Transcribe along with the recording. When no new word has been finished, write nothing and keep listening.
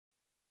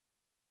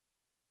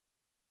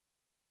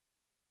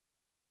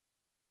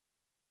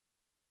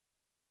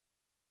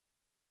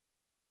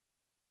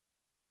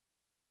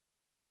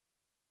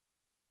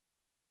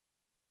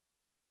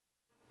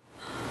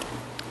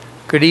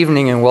Good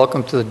evening and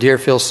welcome to the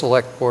Deerfield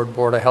Selectboard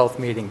Board of Health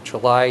meeting,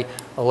 July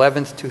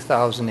 11th,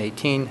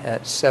 2018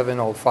 at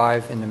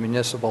 7:05 in the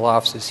municipal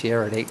offices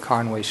here at 8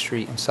 Conway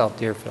Street in South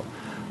Deerfield.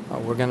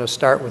 We're going to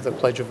start with the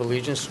Pledge of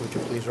Allegiance. Would you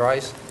please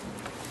rise?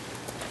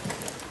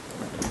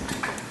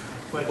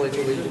 Pledge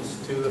allegiance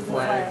to the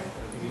flag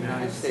of the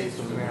United States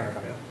of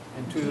America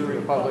and to the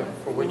republic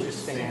for which it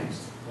stands,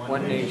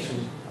 one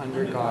nation,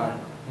 under God,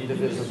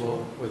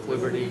 indivisible, with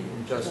liberty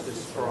and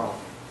justice for all.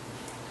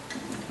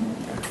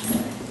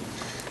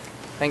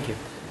 Thank you.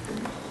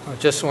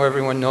 Just so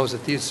everyone knows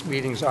that these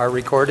meetings are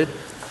recorded.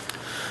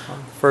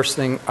 First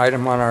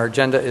item on our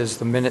agenda is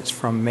the minutes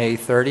from May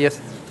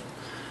 30th.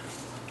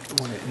 I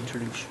want to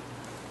introduce.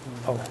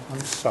 Oh,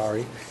 I'm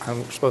sorry.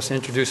 I'm supposed to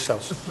introduce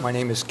ourselves. My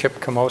name is Kip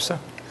Camosa.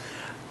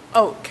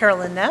 Oh,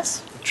 Carolyn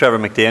Ness. Trevor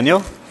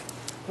McDaniel.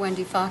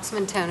 Wendy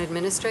Foxman, Town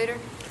Administrator.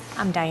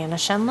 I'm Diana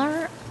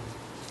Schindler.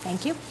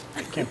 Thank you.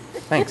 Thank you.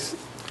 Thanks.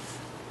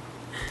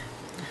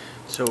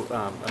 So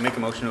I make a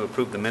motion to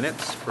approve the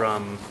minutes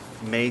from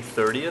May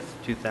 30th,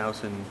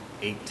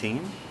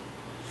 2018.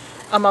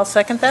 I'll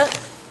second that.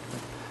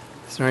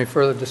 Is there any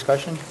further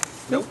discussion?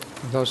 Nope.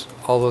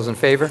 All those in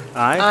favor?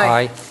 Aye.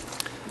 Aye.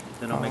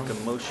 Then I'll make a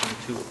motion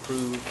to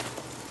approve.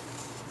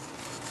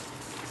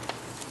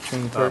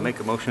 June 30th?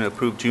 Make a motion to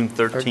approve June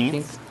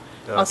 13th.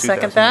 I'll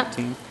second that.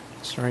 2018.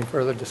 Is there any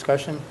further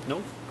discussion?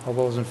 Nope. All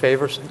those in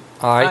favor? Say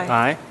aye.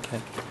 Aye.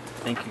 Okay.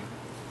 Thank you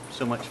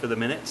so much for the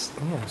minutes.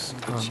 Yes.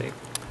 Good shape.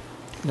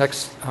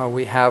 Next,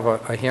 we have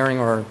a hearing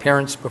or an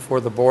appearance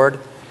before the board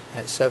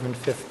at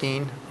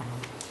 7:15.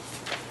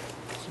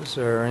 Is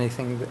there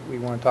anything that we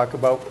want to talk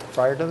about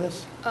prior to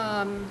this?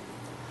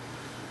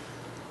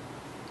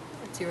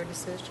 It's your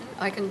decision.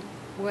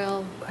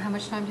 Well, how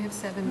much time do you have?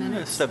 7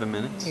 minutes? 7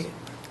 minutes.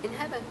 In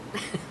heaven.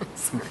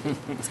 Sorry.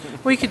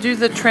 We could do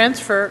the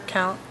transfers.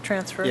 Yeah.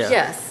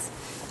 Yes.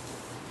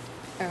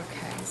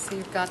 Okay, so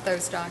you've got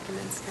those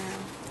documents now.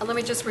 Let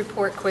me just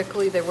report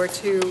quickly. There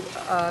was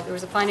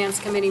a Finance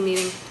Committee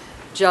meeting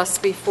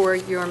just before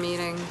your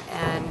meeting,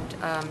 and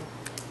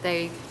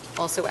they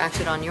also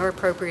acted on your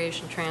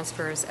appropriation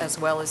transfers as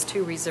well as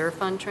 2 reserve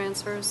fund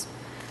transfers.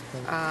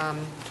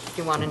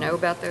 You want to know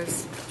about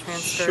those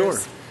transfers?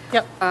 Sure.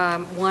 Yep.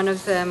 One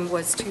of them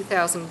was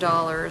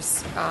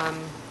 $2,000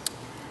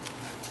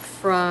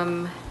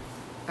 from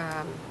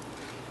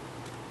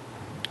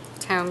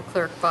town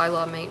clerk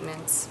bylaw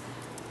maintenance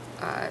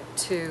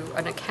to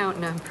an account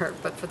number,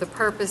 but for the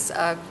purpose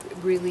of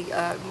really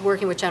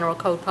working with General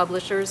Code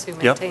Publishers, who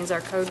maintains our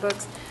code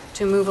books,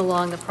 to move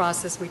along the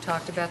process. We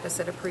talked about this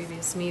at a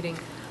previous meeting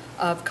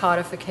of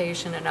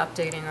codification and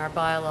updating our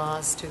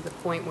bylaws to the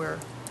point where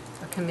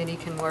a committee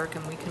can work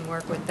and we can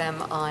work with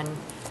them on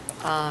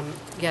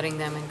getting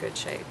them in good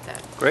shape.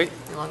 Great.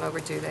 They're long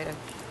overdue. They had a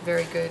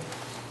very good,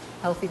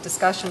 healthy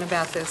discussion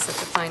about this at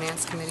the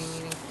Finance Committee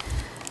meeting.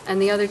 And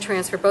the other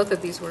transfer, both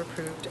of these were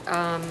approved,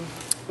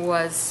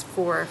 was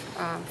for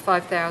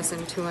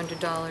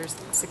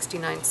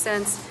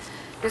 $5,200.69.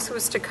 This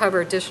was to cover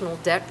additional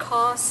debt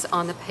costs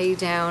on the pay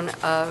down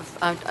of,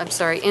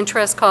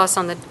 interest costs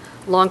on the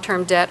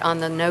long-term debt on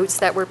the notes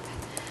that were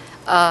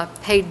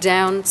paid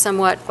down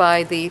somewhat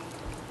by the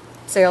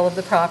sale of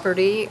the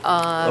property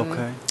to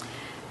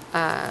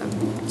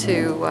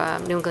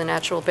New England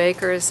Natural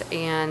Bakers,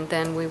 and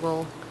then we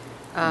will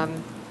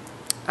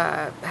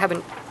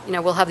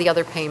we'll have the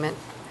other payment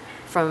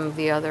from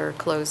the other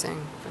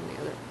closing, from the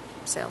other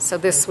sales. So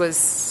this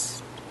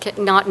was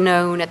not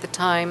known at the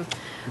time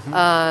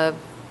that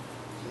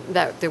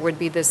there would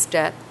be this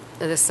debt,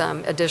 this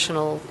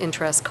additional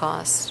interest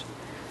cost.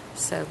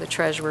 So the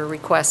treasurer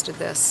requested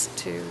this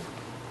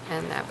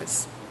and that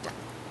was done.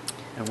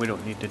 And we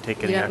don't need to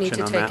take any You don't action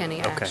need on to that? take any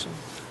action.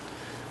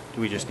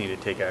 Do we just need to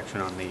take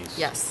action on these?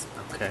 Yes.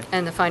 Okay.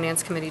 And the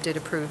Finance Committee did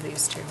approve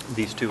these 2.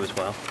 These 2 as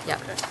well?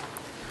 Yeah. Okay.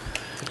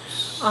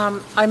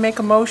 I make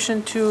a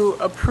motion to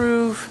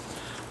approve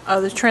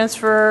the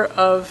transfer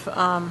of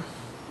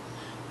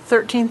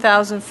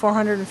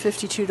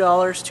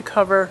 $13,452 to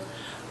cover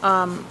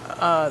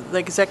the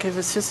executive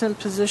assistant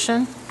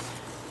position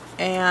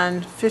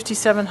and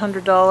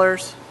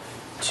 $5,700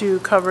 to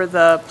cover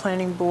the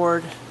planning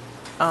board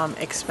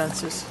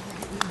expenses.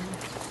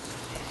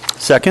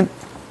 Second.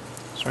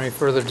 Is there any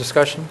further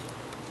discussion?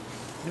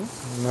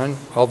 None?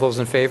 All those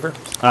in favor?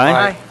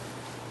 Aye.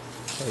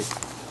 Okay.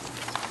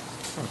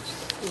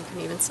 You can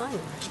even sign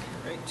them.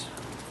 Great.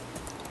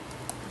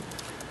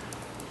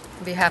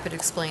 I'd be happy to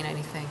explain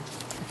anything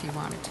if you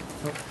wanted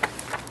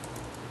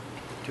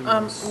to.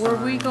 Were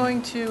we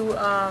going to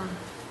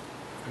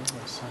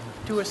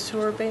do a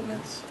sewer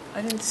abatements?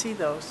 I didn't see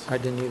those. I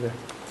didn't either.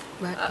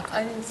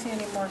 I didn't see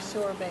any more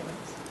sewer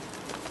abatements.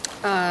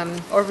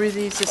 Or were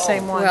these the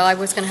same ones? Well, I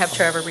was going to have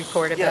Trevor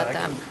report about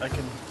them. I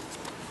can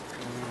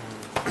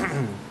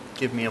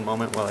give me a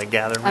moment while I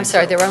gather myself. I'm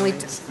sorry, there were only,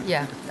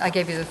 I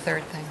gave you the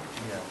third thing.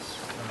 Yes.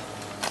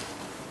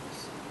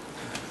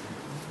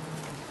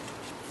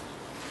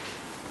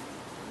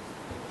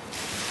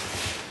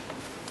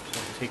 So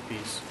I'll take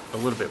these a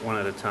little bit one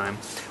at a time.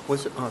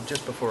 Was it,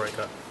 just before I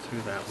got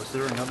through that, was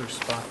there another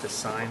spot to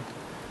sign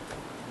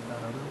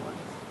that other one?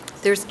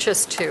 There's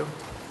just two.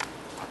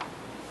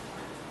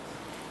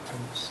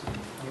 Let's see.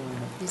 I only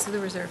have- These are the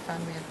reserve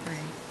fund, we have three.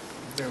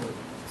 Bear with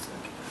me a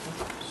second.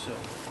 So,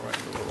 before I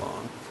move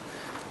along,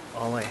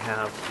 all I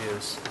have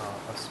is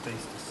a space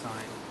to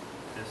sign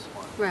this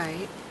one.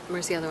 Right.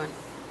 Where's the other one?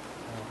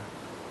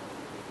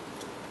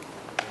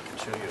 I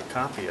can show you a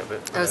copy of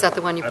it. Oh, is that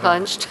the one you I don't-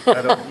 punched?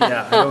 I don't,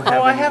 yeah, I don't have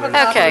Oh, I any have a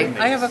written copy. Okay.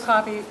 I have a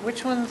copy.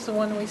 Which one's the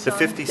one we The signed?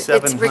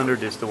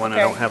 5700 is the one I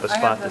don't have a Okay,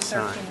 spot I to have the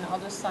sign. 13. I'll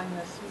just sign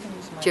this. You can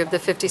use my Do you have the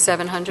copy.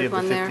 5700 Do you have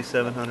one the there?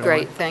 5700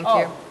 Great, one? thank Oh.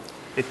 you.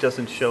 It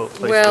doesn't show a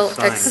place Well, to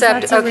sign.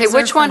 except, That's a okay, which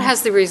reserve one fund.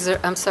 has the reserve,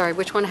 I'm sorry,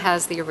 which one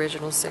has the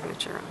original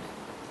signature on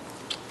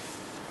it?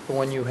 The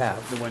one you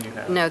have. The one you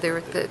have. No,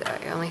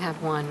 I only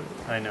have one.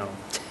 I know.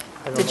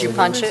 I don't Did you know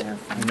punch it?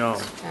 No.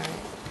 All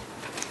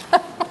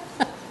right.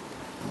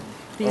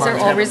 These are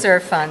all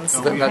reserve funds.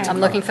 No, that's- I'm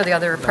looking for the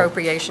other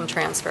appropriation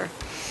transfer.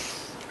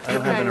 I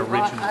don't have an Okay,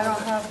 well, original. I don't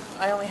of it. have,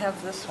 I only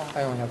have this one.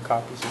 I only have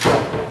copies of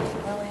that.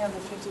 I only have the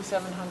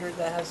 5700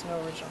 that has no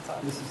original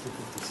copy. This is the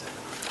 57.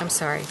 I'm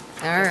sorry.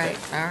 All right,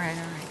 all right,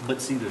 all right.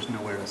 But see, there's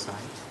nowhere to sign.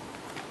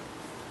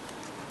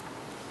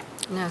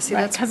 No, see,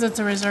 Right, that's, because it's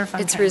a reserve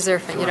fund. it's thing.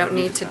 reserve fund. You don't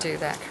need to do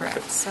that,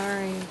 correct?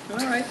 Sorry. All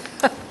right.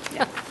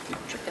 Yeah, you're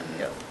tricking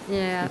me up.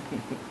 Yeah.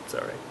 It's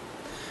all right.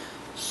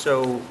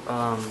 So,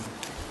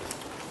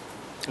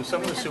 so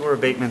some of the sewer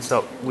abatements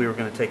that we were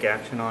going to take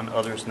action on,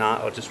 others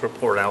not. I'll just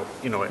report out.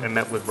 You know, I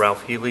met with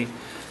Ralph Healy,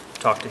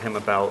 talked to him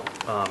about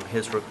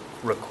his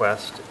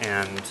request,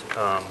 and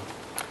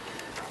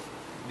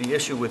the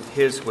issue with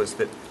his was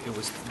that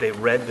they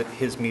read that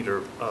his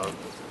meter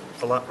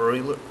a lot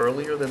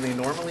earlier than they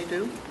normally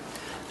do.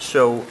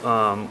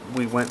 So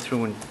we went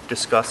through and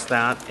discussed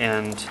that,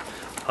 and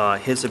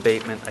his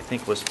abatement, I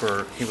think, he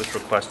was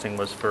requesting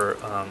was for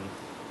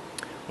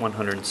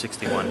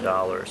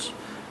 $161.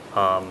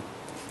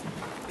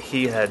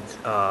 He had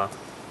done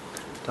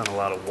a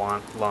lot of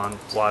lawn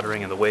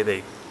watering, and the way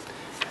they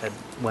had,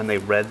 when they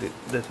read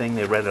the thing,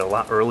 they read it a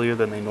lot earlier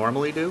than they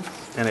normally do,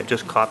 and it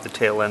just caught the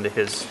tail end of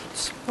his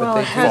But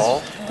they fall.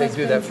 do, they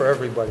do that for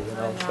everybody, you I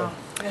know, so. know.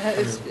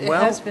 It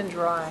Well- has been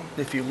dry.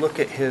 If you look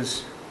at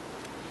his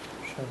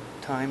Sure.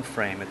 time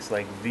frame, it's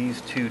like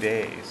these 2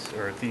 days,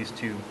 or these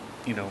two,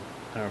 you know,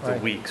 I don't know if they're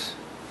Right. weeks.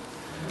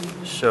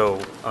 So,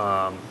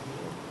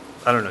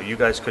 I don't know, you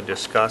guys could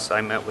discuss.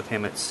 I met with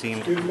him, it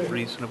seemed Excuse me?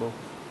 reasonable.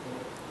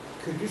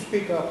 Could you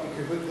speak up,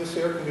 because with this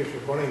air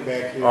conditioner's running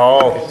back here. Oh,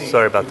 all these-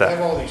 sorry about We that.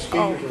 have all these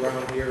speakers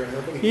around here and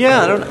nobody.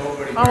 Yeah, I don't-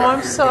 nobody Oh, back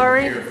I'm here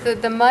sorry. can hear.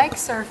 The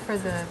mics are for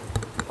the,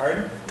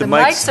 Pardon? the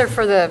mics- mics are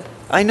for the,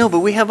 I know, but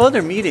we have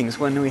other meetings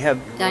when we have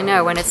I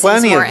know, when it seems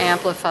plenty more of...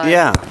 amplified.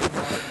 Yeah.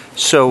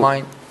 So,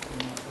 Mine,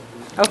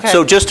 Okay.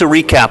 so just to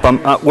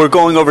recap, we're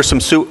going over some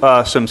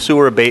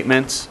sewer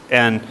abatements,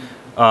 and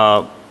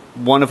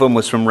one of them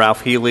was from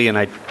Ralph Healy, and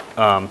I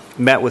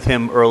met with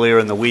him earlier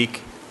in the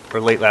week, or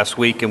late last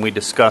week, and we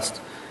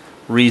discussed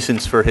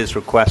reasons for his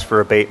request for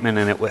abatement,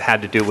 and it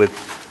had to do with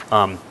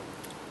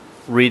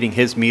reading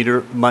his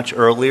meter much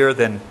earlier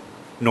than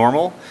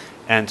normal,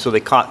 and so they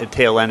caught the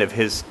tail end of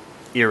his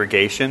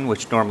irrigation,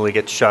 which normally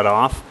gets shut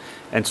off,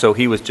 and so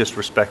he was just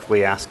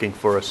respectfully asking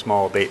for a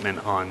small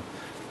abatement on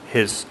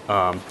his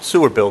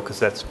sewer bill, because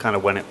that's kind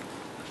of when it,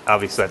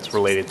 obviously that's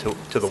related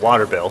to the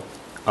water bill.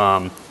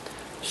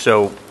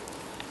 So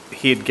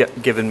he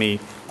had given me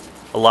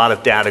a lot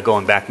of data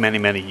going back many,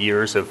 many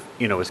years of,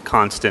 you know, his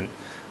constant,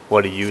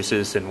 what he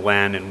uses and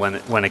when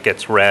it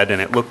gets read,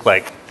 and it looked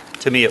like,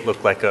 to me, it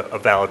looked like a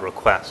valid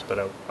request,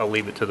 but I'll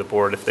leave it to the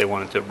board if they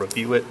wanted to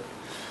review it.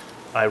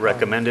 I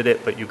recommended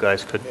it, but you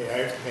guys could. May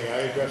I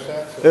address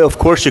that? So- Of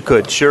course you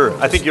could, sure.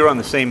 I think you're on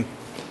the same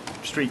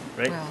street,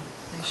 right? Well,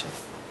 they should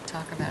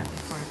talk about it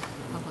before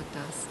the public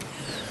does.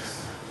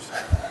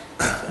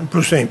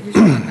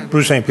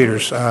 Bruce St.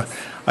 Peters.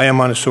 I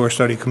am on the sewer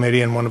study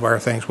committee, and one of our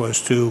things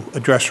was to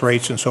address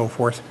rates and so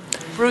forth.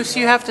 Bruce,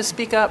 you have to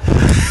speak up.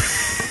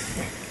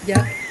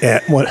 Yep. Yeah,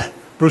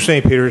 Bruce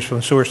St. Peters from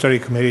the Sewer Study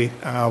Committee.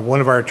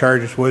 One of our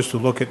charges was to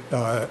look at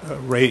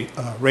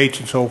rates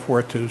and so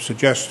forth to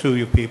suggest to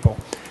you people.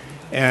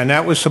 And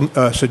that was some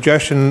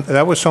suggestion,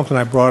 that was something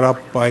I brought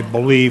up, I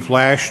believe,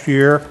 last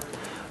year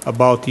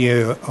about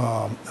the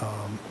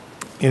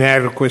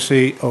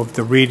inadequacy of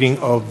the reading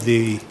of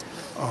the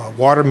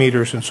water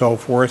meters and so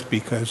forth,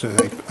 because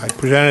I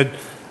presented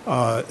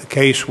a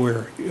case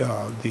where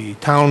the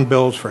town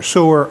bills for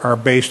sewer are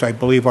based, I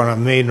believe, on a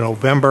May to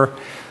November.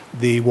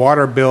 The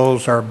water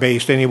bills are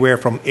based anywhere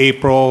from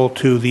April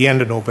to the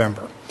end of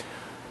November.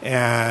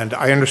 And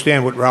I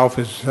understand what Ralph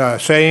is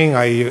saying.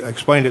 I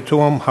explained it to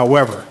him.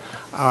 However,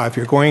 if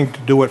you're going to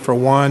do it for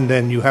one,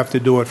 then you have to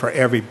do it for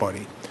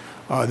everybody.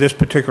 This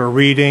particular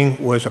reading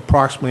was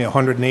approximately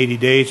 180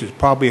 days. It's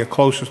probably the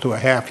closest to a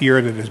half year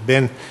that has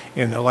been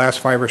in the last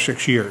 5 or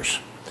 6 years.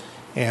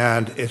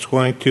 And it's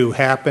going to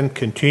happen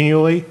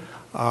continually.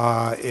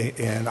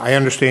 And I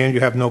understand you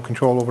have no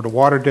control over the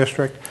water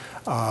district.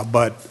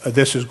 But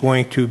this is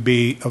going to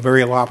be a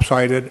very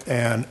lopsided,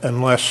 and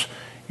unless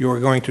you're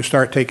going to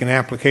start taking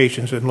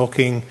applications and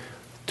looking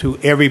to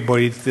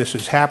everybody that this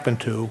has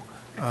happened to,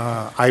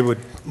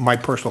 my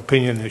personal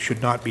opinion, it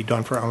should not be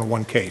done on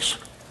one case,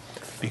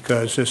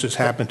 because this has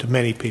happened to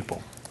many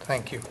people.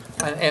 Thank you.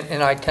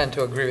 And I tend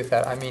to agree with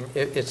that. I mean,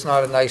 it's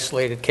not an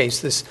isolated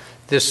case.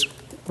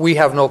 We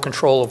have no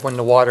control of when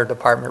the water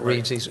department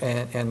reads these,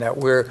 and that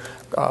we're,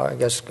 I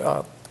guess,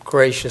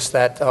 gracious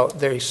that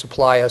they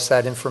supply us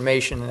that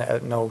information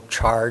at no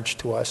charge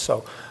to us.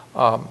 So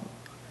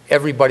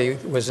everybody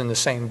was in the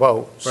same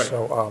boat. Right.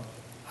 So,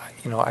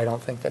 I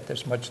don't think that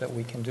there's much that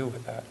we can do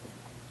with that.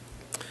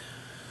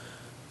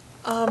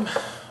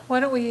 Why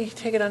don't we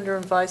take it under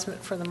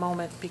advisement for the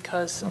moment,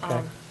 because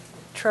Okay.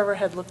 Trevor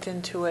had looked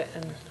into it,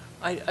 and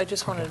I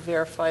just wanted to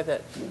verify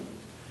that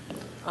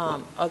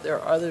there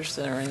are others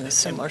that are in a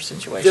similar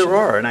situation. There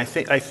are, and I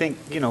think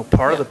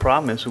part of the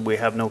problem is we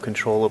have no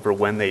control over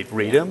when they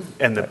read them,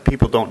 and the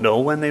people don't know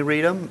when they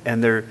read them,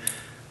 and they're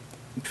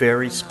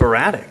very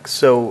sporadic.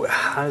 So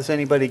how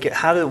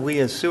do we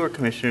as sewer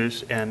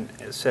commissioners and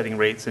setting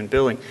rates and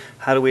billing,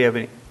 how do we have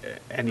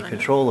any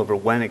control over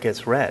when it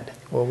gets read?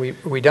 Well,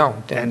 we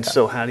don't. And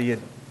so how do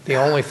you... The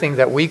only thing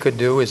that we could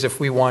do is if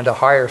we wanted to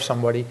hire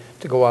somebody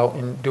to go out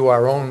and do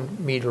our own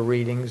meter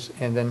readings,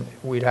 and then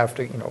we'd have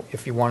to,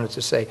 if you wanted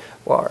to say,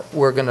 well,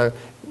 we're going to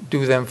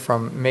do them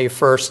from May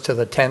 1st to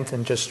the 10th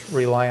and just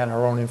rely on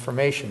our own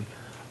information.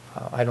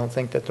 I don't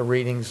think that the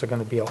readings are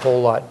going to be a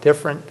whole lot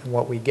different than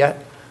what we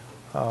get,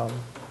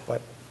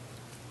 but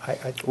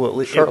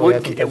Well, certainly I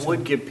it think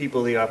would give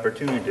people the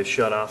opportunity to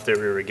shut off their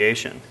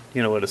irrigation,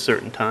 at a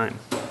certain time.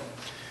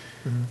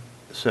 Mhm.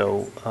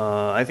 So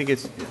I think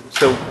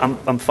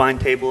I'm fine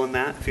tabling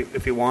that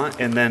if you want,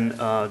 and then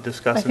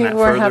discussing that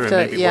further and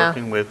maybe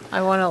working with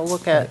I want to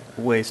look at,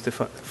 ways to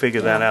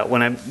figure that out.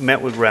 When I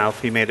met with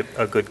Ralph, he made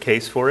a good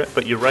case for it,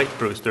 but you're right,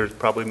 Bruce, there's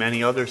probably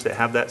many others that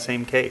have that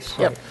same case.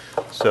 Yep.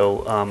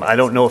 So I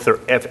don't know if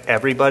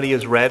everybody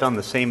is read on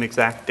the same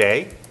exact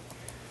day.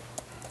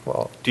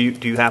 well, Do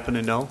you happen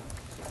to know?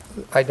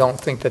 I don't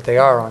think that they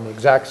are on the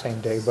exact same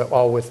day, but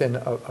all within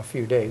a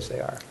few days they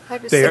are.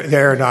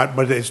 They're not,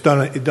 but it's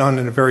done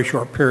in a very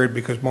short period,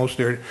 because most of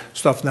their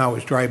stuff now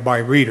is drive-by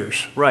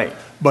readers. Right.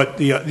 But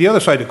the other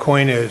side of the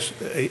coin is,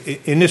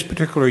 in this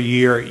particular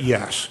year,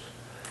 yes.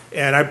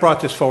 And I brought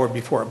this forward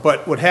before,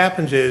 but what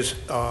happens is,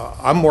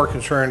 I'm more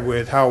concerned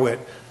with how it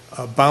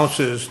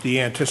bounces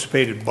the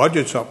anticipated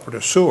budgets up for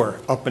the sewer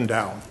up and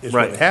down, is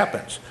what Right.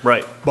 happens.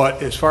 Right.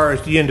 But as far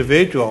as the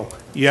individual,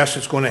 yes,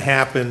 it's going to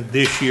happen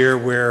this year,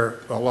 where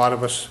a lot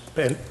of us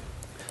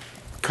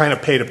kind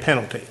of paid a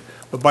penalty.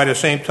 But by the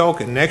same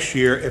token, next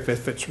year, if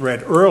it's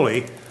read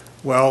early,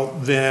 well,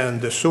 then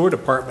the sewer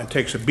department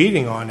takes a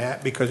beating on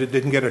that, because it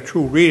didn't get a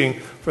true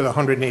reading for the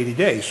 180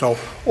 days. So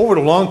over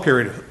the long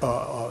period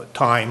of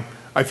time,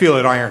 I feel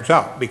it irons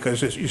out,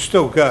 because you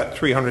still got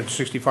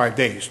 365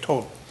 days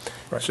total.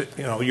 Right. So,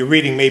 you're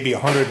reading maybe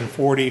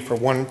 140 for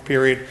one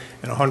period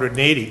and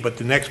 180, but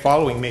the next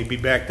following may be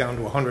back down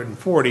to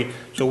 140,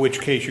 so which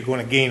case you're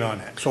going to gain on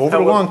that. So over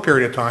the long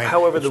period of time,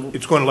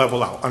 it's going to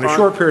level out. On a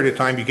short period of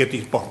time, you get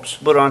these bumps.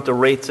 But aren't the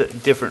rates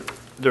different?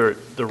 The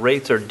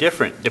rates are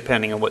different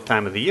depending on what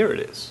time of the year it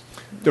is.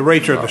 The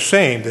rates are the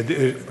same.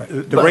 The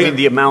But, rate, I mean,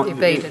 the amount, The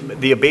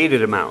abated. the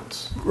abated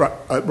amounts.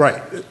 right.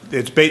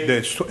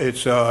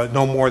 It's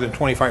no more than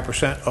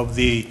 25% of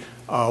the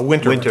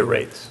winter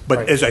rates. But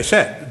Right. as I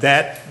said,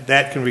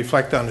 that can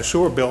reflect on the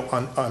sewer bill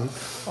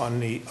on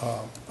the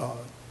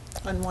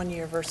on 1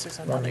 year versus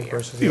another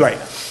year. right.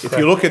 If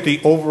you look at the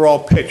overall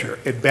picture,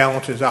 it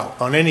balances out.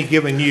 On any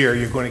given year,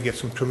 you're going to get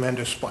some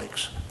tremendous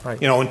spikes.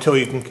 Right. Until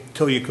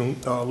you can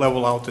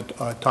level out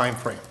the time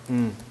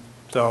frame.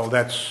 So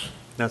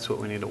That's what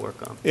we need to work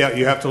on. yeah,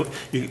 you have to.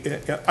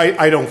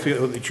 I don't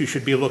feel that you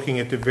should be looking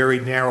at the very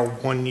narrow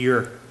 1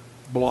 year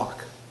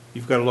block.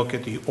 You've got to look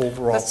at the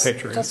overall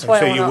picture. That's and why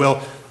say I you wanna- will.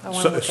 I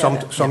wanna look Some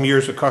at it. some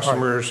years the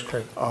customers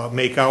Right,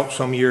 make out.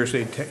 Some years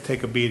they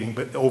take a beating.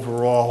 But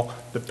overall,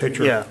 the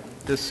picture. Yeah,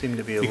 this seemed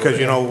to be a Because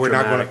little we're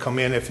not going to dramatic. come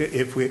in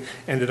if we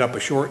ended up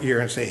a short year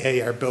and say,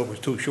 hey, our bill was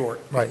too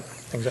short. Right,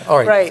 exactly. All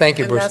right, Right, thank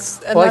you, and Bruce.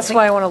 that's Well, I that's think-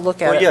 why I want to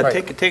look at Well, it. yeah,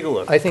 Right. take a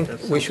look. I think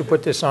That's- we should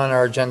put this on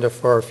our agenda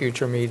for a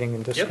future meeting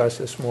and discuss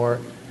this more.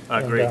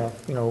 Agreed.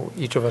 And,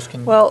 each of us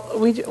can. Well,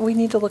 we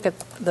need to look at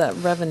the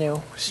revenue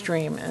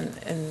stream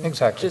and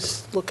Exactly.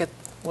 just look at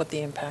what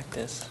the impact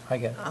is. I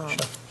get it,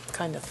 sure.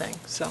 Kind of thing,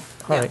 so. All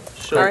yeah. right.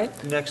 So All right.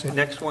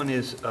 next one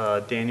is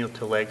Daniel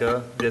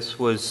Talega. This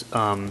was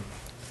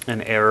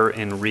an error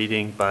in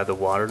reading by the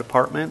water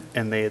department,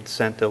 and they had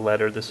sent a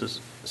letter. This is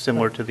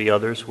similar to the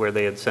others, where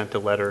they had sent a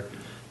letter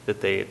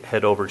that they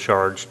had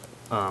overcharged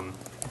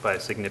by a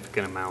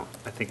significant amount.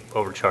 I think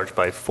overcharged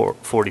by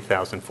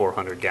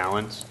 40,400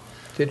 gallons.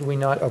 Did we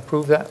not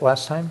approve that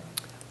last time?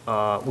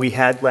 We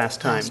had last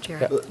time. Last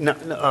year. No,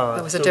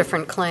 It was a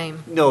different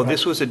claim. No,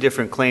 this was a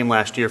different claim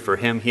last year for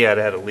him. He had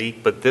had a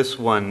leak, but this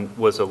one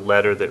was a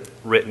letter that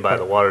written by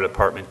the water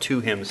department to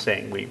him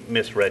saying, we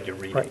misread your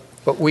reading. Right,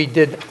 but we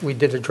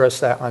did address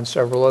that on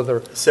several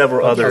others.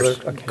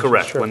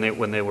 Correct, sure. when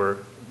they were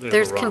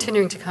They're wrong.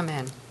 continuing to come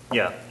in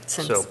Yeah,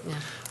 since, so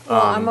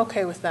Well, I'm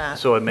okay with that.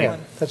 so I Yeah,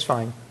 that's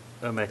fine.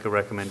 make a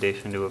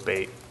recommendation to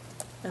abate.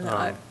 And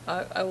I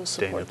will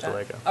support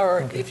Daniel that. Talega.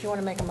 Or if you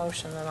want to make a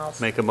motion, then I'll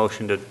Make a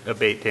motion to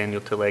abate Daniel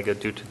Talega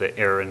due to the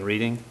error in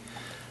reading.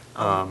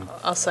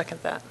 I'll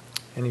second that.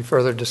 Any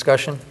further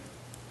discussion?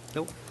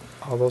 Nope.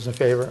 All those in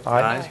favor?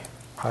 Aye.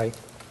 Aye. I'll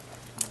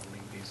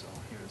leave these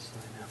all here to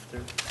sign after.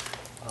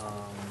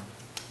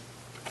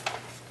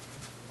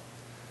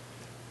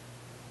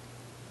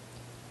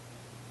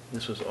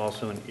 This was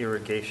also an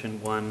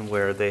irrigation one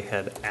where they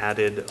had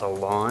added a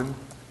lawn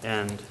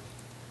and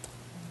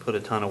put a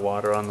ton of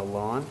water on the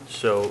lawn.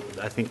 So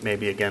I think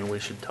maybe, again, we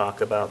should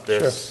talk about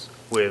this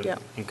with, Yeah.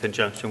 in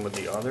conjunction with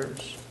the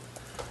others.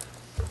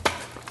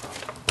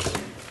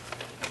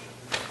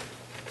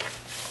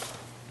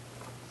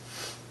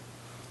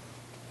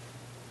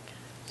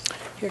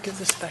 Here, give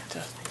this back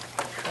to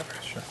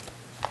Trevor. Sure.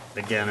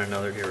 Again,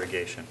 another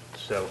irrigation.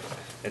 So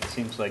it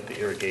seems like the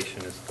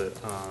irrigation is the,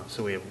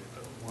 so we have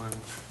one,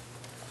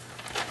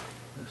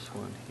 this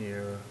one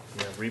here,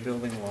 yeah,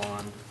 rebuilding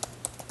lawn.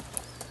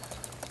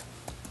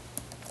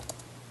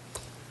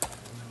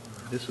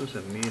 This was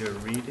a meter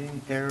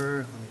reading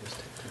error. Let me just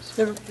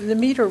take this. The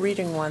meter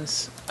reading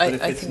ones, I But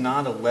if it's think,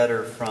 not a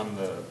letter from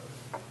the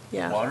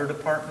Yeah. water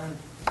department,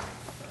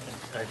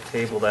 I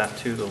table that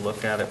too to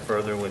look at it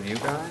further with you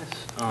guys.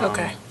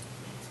 Okay.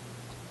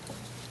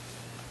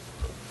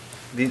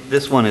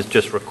 This one is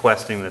just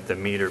requesting that the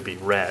meter be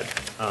read.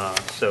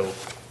 So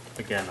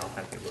again, I'll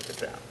have you look at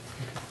that.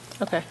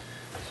 okay.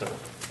 So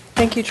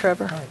Thank you,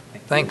 Trevor.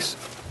 Thanks.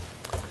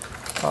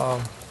 I-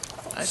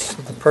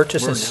 So the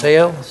purchase and We're now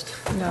sale? past.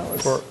 No,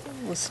 For-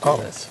 let's do Oh,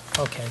 this.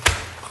 okay.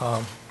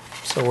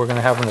 So we're going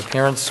to have an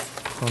appearance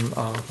from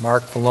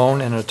Mark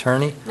Valone, an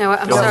attorney. No,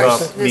 I'm No, sorry,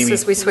 Mimi.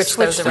 this is, we switched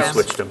those Switched We around.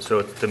 switched them, so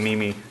it's the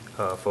Mimi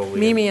Foley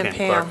Mimi and and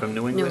Pam Clark Pam. from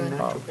New New England.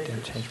 England. Natural Oh, Bakers.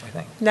 didn't change my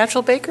thing.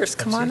 Natural Bakers,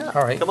 come on That's it. up.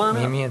 All right. Come on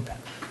up. Mimi and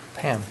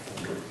Pam.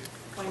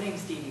 My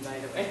name's Dee Dee, by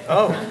the way.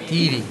 Oh,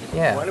 Dee Dee, why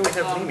yeah. do we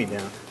have Mimi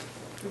down?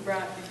 We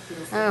brought,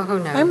 Oh, who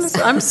knows?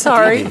 I'm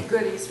sorry.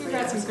 goodies, we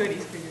brought some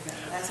goodies for you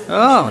guys.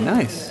 Oh,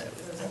 nice.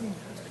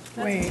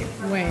 Wait,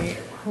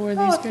 who are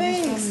these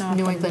goodies from?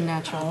 New England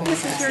Natural.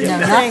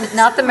 No,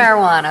 not the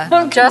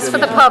marijuana. Just for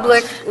the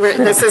public,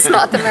 this is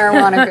not the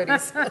marijuana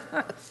goodies.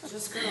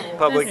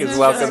 Public is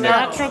welcome to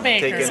Natural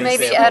take Bakers. any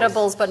Maybe samples.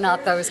 edibles, but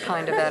not those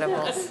kind of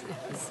edibles.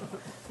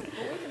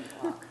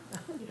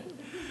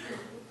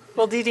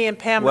 Well, Dee Dee and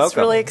Pam, it's Welcome.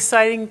 really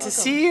exciting to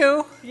see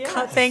you.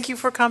 Yes. Thank you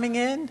for coming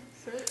in.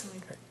 Certainly.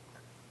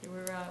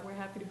 We're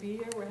happy to be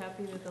here. We're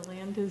happy that the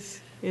land is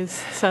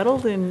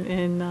settled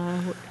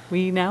and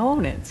we now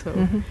own it.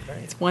 So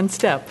it's one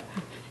step.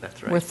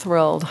 That's We're right.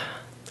 thrilled.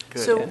 Good.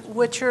 So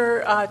what's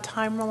your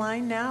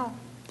timeline now?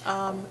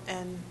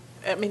 And,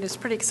 I mean, it's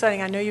pretty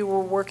exciting. I know you were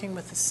working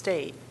with the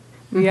state.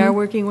 We are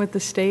working with the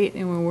state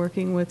and we're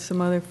working with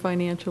some other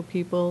financial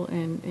people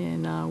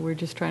and we're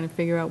just trying to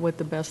figure out what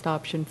the best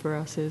option for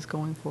us is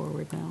going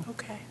forward now.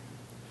 Okay.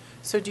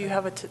 So do you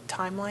have a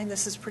timeline?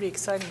 This is pretty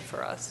exciting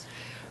for us.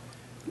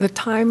 The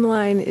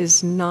timeline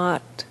is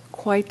not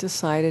quite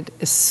decided.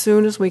 As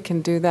soon as we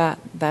can do that,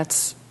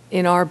 that's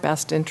in our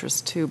best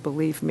interest too,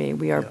 believe me.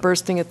 We are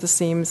bursting at the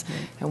seams,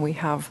 and we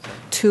have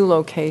 2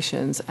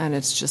 locations, and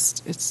it's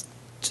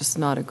just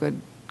not a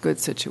good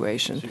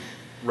situation.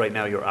 Right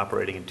now, you're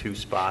operating in 2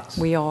 spots.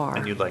 We are.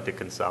 And you'd like to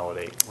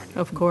consolidate.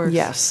 Of course.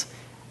 Yes,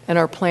 and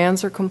our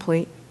plans are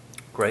complete.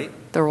 Great.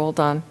 They're all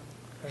done.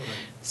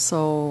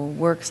 So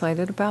we're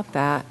excited about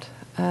that,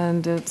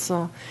 and it's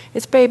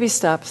baby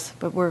steps,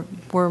 but we're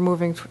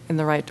moving in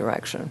the right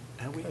direction.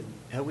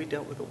 Have we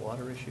dealt with the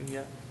water issue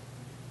yet?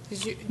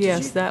 Did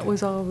Yes, you- that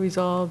was all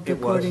resolved It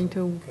was? according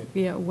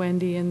to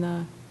Wendy and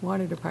the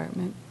water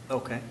department.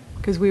 Okay.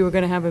 Because we were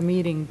going to have a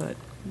meeting, but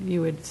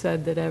you had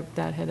said that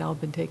that had all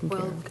been taken care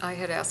Well, of. I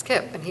had asked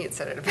Kip, and he had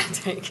said it had been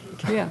taken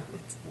care Yeah. of.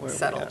 Where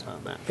It's are we settled. at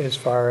on that? As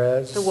far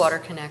as? The water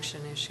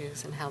connection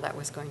issues and how that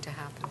was going to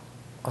happen.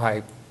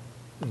 I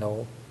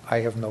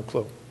have no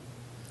clue.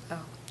 Oh.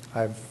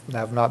 I've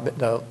not been,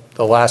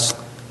 the last,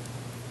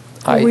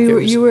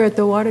 You were at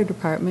the water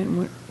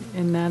department,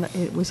 and that,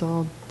 it was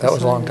all that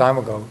was a long decided. time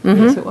ago.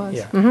 Yes, it was.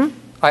 Yeah.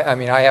 I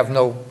mean, I have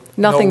no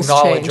Nothing's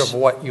knowledge changed. of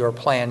what your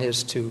plan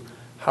is to,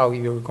 how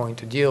you're going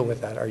to deal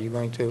with that. Are you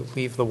going to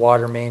leave the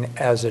water main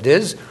as it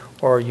is,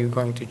 or are you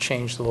going to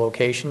change the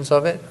locations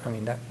of it? I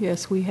mean, that,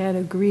 Yes, we had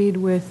agreed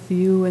with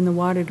you and the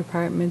water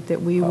department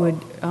that we would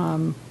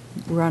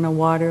run a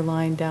water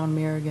line down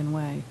Merrigan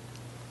Way.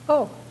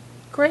 Oh,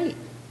 great.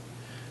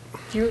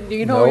 Do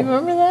you No.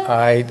 remember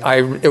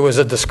that? it was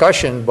a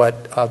discussion, but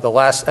at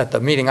the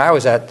meeting I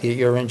was at,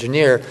 your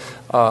engineer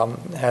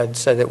had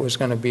said it was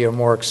going to be a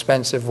more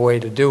expensive way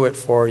to do it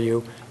for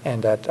you,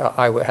 and that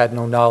I had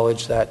no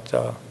knowledge that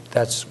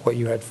that's what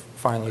you had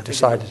finally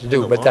decided to in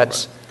do. the But long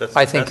that's, run, that's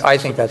I the think, best I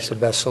think that's the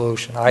best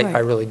solution. I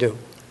Right. really do.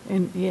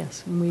 And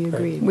yes, and we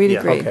agreed. We'd Yeah.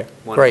 agree. Okay,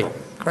 Wonderful.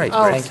 great,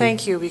 Oh, thank you.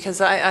 thank you, because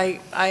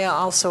I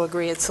also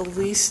agree. It's the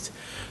least,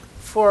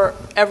 for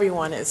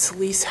everyone, it's the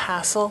least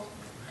hassle,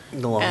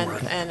 In the long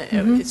run.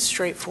 and it's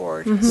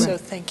straightforward. So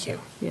thank you.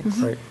 Yes.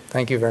 Great,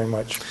 thank you very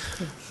much.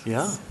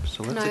 Yeah.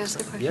 So Can let's I ask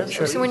a question? Yeah,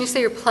 sure. So when you say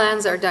your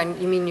plans are done,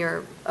 you mean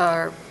your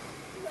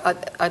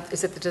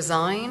is it the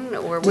design,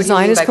 or what do you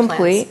Design mean is by plans?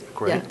 complete.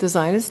 Great. Yeah.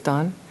 Design is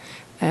done,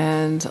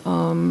 and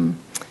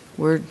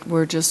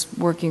we're just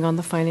working on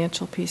the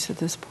financial piece at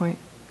this point.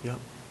 Yep.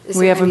 Is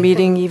We there have a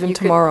meeting anything even you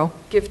could tomorrow.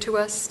 give to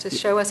us, to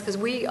show us, because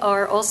we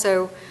are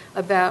also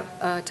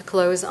about to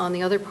close on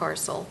the other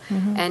parcel.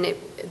 Mm-hmm. And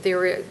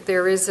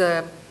there is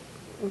a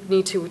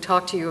need to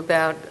talk to you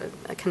about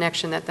a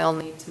connection that they'll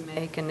need to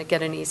make and to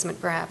get an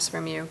easement perhaps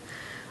from you.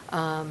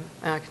 And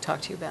I could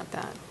talk to you about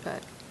that,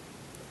 but,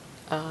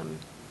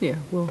 Yeah,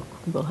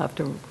 we'll have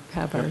to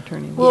have our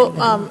attorney. look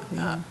Well,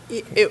 at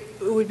it, yeah. it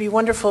would be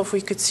wonderful if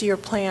we could see your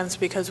plans,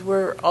 because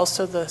we're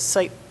also the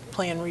site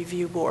plan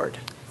review board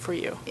for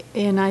you.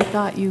 And I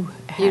thought you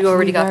had. You'd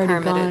already we've got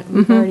permitted.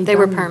 we've already They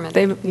were done-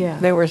 permitted. Yeah.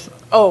 They were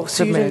Oh,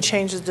 so you didn't submitted.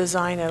 change the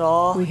design at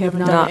all? We You have haven't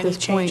not done at any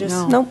this point, changes?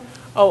 no. Nope.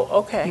 Oh,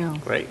 okay. No.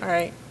 Great. All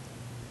right.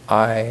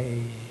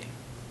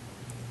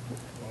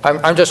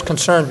 I'm just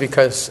concerned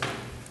because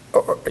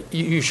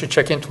you should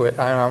check into it.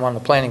 I'm on the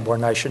planning board,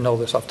 and I should know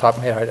this off the top of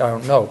my head. I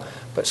don't know.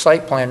 But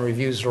site plan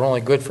reviews are only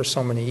good for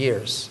so many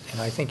years, and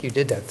I think you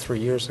did that 3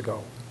 years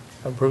ago.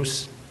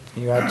 Bruce,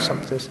 can you add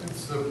something to this?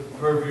 It's the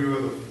purview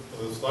of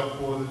the select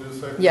board to do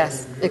site plan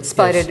Yes, review?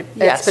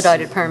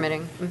 expedited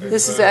permitting. Mhm.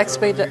 This is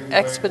Expedited permitting,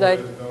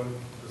 expedited. planning board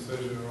has no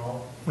decision at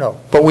all? No,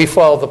 but we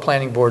follow the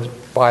planning board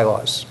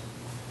bylaws.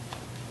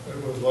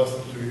 It was less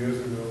than 2 years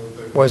ago.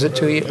 that they Was it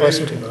 2 years? Less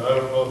than two? But I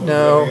don't know if it was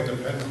No, any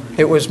independent review.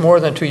 it was more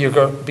than 2 years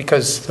ago,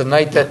 because the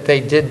night that they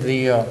did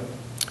the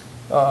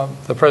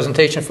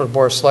presentation for the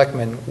Board of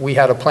Selectmen, we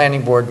had a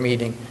planning board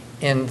meeting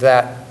in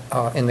that,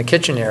 in the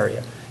kitchen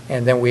area,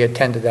 and then we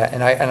attended that.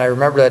 And I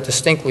remember that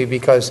distinctly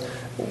because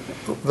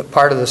the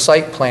part of the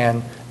site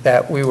plan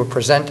that we were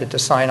presented to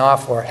sign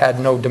off for had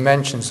no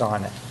dimensions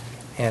on it,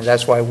 and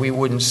that's why we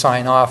wouldn't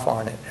sign off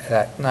on it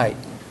that night.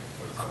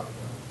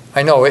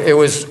 I know, it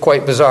was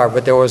quite bizarre,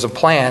 but there was a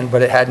plan,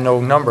 but it had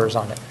no numbers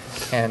on it.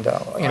 And, I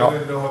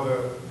didn't know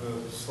the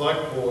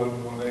select board,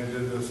 when they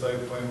did the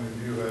site plan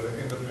review, had an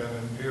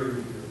independent peer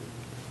review.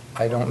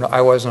 I don't know,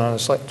 I wasn't on the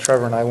select,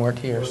 Trevor and I weren't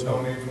here, There was no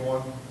so. need for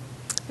one?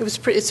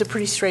 It's a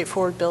pretty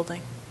straightforward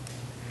building.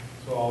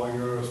 So all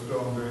your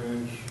storm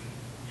drainage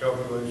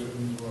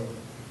calculations were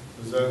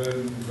presented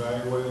and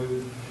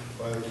evaluated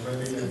by the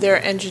committee? and-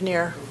 Their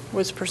engineer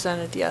was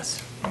presented, yes.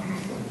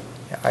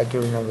 Yeah, I do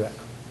remember that.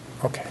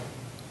 Okay.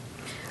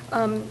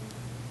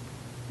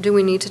 Do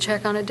we need to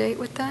check on a date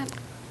with that?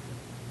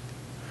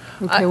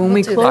 Okay, when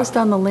we We'll do closed that.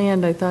 on the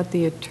land, I thought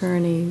the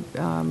attorney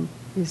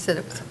You said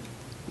it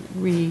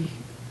was,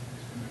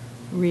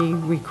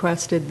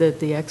 requested that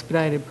the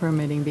expedited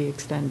permitting be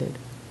extended.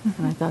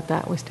 And I thought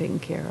that was taken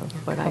care of,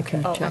 but I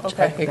can Okay. check Oh,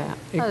 okay. that.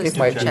 It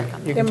might be. Check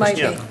on You It can might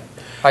just- be.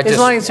 I As just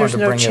long as there's wanted to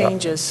no bring it up.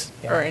 changes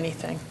Yeah. or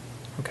anything.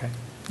 Okay.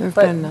 There've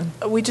been none.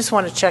 But we just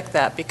want to check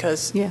that,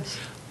 because Yes.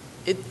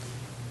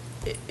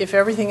 if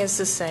everything is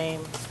the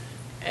same,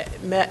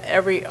 met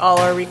all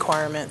our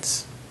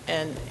requirements,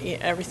 and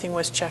everything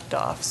was checked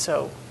off,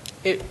 so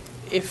if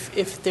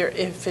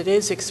it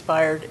is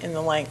expired in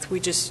the length, we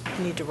just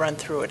need to run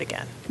through it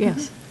again.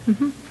 Yes.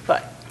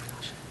 But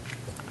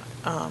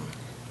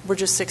we're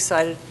just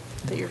excited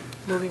that you're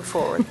moving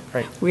forward.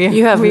 Right.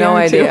 You have no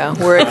idea.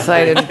 We're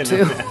excited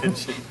too. Very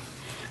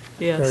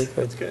Yes. good.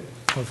 That's good.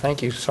 Well,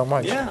 thank you so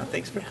much. Yeah,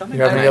 thanks for coming.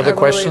 You have any I other really-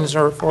 questions for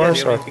Yeah, us? do you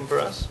or- have anything for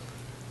us?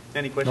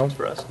 Any questions No.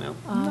 for us?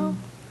 No?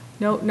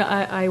 No,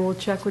 I will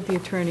check with the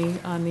attorney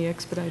on the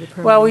expedited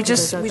permitting. Well, we because I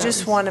just, thought we that just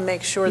was- want to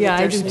make sure Yeah,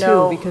 that I there's do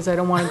no. too, because I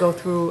don't want to go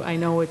through, I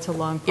know it's a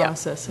long Yeah.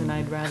 process, and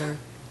I'd rather,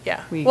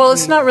 Yeah, we- well,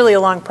 it's we- not really a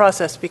long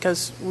process,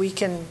 because we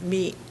can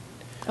meet,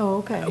 oh,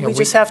 okay. we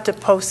just have to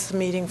post the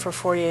meeting for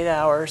 48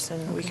 hours,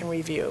 and we can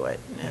review it.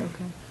 And,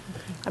 Okay.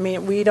 I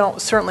mean, we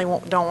certainly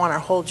don't want to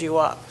hold you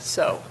up,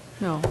 so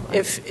No.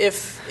 if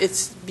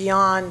it's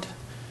beyond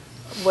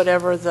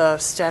whatever the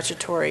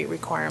statutory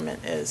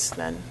requirement is,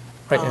 then.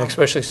 Right, and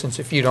especially since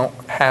if you don't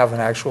have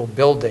an actual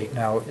build date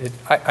now,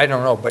 I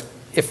don't know, but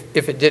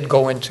if it did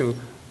go into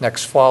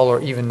next fall or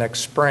even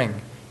next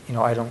spring,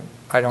 I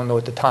don't know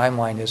what the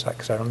timeline is,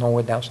 because I don't know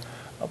when that was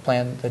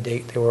planned, the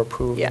date they were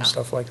approved Yeah. and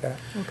stuff like that.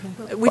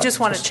 Okay. We just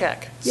want to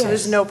check, so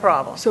there's Yes. no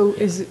problem. So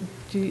is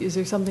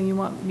there something you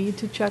want me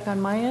to check on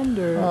my end,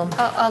 or?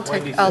 I'll do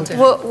it.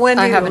 Well,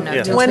 Wendy, I have a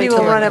note. You'll Wendy take will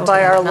care run of it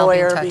by our and I'll be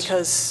in lawyer, touch.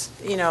 because,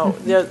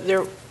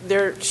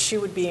 she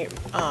would be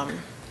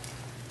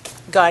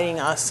guiding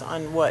us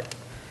on what,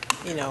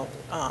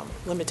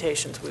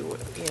 limitations we would,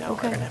 are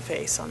Okay. going to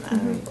face on that.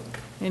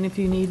 And if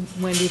you need,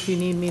 Wendy, if you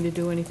need me to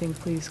do anything,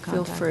 please Feel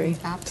contact free me.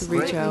 to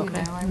reach out.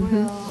 Absolutely, no, I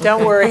will.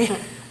 Don't worry,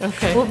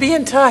 Okay. we'll be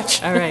in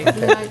touch. All right. I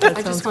That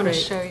just sounds want to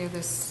great. show you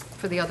this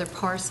for the other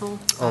parcel.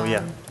 Oh, yeah,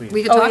 Um, please.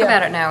 We could Oh, talk yeah.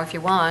 about it now if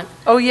you want.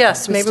 Oh,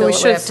 yes, We maybe still we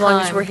should, have as long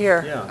as time. we're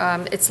here.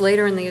 Yeah. It's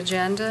later in the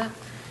agenda.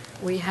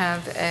 We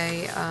have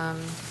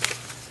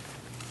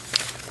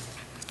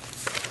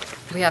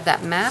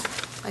that map,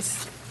 I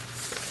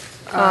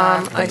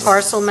the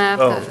parcel map.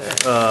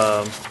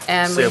 Oh,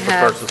 And we sale for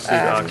have, parcel C,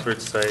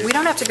 Oxford site. we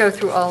don't have to go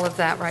through all of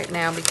that right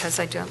now because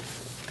I don't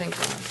think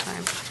we'll have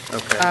time.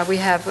 Okay. We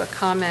have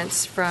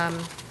comments from,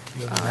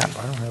 You have a map?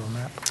 I don't have a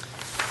map.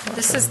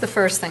 This is the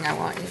first thing I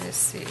want you to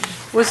see.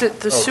 Was it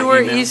the sewer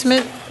emails.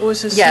 easement?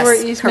 Was the Yes, sewer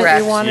easement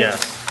correct. you wanted?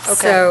 Yes. Okay.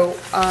 So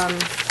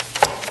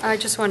I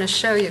just want to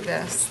show you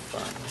this.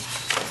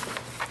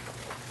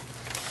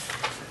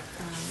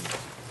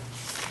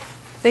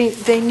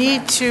 They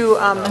need to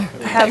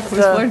have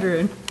was the,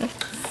 wondering.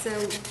 So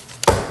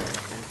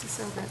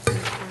that's the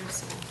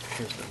parcel.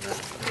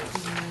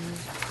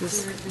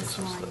 This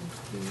line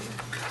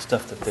here.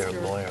 Stuff that their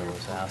lawyer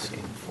was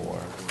asking for,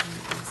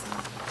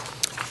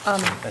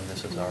 and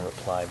this is our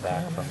reply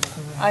back from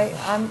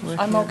them.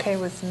 I'm okay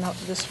with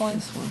this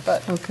one,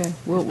 but Okay,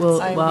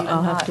 well, I'm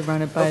I'll have to not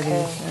run it by the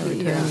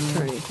okay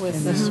attorney.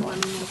 with this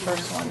one, the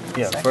first one.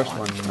 Yeah, the second first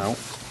one, no.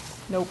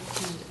 Nope.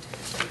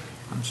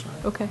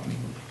 Okay.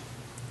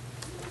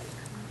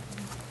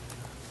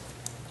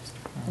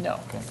 No.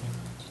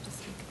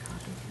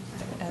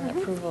 And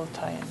approval of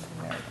tie-in,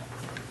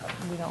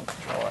 we don't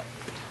control it.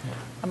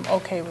 I'm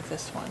okay with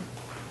this one,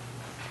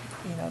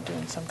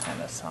 doing some kind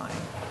of sign.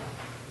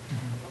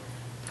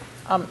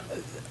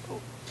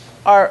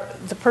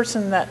 The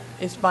person that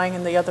is buying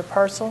in the other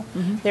parcel,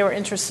 they were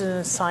interested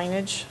in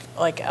signage,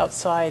 like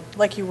outside,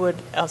 like you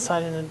would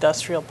outside an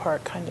industrial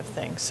park kind of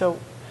thing. So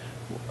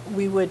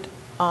we would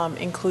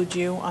include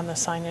you on the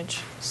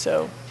signage,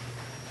 so.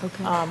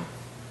 Okay.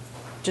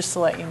 Just to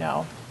let you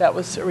know, that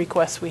was a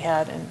request we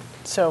had, and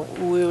so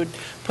we would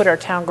put our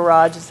town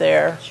garage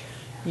there,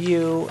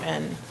 you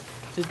and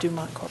the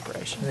Dumont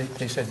Corporation.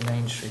 They said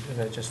Main Street, is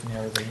that just an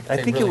error? I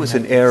think it was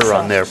an error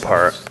on their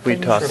part. We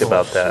talked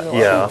about that. Sugarloaf.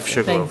 Yeah, off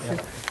Sugarloaf.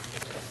 Thank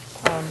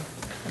you.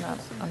 And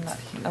I'm not,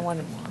 I want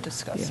to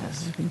discuss Yeah, I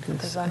this, think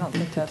because this, I I don't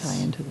think think to that's.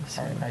 tie into this.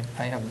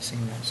 I haven't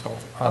seen that, so.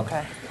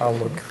 Okay. I'll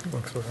look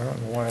through it. I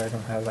don't know why I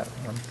don't have that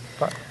one,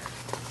 but.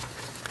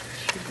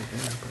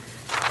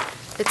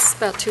 It's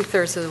about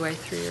 2/3 of the way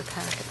through your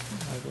packet.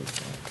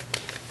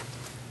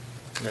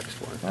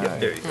 Next one. All Yep, right.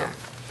 there you go. Yeah.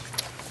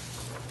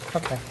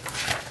 Okay.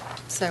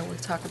 So we'll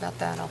talk about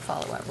that. I'll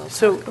follow up. We'll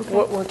So talk.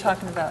 what we're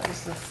talking about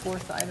is the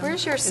fourth item.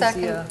 Where's your is the,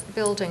 second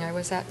building? I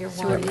was at your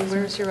sewer one.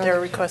 Where's your They're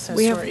other? requesting a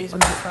We sewer have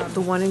easement from.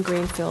 the one in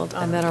Greenfield,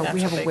 and then we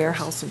Natural have a Bakers.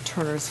 warehouse in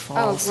Turner's Oh,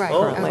 Falls. right.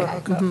 Oh,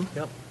 Okay. Okay.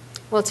 Yep.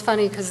 Well, it's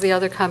funny because the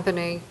other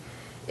company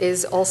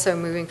is also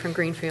moving from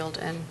Greenfield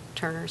and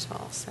Turner's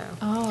Falls, so.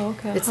 Oh,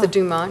 okay. It's the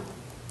Dumont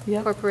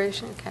Yep.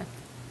 Corporation? Okay.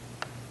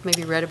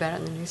 Maybe read about it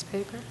in the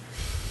newspaper?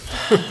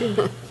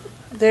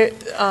 There,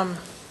 I'm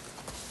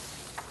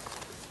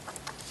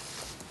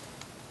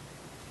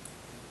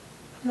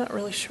not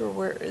really sure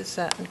where is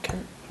that in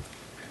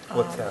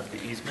What's that,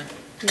 the easement?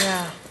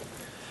 Yeah,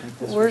 I think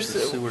this Where's was the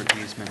the- sewer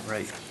easement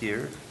right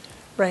here.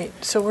 right.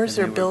 So where's And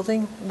their they were-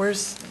 building?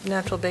 Where's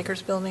Natural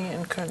Baker's building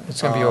in Kern?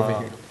 It's going to be over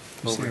here.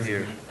 Over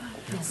here.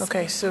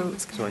 Okay, so,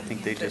 So I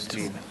think they just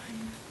need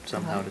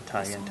somehow to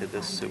tie into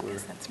this sewer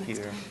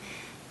here.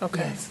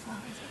 okay.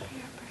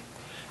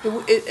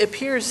 It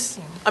appears,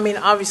 I mean,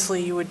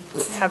 obviously you would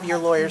have your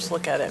lawyers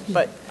look at it,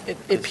 but it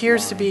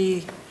appears to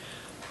be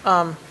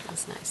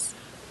That's nice.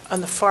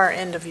 on the far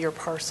end of your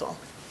parcel,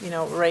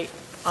 right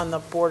on the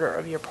border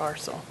of your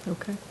parcel.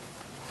 Okay.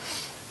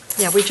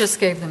 Yeah, we just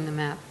gave them the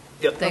map.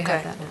 Yep. They Okay.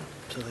 have that now.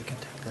 So they can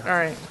take that. All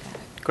right.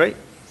 Great.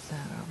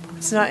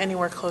 It's not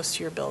anywhere close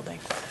to your building.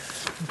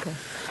 Okay.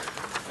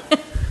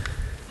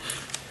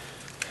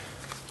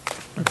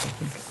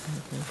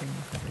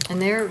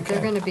 And they're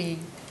going to be,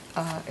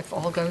 if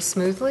all goes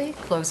smoothly,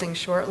 closing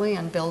shortly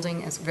and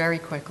building is very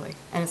quickly.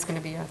 And it's going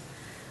to be a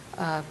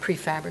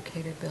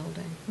prefabricated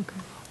building. Okay.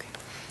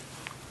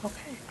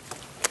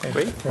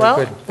 Great. Very Well,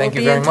 good. Thank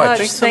we'll you be very in much. touch.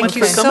 Thanks so Thank much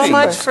you for so coming.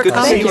 much for Good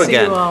to see coming. you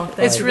again.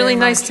 It's Thank really you.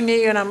 nice to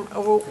meet you,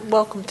 and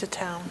welcome to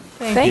town.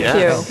 Thank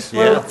Yes, you.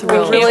 yeah. We're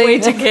thrilled. really-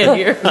 Wait to get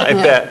here. I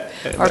bet.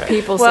 Our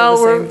people say Well,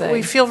 the same thing.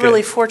 we feel Good.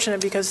 really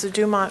fortunate because the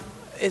Dumont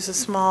is a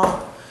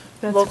small,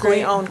 That's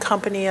locally great. owned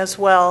company as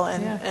well,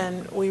 Yeah.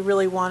 and we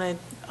really wanted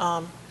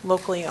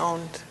locally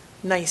owned,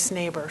 nice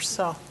neighbors.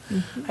 So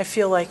I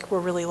feel like we're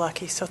really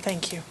lucky, so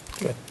thank you.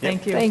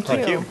 Thank you. Thank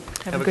Thank you. you.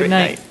 Have a a good great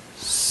night. night. Good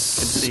to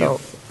see So, you.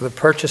 the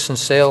purchase and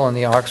sale on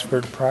the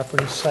Oxford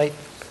property site?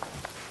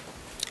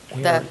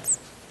 We are- That's,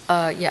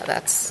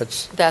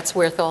 That's- that's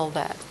worth all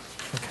that.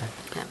 Okay.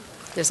 Yeah.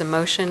 There's a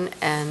motion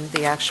and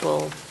the actual,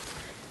 Do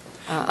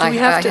I we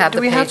have to- have do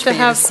the we have page for you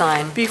to have-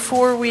 sign.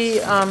 Before we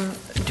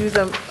do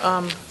the,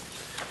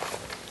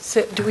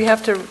 do we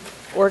have to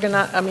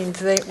organize, I mean,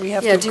 we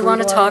have to Yeah, do you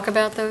want to agree talk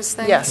about those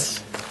things?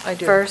 Yes, I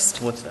do.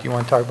 First? What's Do that? you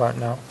want to talk about it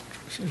now?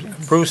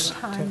 Bruce?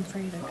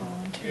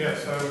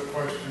 Yes, I have a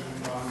question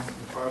on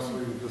the parcel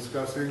you're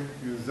discussing.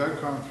 Has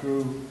that gone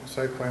through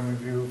site plan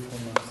review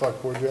from the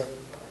select board yet?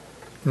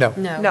 No.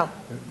 No,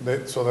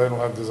 So they don't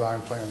have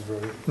design plans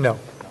ready? No.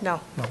 no,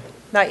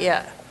 not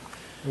yet.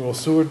 Well,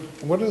 sewer,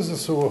 what is the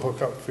sewer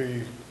hookup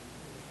fee?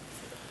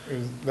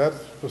 Is that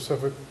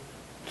specific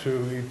to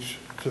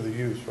the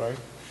use, right?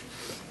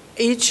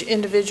 Each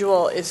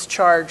individual is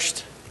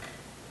charged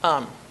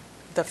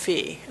the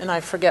fee, and I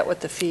forget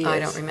what the fee is. I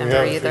don't We remember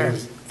have either.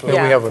 fees for-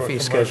 Yeah, we have a for fee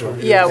commercial schedule.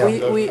 use. Yeah,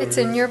 That's we- It's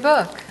in your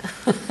book.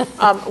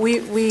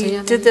 We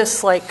Yeah, did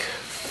this like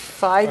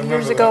 5 years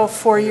remember ago, that.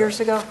 4 years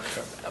ago,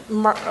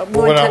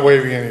 We're not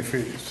waiving any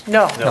fees.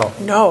 No, No.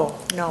 no,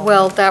 no.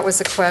 Well, that was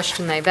a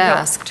question they've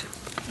asked,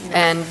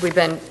 and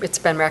it's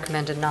been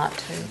recommended not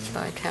to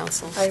by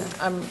council.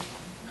 so.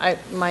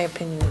 My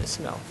opinion is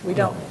no. We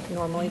don't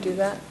normally do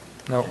that.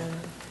 No. and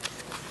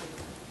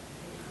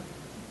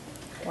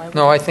why would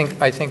No, we?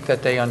 I think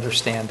that they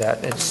understand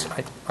that.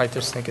 I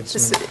just think it's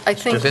This- in I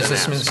the think-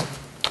 businessman's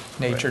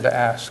nature to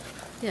ask.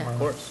 Yeah. Of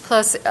course.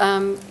 Plus,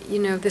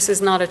 this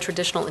is not a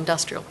traditional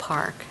industrial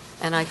park,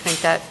 and I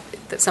think that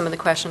some of the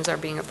questions are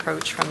being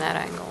approached from that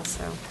angle,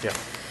 so. Yeah.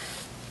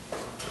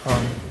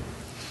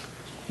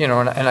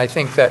 And I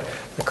think that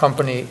the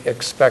company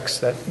expects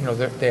that,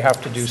 they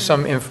have to do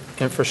some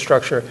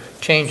infrastructure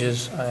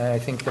changes, and I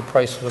think the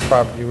price of the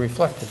property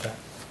reflected that.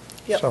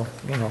 Yep. So,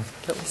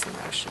 That was the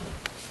motion.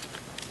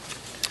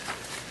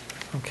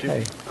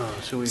 okay.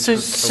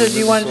 So do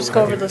you want to just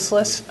go over this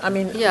list? I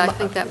mean. Yeah, I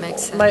think that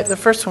makes sense. The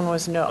first one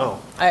was no. Oh.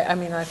 I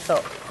mean, I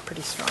felt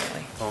pretty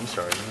strongly. Oh, I'm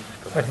sorry.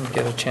 I didn't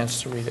get a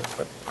chance to read it,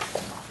 but,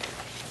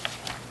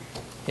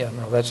 yeah,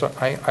 no,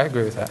 I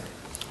agree with that.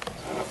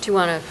 Do you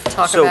want to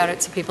talk So- about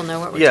it so people know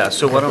what we're Yeah, talking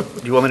so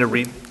about? do you want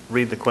me to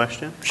read the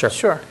question? Sure.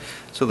 Sure.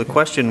 So the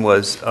question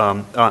was,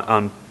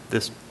 on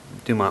this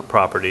Dumont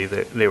property,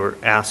 they were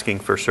asking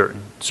for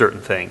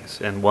certain things,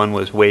 and one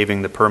was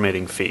waiving the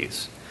permitting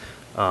fees.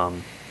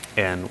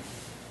 And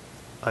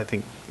I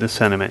think the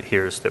sentiment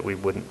here is that we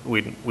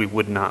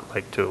would not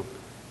like to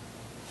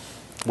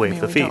waive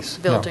the we don't. fees.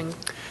 Building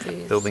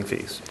fees. Building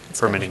fees,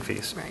 permitting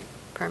fees. Right,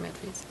 permit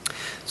fees.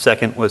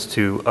 Second was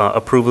to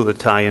approval to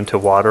tie into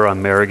water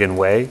on Merrigan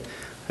Way.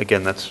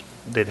 Again,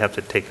 they'd have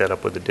to take that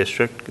up with the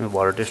district, the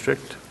water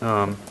district.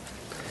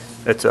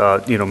 It's,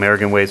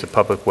 Merrigan Way is a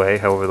public way,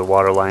 however, the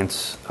water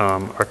lines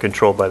are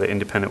controlled by the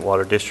independent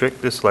water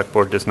district. The select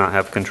board does not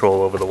have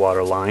control over the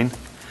water line.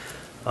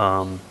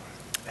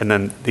 And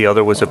then the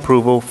other was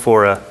approval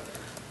for a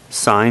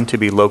sign to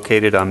be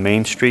located on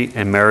Main Street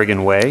and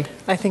Merrigan Way.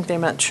 I think they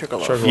meant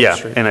Sugarloaf. Sugarloaf. Yeah,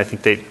 Street. and I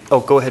think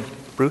go ahead,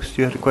 Bruce,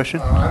 you had a question?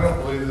 I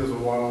don't believe there's a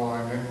water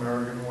line in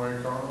American Way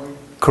currently.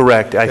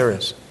 Correct. There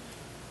is.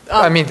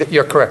 I mean,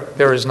 you're correct,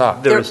 there is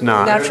not. There is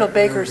not. Natural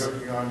bakers.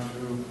 Hooking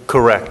onto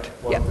Correct.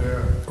 what Yeah.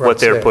 they're- What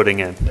they're there. putting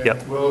in. and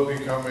Yep. will it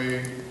become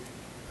a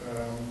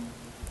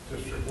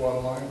district water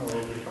line or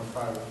will it become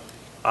private?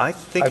 I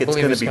think I it's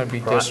believe going it's to be.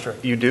 gonna be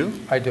district. You do?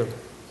 I do.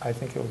 I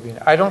think it will be,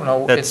 I don't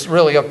know, That's it's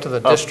really up to the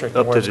up- district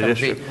up where to it's the going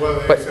to be. district. Whether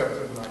they But- accept it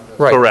or not.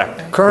 Right.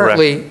 Correct.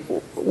 Currently,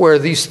 where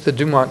the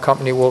Dumont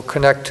Company will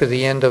connect to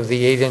the end of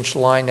the 8-inch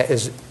line that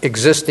is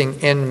existing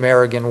in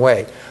Merrigan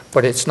Way,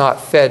 but it's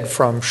not fed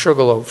from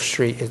Sugarloaf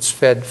Street, it's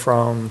fed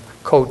from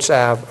Coates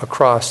Ave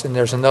across, and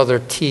there's another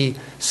T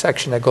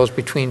section that goes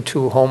between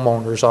two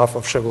homeowners off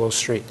of Sugarloaf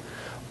Street.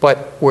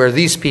 But where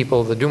these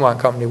people, the Dumont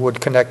Company,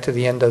 would connect to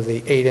the end of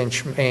the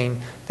 8-inch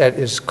main that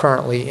is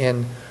currently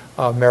in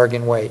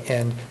Merrigan Way,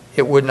 and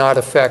it would not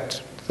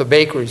affect the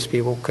bakeries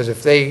people, because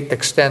if they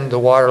extend the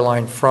water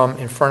line from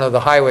in front of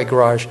the highway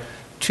garage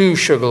to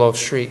Sugarloaf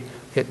Street,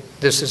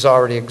 this is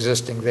already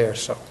existing there,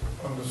 so.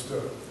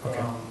 Understood. Okay.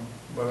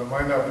 But it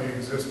might not be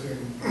existing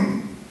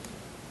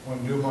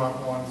when Dumont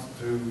wants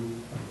to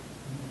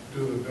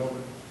do the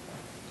building.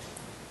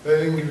 They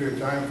didn't give you a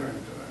time frame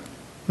to that.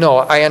 No,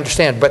 I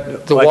understand,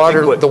 but the Well, I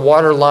think the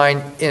water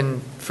line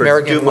in For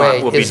Merrigan Dumont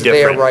Way will be is there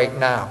different. right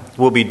now.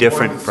 Will be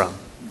different One is- from.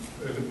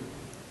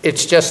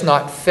 It's just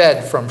not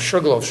fed from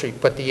Sugarloaf Street,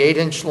 but the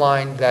 8-inch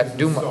line that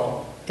Dumont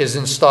Installed. is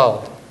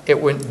installed.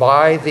 It went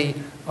by the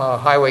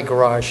highway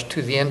garage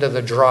to the end of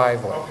the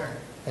driveway, Okay.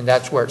 and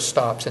that's where it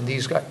stops. And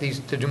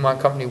the Dumont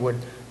Company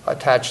would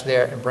attach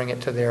there and bring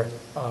it to their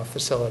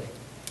facility.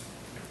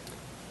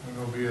 And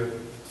there'll be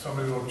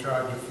somebody will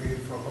charge a fee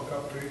for a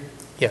hookup fee?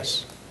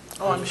 Yes.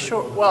 Oh, I'm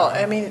sure, well,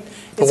 I mean,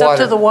 The it's up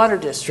to water- the water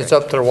district. It's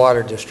up to the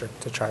water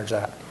district to charge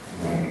that.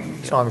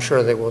 So I'm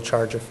sure they will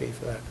charge a fee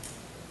for that.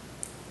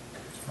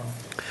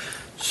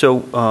 So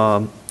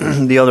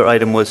the other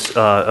item was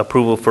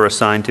approval for a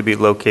sign to be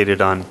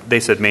located on, they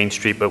said Main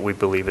Street, but we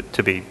believe it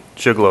to be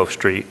Sugarloaf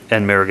Street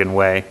and Merrigan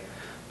Way.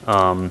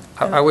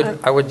 I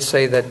would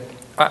say that,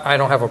 I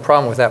don't have a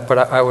problem with that, but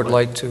I would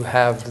like to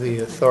have the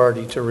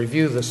authority to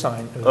review the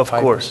sign. and the Of type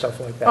and course. Stuff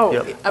like that. Oh,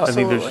 Yep. I think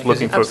absolutely. they're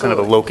looking for kind of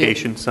a Absolutely.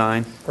 location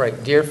sign.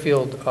 Right,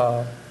 Deerfield,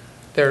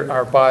 there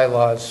are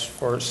bylaws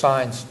for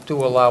signs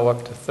do allow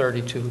up to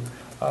 32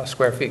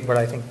 square feet, but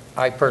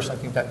I personally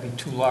think that'd be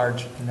too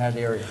large in that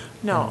area.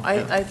 No,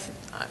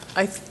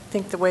 I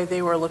think the way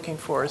they were looking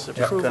for is kind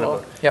of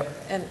approval. Yep,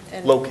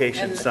 and-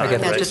 Location and- sign, right,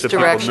 Yeah, just so people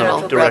know, directional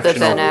rather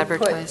directional. than So we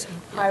put advertising.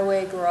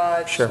 Highway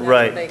garage, Sure. natural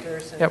Right.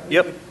 bakers, and Yep. we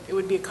Yep. would- it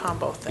would be a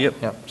combo thing. Yep,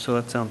 Yep. so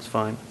that sounds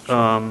fine. Do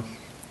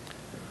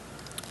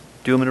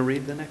you want me to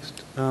read the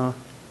next?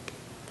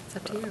 It's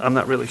up to you. I'm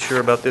not really sure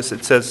about this.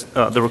 It says,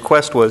 the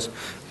request was,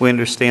 we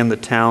understand the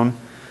town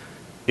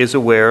is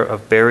aware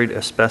of buried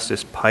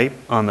asbestos pipe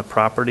on the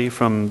property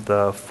from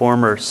the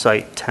former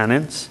site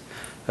tenants.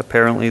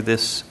 Apparently,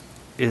 this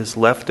is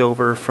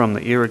leftover from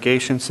the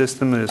irrigation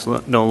system that is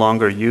no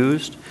longer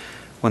used.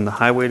 When the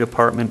highway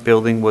department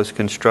building was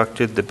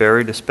constructed, the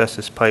buried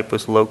asbestos pipe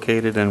was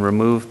located and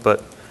removed,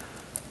 but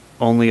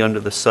only under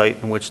the site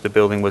in which the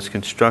building was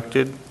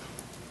constructed.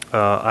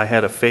 I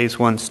had a Phase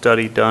 1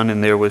 study done,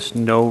 and there was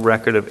no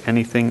record of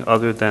anything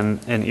other than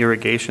an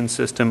irrigation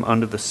system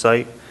under the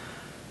site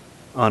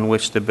on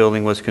which the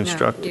building was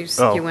constructed.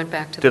 No, you went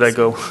back to Did the I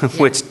go? site.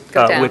 Yeah, Which,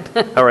 go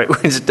down. all right,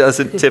 which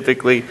doesn't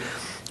typically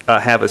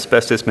have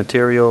asbestos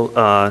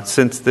material.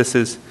 Since this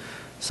is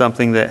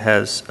something that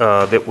has,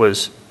 that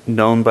was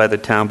known by the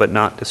town but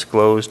not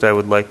disclosed, I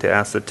would like to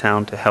ask the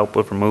town to help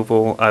with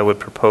removal. I would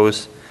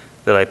propose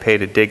that I pay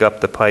to dig up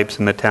the pipes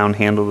and the town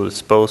handle the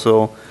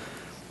disposal,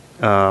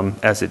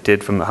 as it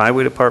did from the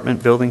highway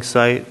department building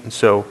site. And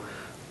so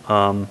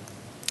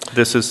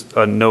this is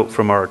a note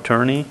from our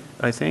attorney,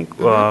 I think.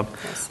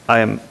 Yes. I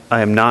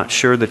am not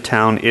sure the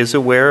town is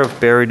aware of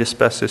buried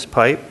asbestos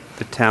pipe.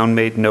 The town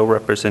made no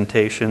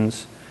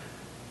representations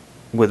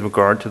with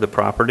regard to the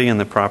property, and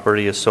the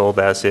property is sold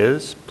as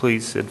is.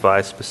 Please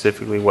advise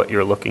specifically what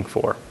you're looking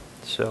for.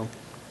 So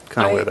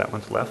kind of where that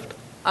one's left.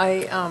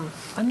 I'm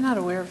not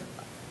aware of,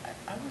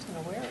 I wasn't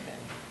aware of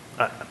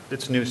it.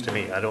 It's news to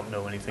me. I don't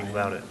know anything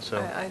about it, so.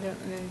 I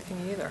don't know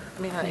anything either.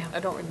 I mean, Yeah. I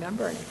don't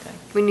remember anything.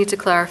 We need to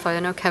clarify. I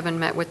know Kevin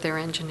met with their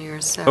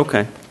engineers, so.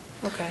 Okay.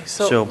 Okay,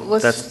 So so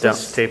let's. that's down,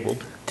 let's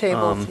tabled.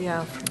 Table,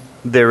 yeah.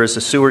 There is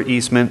a sewer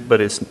easement,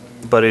 but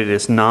it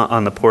is not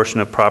on the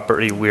portion of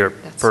property we are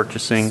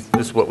purchasing.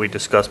 This is what we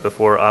discussed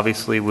before.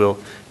 Obviously, we'll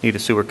need a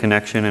sewer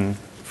connection, and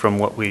from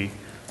what we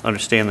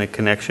understand, the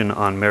connection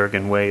on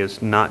Merrigan Way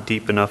is not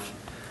deep enough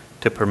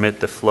to permit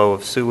the flow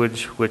of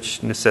sewage,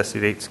 which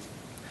necessitates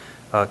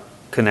a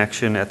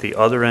connection at the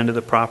other end of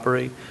the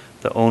property.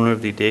 The owner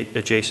of the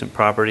adjacent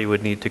property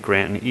would need to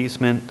grant an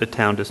easement. The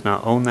town does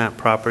not own that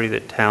property. The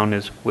town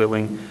is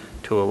willing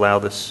to allow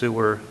the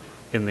sewer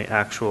in the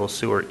actual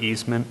sewer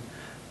easement.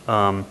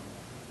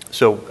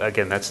 So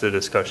again, that's the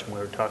discussion we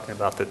were talking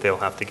about, that they'll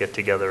have to get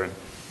together and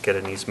get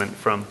an easement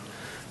from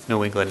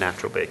New England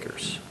Natural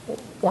Bakers.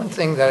 One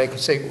thing that I could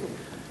say,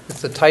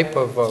 with the type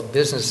of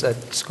business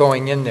that's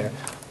going in there,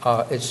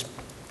 it's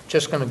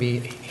just going to be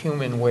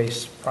human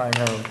waste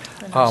primarily.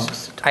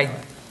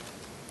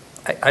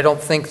 I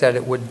don't think that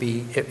it would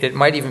be, it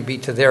might even be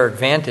to their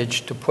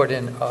advantage to put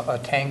in a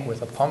tank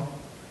with a pump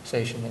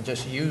station and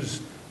just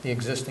use the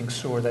existing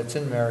sewer that's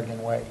in Merrigan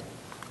Way.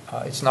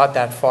 It's not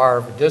that far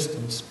of a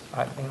distance.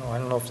 I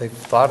don't know if they've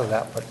thought of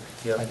that, but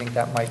Yep. I think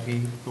that might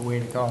be the way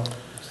to go.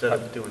 Instead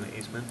of doing the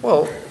easement?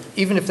 Well,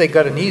 even if they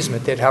got an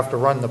easement, they'd have to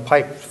run the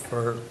pipe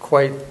for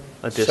quite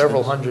A distance.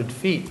 several hundred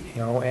feet,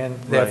 and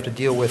they have Right. to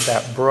deal with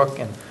that brook,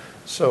 and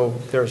so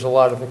there's a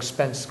lot of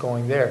expense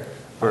going there.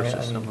 Versus I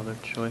mean, some other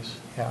choice?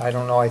 Yeah, I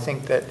don't know. I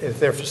think that if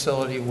their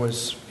facility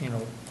was,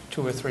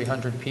 200 or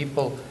 300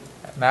 people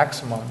at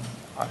maximum,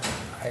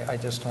 I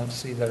just don't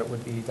see that it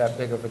would be that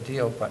big of a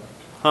deal, but,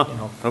 Huh,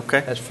 okay.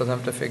 that's for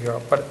them to figure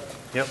out. But,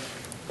 Yep.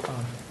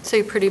 So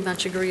you pretty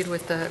much agreed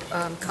with the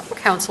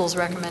council's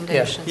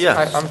recommendations?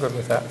 Yeah. I'm good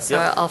with that. So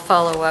I'll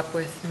follow up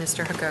with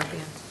Mr.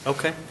 Hagopian.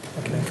 Okay.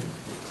 Okay.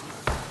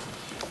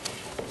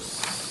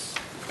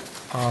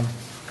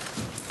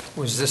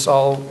 Was this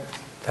all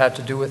had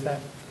to do with that?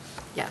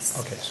 Yes.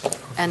 Okay, so,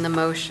 And the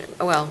motion,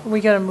 well, We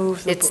got to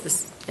move it's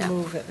this, yeah,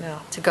 move it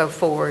now. to go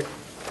forward.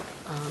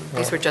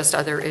 These were just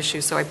other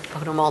issues, so I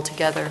put them all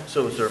together.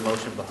 So is there a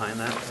motion behind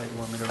that you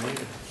want me to read?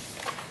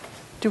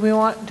 Do we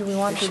want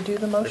to do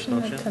the motion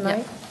motion?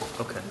 tonight?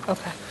 Okay.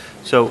 Okay.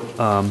 So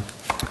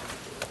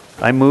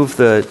I move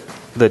the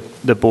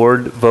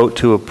board vote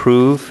to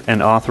approve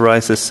and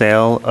authorize the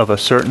sale of a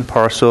certain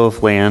parcel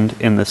of land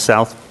in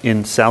South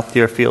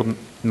Deerfield,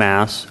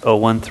 Mass.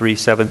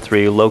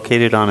 01373,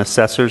 located on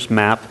Assessor's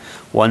Map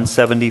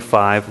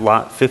 175,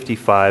 Lot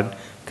 55,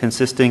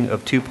 consisting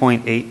of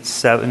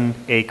 2.87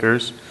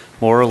 acres,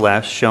 more or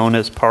less, shown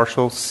as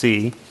Partial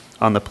C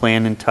on the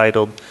plan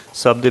entitled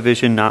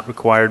Subdivision Not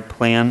Required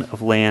Plan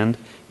of Land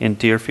in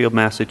Deerfield,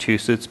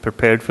 Massachusetts,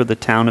 prepared for the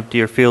town of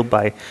Deerfield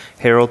by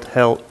Harold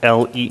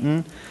L.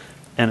 Eaton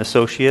and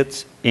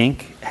Associates,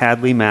 Inc.,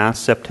 Hadley, Mass.,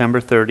 September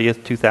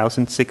 30th,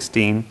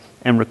 2016,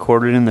 and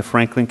recorded in the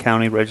Franklin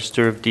County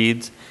Register of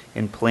Deeds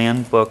in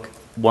Plan Book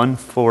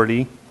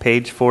 140,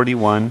 page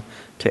 41,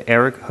 to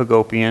Eric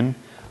Hagopian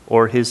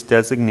or his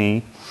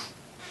designee,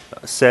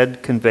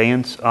 said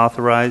conveyance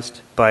authorized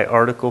by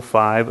Article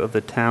 5 of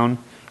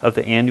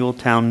the annual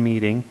town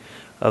meeting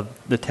of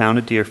the town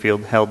of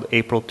Deerfield, held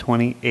April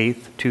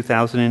 28th,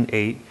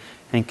 2008,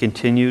 and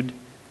continued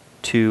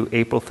to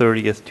April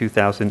 30th,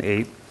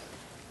 2008,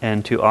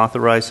 and to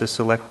authorize the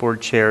Select Board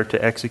Chair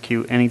to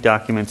execute any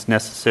documents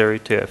necessary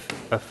to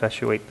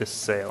effectuate this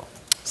sale.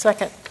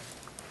 Second.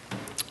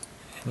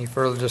 any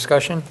further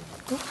discussion?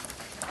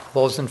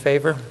 Those in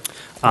favor?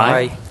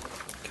 Aye.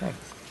 Okay.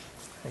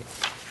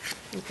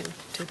 You can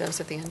do those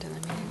at the end of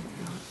the meeting if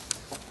you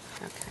want.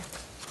 Okay.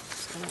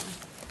 So,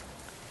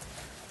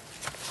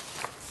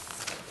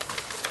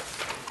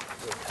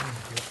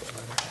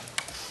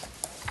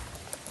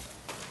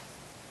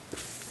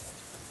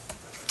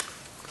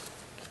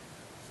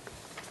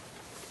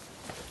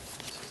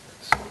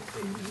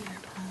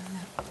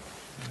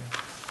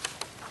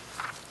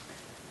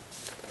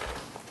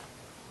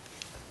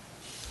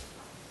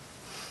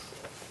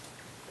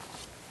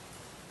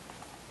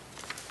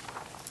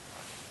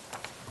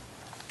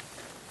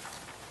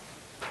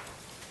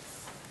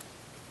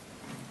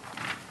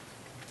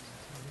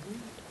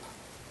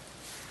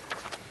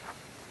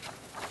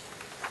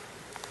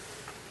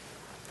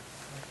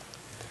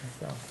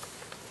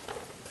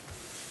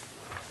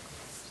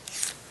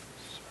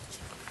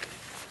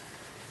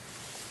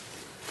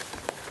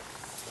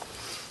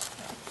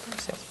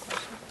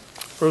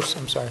 Bruce,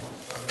 I'm sorry.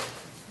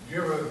 Do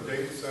you have a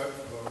date set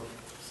for the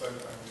site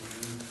plan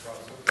review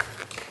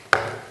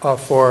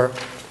process? For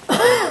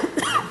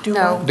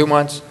No.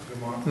 Dumont's?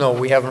 Dumont? No,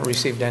 we haven't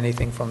received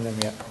anything from them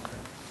yet.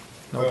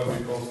 No. That'll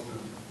be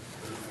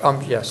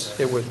posted. Yes,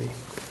 it would be.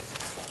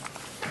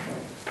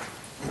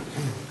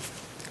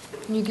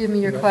 Can you give me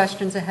your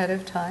questions ahead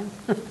of time?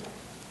 Do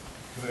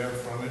they have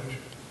frontage?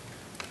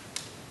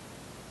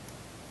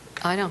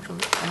 I don't,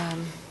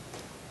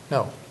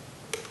 No.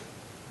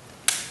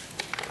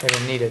 They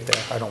don't need it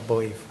there, I don't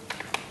believe.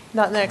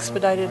 Not in the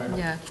expedited,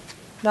 yeah.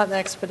 not in the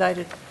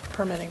expedited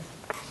permitting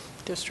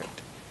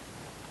district.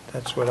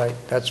 That's what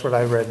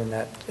I read in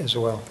that as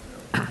well.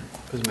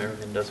 Because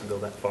American doesn't go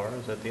that far,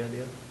 is that the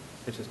idea?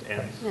 It just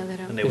ends? No, they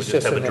don't. And they would It's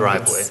just just have a an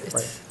driveway?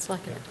 It's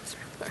like an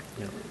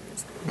Yeah.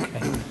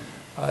 Okay.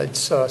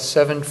 It's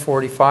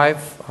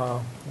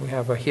 7:45. We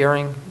have a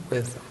hearing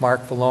with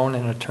Mark Vallone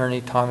and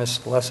attorney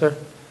Thomas Lesser.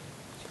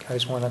 You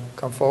guys want to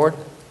come forward?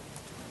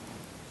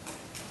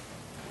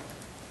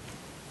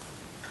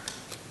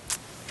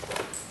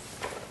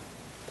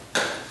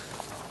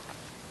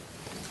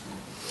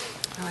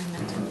 Oh, I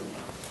meant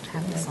to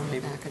have this on the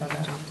back of the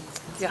agenda.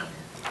 Yeah.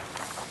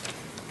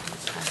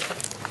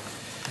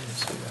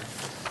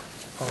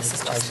 Oh, I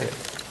see it.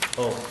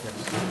 Oh,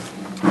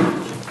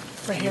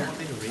 Right here.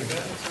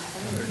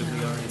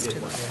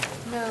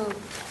 No,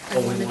 I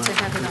wanted to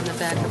have it on the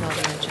back of all the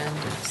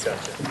agendas.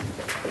 gotcha.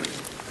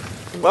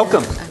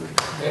 Welcome.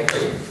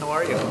 How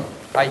are you?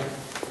 Hi.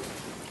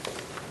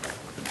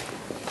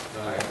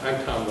 Hi,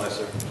 I'm Tom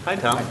Lesser. Hi,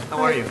 Tom.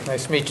 How are you?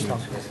 Nice to meet you, Tom.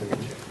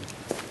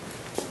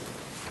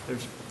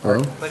 There's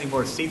plenty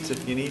more seats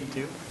if you need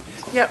to.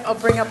 Yeah, I'll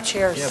bring up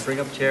chairs. Yeah, bring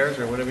up chairs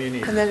or whatever you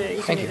need. And then you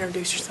can Thank you.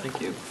 introduce yourself.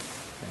 Thank you.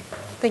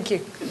 Thank you.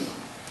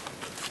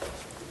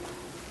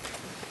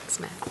 Thanks,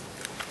 Matt.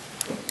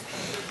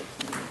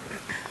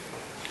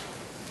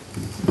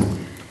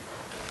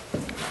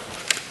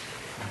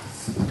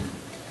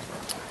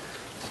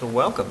 So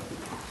welcome.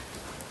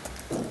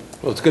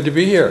 Well, it's good to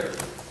be here.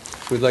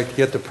 We'd like to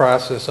get the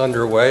process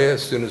underway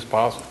as soon as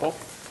possible.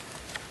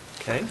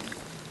 Okay.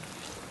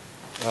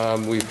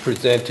 We've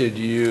presented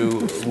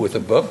you with a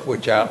book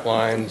which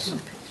outlines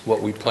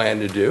what we plan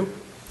to do,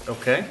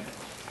 Okay.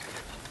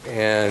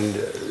 and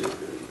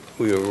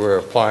we're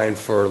applying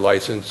for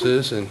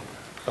licenses and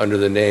under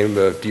the name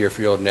of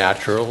Deerfield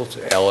Naturals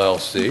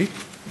LLC.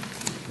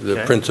 The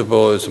Okay.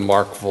 principal is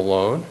Mark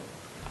Vallone,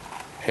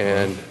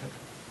 and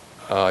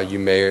you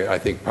may, I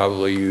think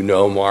probably you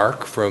know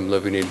Mark from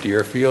living in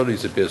Deerfield.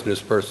 He's a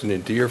business person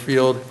in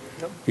Deerfield.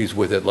 Yep. He's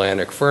with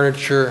Atlantic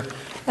Furniture.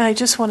 And I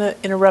just want to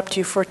interrupt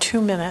you for 2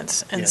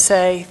 minutes and Yes.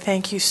 say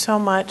thank you so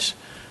much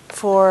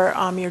for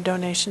your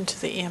donation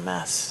to the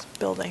EMS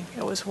building.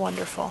 It was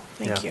wonderful.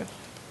 Thank Yeah. you.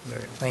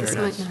 Very, Thank This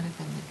you. might not have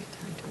been a good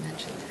time to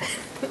mention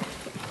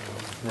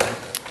that.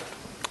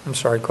 I'm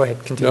sorry, go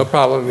ahead, continue. No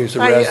problem. He's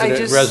a I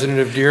just- resident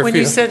of Deerfield. When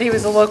you said he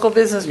was a local You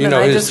businessman, know,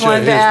 I his just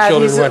wanted to add,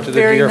 children he's went to the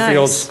very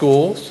Deerfield nice.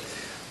 schools.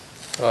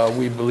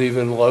 We believe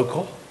in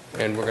local,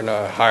 and we're going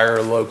to hire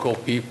local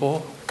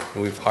people.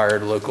 And we've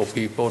hired local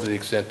people to the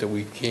extent that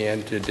we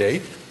can to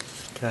date.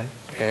 Okay.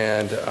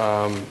 And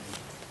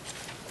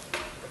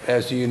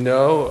as you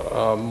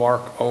know,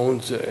 Mark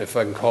owns, if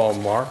I can call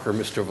him Mark or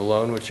Mr.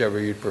 Vallone, whichever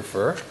you'd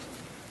prefer.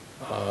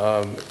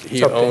 He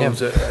It's up to him.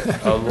 owns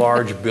a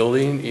large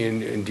building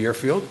in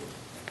Deerfield,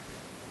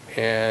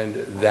 and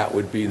that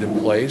would be the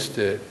place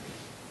that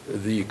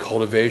the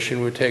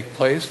cultivation would take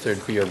place.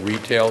 There'd be a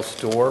retail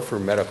store for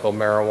medical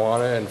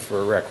marijuana and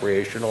for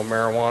recreational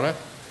marijuana,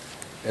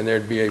 and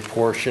there'd be a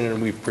portion,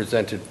 and we've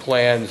presented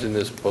plans in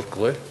this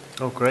booklet,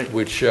 Oh, great.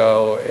 which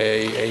show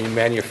a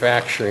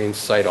manufacturing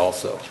site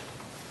also.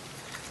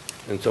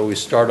 And so we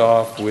start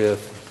off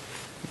with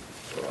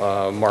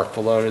Mark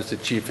Vallone is the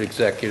Chief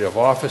Executive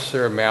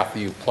Officer.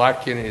 Matthew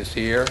Plotkin is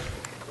here.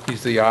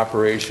 He's the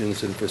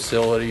Operations and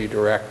Facility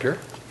Director.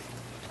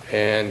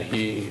 And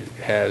he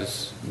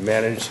has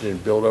managed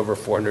and built over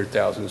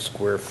 400,000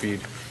 square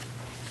feet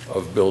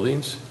of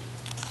buildings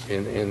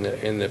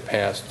in the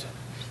past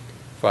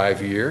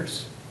 5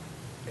 years.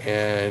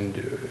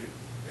 And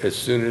as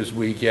soon as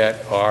we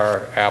get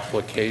our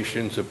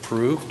applications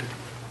approved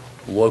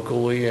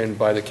locally and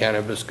by the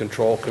Cannabis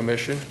Control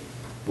Commission,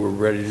 we're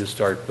ready to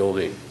start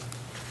building.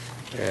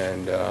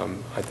 And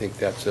I think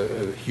that's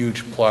a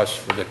huge plus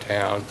for the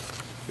town,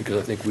 because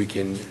I think we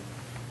can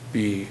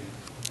be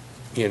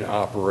in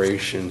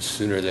operation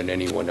sooner than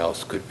anyone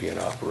else could be in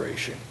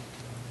operation.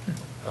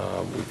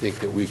 We think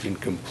that we can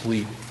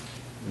complete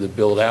the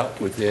build-out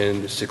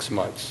within 6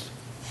 months.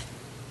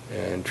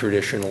 And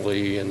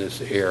traditionally, in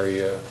this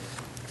area,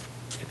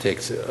 it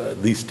takes at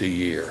least a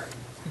year.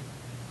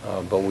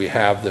 But we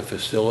have the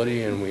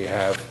facility, and we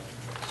have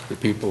the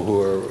people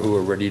who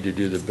are ready to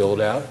do the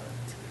build-out.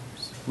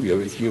 We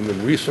have a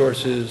human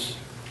resources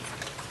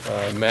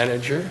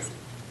manager.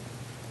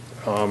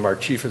 Our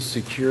chief of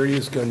security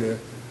is going to,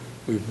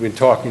 we've been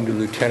talking to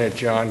Lieutenant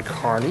John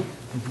Carney,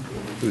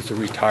 who's a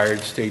retired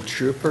state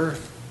trooper.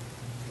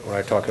 When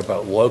I talk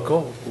about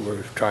local,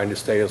 we're trying to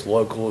stay as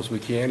local as we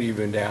can,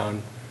 even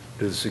down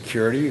the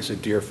security. He's a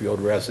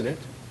Deerfield resident,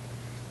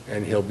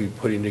 and he'll be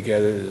putting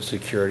together the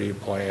security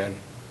plan,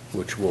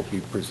 which we'll be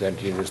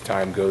presenting as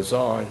time goes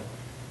on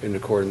in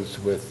accordance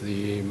with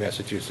the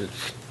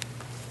Massachusetts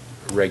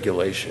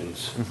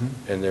regulations.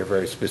 And they're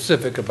very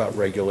specific about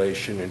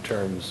regulation in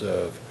terms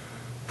of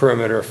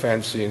perimeter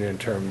fencing, in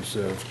terms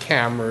of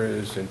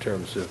cameras, in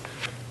terms of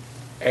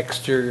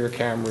exterior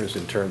cameras,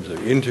 in terms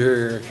of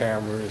interior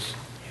cameras.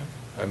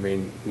 I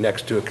mean,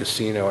 next to a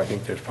casino, I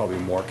think there's probably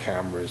more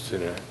cameras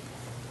in a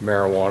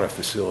marijuana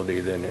facility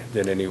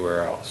than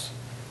anywhere else.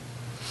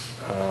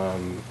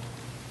 And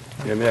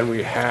then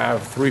we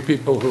have 3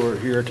 people who are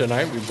here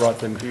tonight. We brought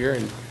them here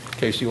in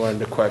case you wanted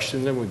to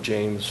question them, with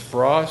James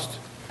Frost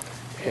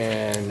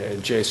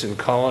and Jason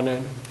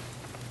Cullinan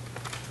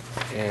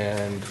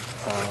and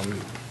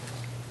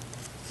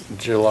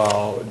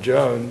Jalal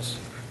Jones.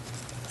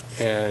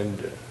 And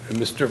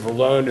Mr.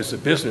 Vallone is a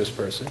business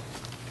person,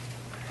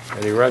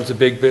 and he runs a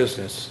big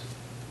business,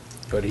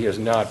 but he has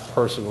not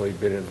personally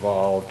been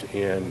involved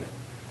in,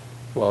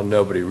 well,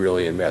 nobody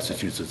really in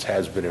Massachusetts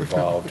has been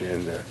involved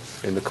in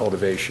the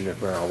cultivation of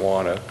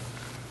marijuana.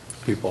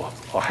 People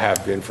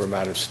have been from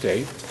out of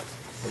state,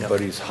 but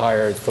he's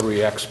hired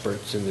 3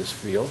 experts in this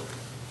field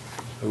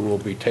who will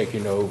be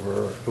taking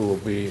over, who will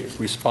be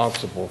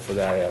responsible for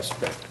that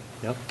aspect.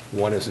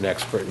 One is an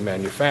expert in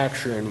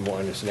manufacturing,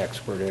 one is an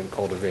expert in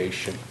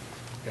cultivation,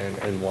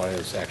 and one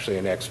is actually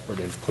an expert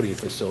in putting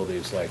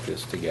facilities like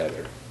this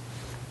together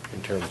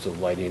in terms of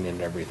lighting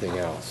and everything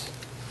else.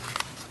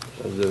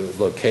 The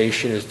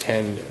location is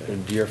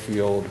 10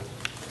 Deerfield,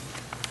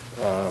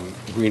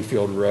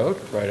 Greenfield Road,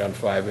 right on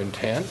 5 and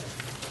 10.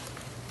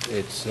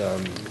 It's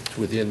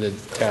within the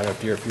town of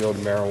Deerfield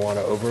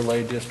marijuana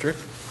overlay district.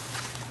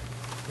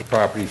 The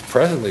property is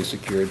presently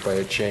secured by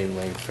a chain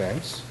link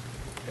fence,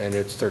 and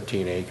it's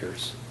 13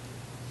 acres.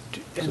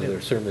 So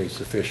there's certainly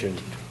sufficient.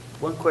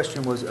 One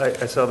question was,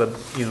 I saw the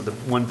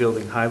one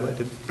building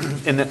highlighted,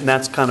 and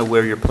that's kind of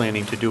where you're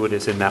planning to do it,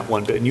 is in that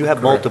one building. You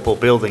have multiple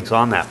buildings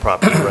on that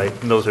property, right?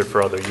 And those are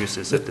for other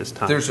uses at this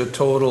time. There's a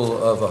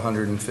total of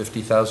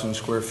 150,000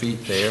 square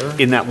feet there.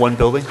 In that one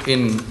building?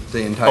 In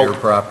the entire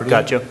property.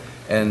 Gotcha.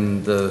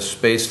 And the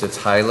space that's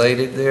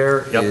highlighted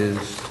there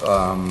is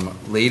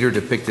later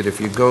depicted. If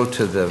you go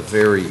to the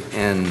very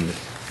end,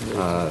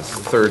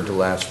 third to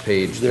last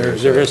page, There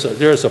is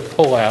a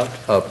pullout.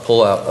 A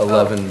pullout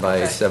 11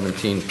 by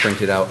 17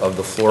 printed out of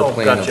the floor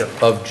plan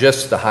of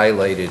just the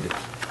highlighted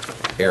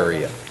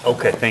area.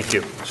 Okay, thank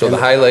you. So the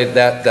highlight,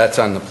 that's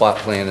on the plot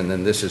plan, and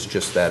then this is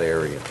just that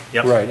area.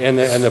 Right, and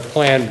the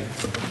plan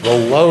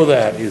below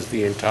that is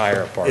the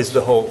entire parcel. Is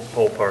the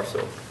whole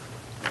parcel.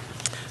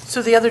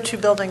 So the other 2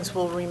 buildings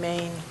will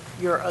remain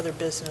your other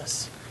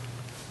business?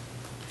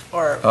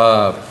 Or?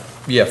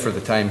 Yeah, for the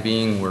time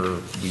being,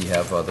 we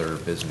have other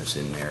business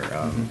in there.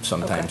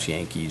 Sometimes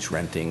Yankees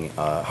renting.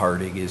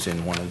 Hardig is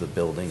in one of the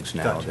buildings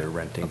now. Gotcha. They're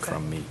renting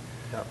from me.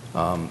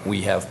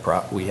 We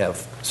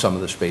have some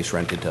of the space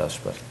rented to us,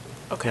 but.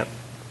 Okay.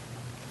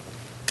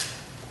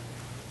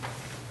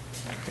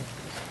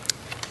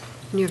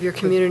 And you have your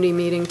community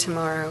meeting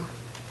tomorrow.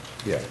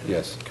 Yeah,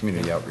 yes,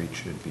 community outreach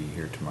should be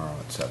here tomorrow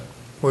at 7.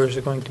 Where is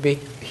it going to be?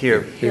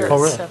 Here. Here Oh,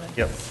 at really? 7.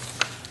 Yep.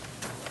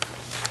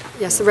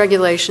 Yes, the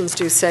regulations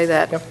do say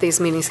that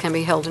these meetings can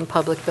be held in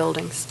public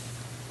buildings.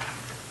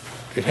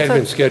 It had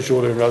been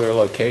scheduled at another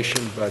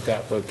location, but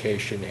that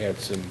location had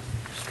some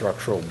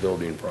structural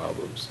building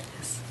problems.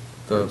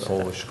 The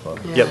Polish Club.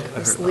 Yeah,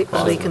 there's a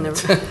leak in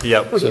the.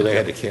 Yep. So we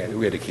had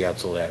to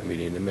cancel that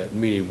meeting. The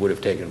meeting would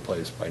have taken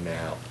place by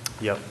now.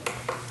 Yep.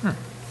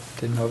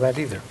 Didn't know that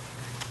either.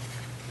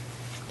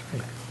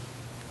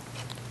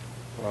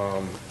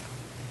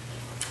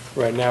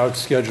 Right now, it's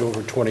scheduled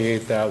for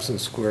 28,000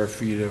 square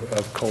feet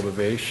of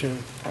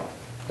cultivation.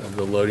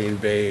 The loading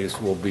bays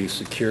will be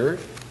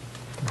secured.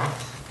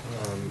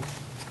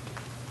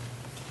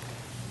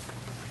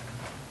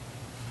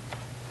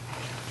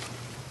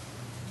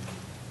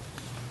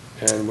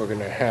 And we're going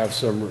to have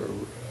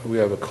we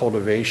have a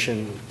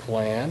cultivation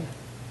plan,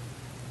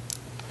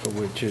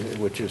 which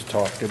is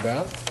talked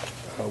about.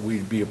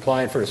 We'd be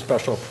applying for a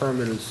special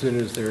permit as soon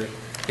as there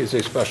is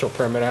a special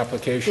permit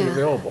application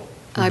available.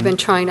 I've been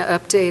trying to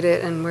update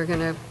it, and we're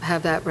going to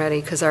have that ready,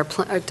 because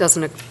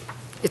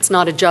it's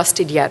not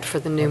adjusted yet for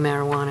the new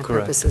marijuana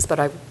purposes, but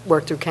I've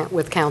worked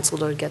with council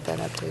to get that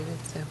updated,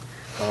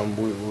 so.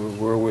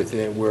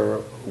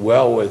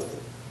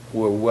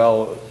 We're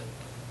well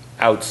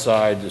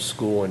outside the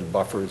school and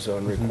buffer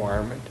zone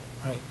requirement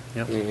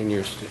in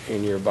your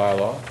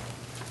bylaw.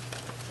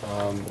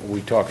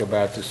 We talk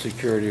about the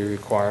security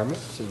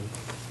requirements and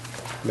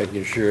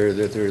making sure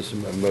that there's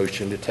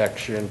motion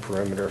detection,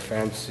 perimeter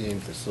fencing,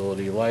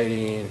 facility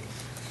lighting,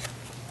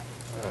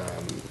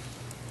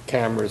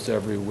 cameras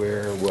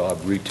everywhere. We'll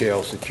have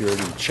retail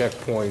security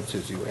checkpoints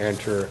as you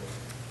enter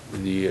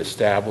the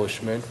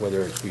establishment,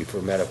 whether it be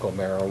for medical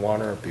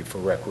marijuana or it be for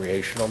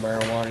recreational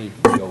marijuana. You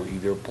can go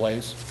either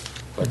place,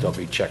 but there'll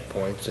be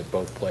checkpoints at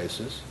both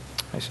places.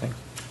 I see.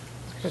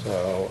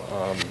 So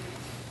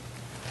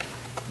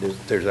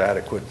there's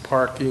adequate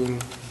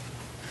parking.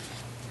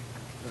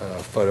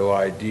 Photo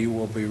ID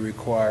will be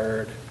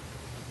required.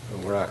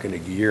 We're not going to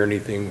gear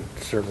anything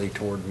certainly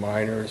toward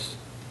minors.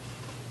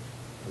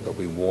 There'll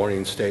be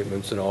warning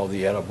statements in all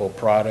the edible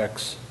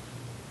products.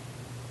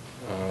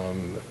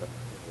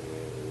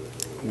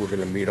 We're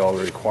going to meet all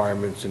the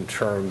requirements in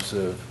terms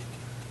of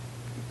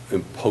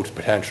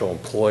potential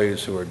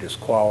employees who are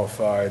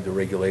disqualified, the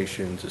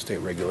regulations, the state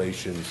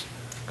regulations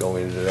go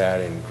into that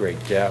in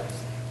great depth.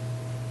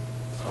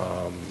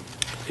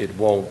 It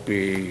won't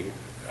be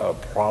a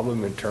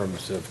problem in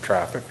terms of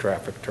traffic.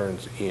 Traffic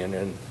turns in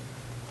and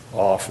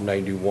off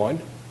 91.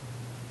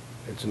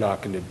 It's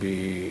not going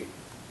to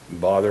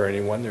bother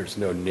anyone. There's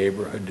no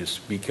neighborhood to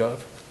speak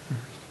of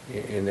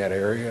in that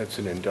area. It's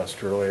an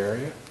industrial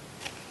area.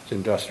 It's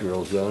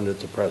industrial zone at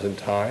the present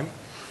time.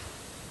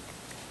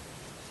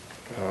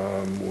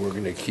 We're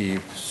going to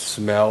keep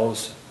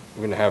smells.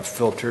 We're going to have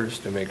filters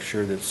to make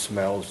sure that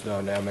smells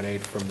don't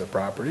emanate from the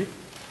property.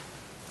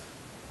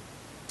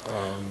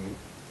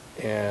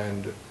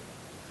 And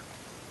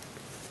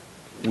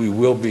we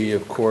will be,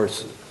 of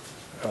course,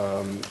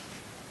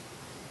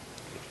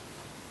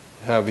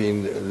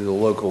 having the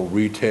local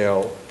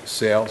retail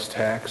sales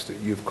tax that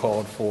you've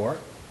called for.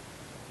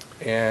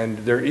 And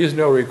there is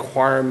no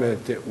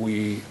requirement that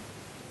we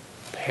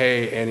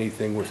pay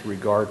anything with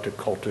regard to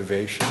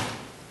cultivation,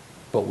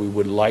 but we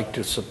would like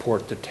to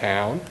support the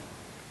town,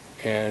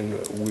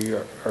 and we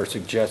are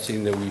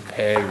suggesting that we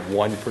pay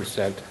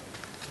 1%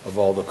 of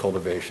all the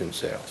cultivation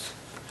sales.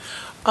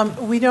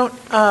 We don't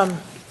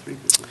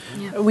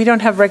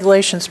have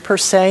regulations per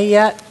se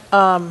yet.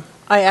 I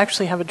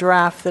actually have a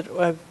draft that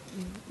I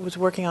was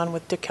working on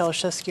with Dick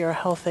Kalashevsky, our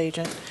health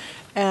agent,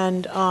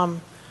 and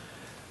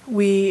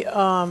we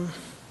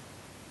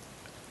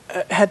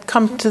had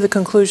come to the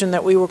conclusion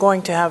that we were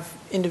going to have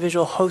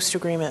individual host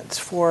agreements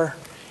for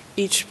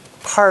each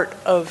part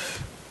of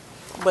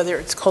whether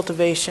it's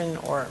cultivation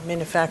or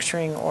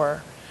manufacturing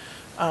or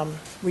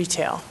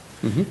retail.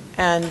 Mm-hmm.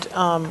 And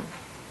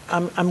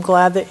I'm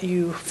glad that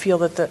you feel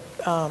that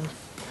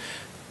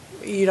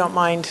you don't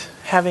mind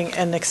having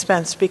an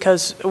expense,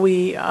 because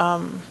we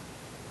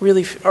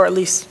really, or at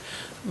least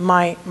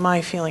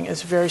my feeling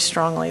is very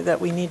strongly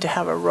that we need to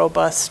have a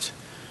robust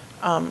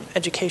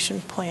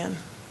education plan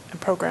and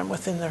program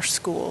within their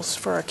schools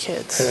for our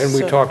kids. And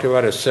we talked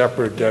about a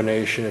separate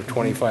donation of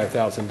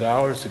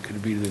 $25,000. It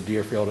could be to the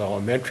Deerfield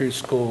Elementary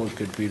School. It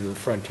could be to the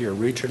Frontier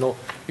Regional.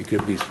 It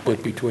could be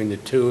split between the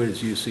two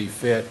as you see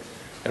fit.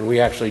 And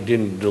we actually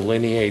didn't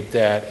delineate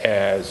that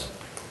as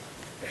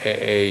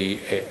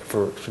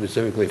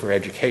specifically for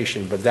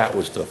education, but that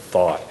was the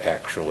thought,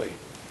 actually,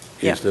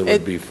 that it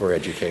would be for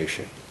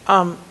education.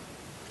 I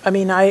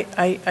mean,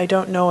 I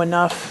don't know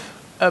enough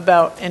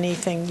about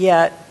anything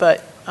yet,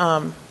 but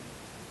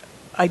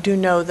I do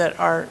know that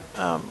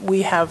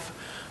we have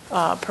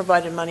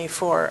provided money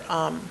for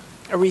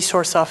a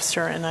resource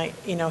officer, and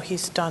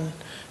he's done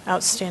an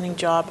outstanding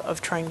job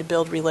of trying to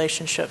build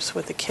relationships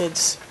with the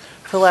kids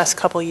for the last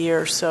couple of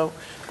years. So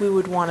we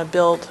would want to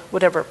build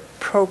whatever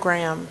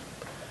program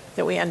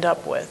that we end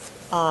up with.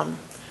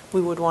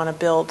 We would want to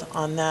build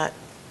on that,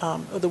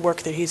 the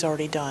work that he's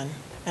already done,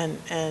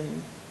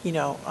 and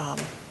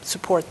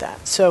support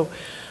that. So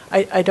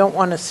I don't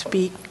want to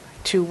speak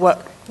to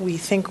what we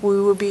think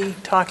we would be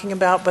talking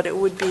about, but it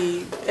would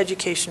be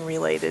education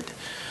related.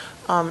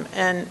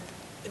 And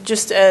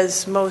just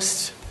as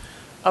most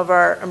of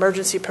our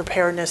emergency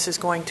preparedness is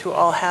going to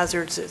all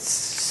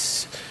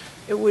hazards,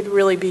 it would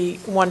really be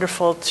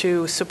wonderful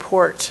to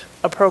support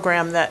a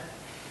program that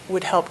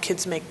would help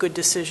kids make good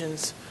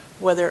decisions,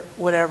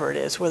 whatever it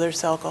is, whether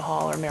it's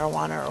alcohol or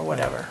marijuana or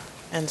whatever.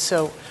 And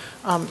so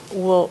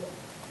we'll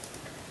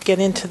get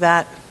into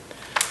that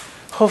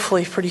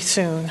hopefully pretty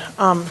soon.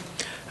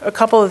 A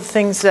couple of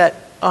things that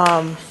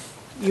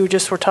you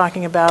just were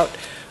talking about,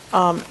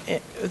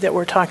 that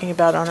we're talking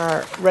about on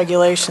our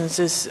regulations,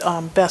 is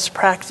best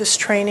practice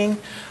training.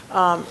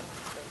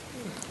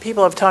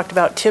 People have talked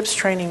about TIPS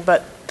training,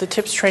 but the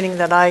TIPS training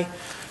that I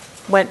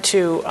went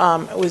to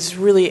was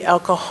really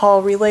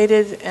alcohol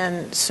related,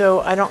 and so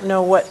I don't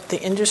know what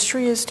the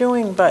industry is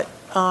doing, but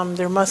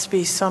there must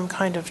be some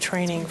kind of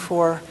training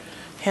for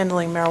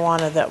handling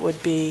marijuana that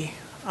would be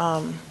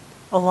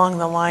along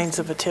the lines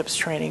of a TIPS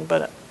training,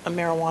 but a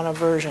marijuana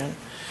version.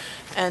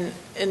 And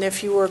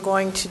if you were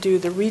going to do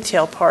the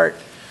retail part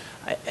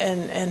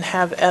and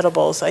have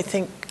edibles, I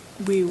think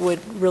we would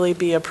really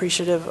be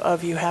appreciative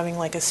of you having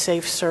like a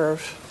safe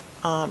serve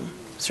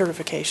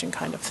certification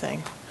kind of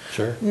thing.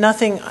 Sure.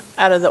 Nothing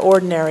out of the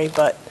ordinary,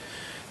 but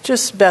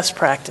just best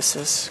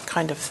practices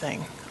kind of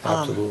thing.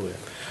 Absolutely.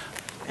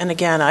 And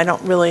again, I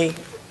don't really,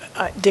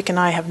 Dick and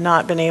I have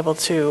not been able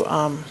to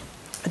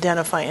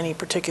identify any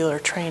particular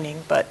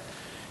training, but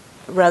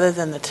rather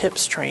than the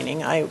TIPS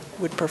training, I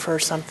would prefer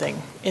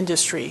something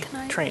industry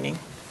training.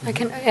 I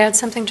can add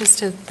something just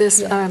to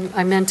this. Yeah.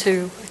 I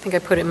think I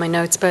put it in my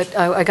notes, but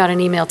I got an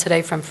email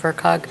today from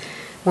FERCOG.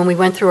 When we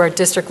went through our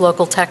district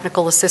local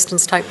technical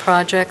assistance type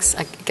projects,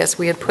 I guess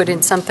we had put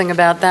in something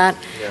about that,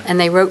 and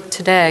they wrote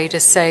today to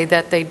say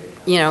that they,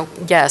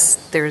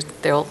 yes,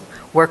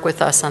 work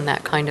with us on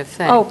that kind of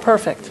thing. Oh,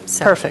 perfect,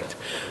 So- perfect.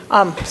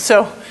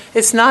 So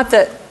it's not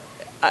that,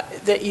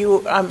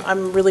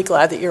 I'm really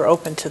glad that you're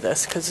open to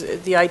this, because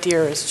the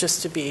idea is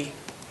just to be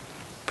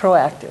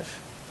proactive.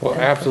 Well,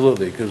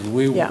 absolutely, because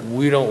Yeah.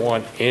 we don't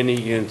want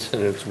any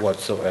incidents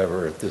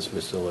whatsoever at this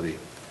facility.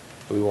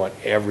 We want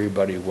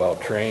everybody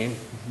well-trained,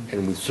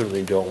 and we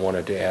certainly don't want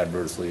it to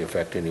adversely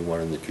affect anyone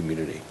in the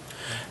community.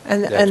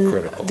 And That's and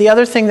critical. the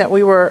other thing that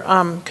we were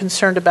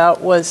concerned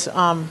about was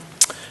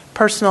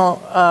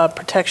personal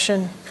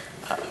protection,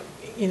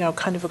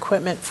 kind of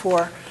equipment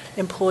for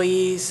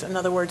employees. In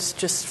other words,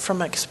 just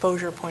from an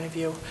exposure point of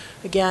view.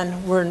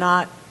 Again, we're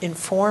not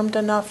informed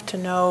enough to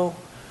know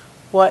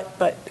what,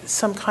 but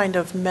some kind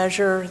of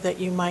measure that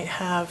you might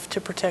have to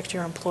protect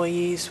your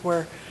employees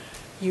where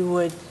you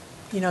would,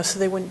 so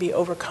they wouldn't be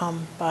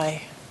overcome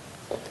by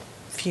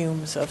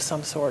fumes of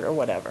some sort or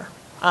whatever.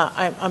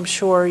 I'm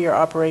sure your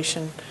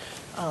operation,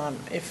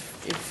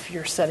 if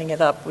you're setting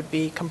it up, would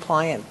be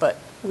compliant, but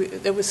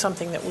it was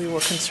something that we were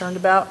concerned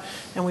about,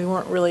 and we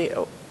weren't really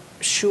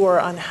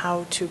sure on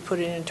how to put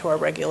it into our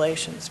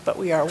regulations, but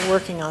we are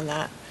working on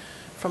that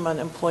from an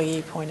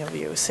employee point of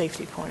view, a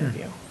safety point of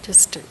view.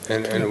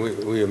 And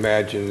we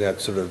imagine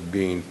that sort of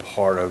being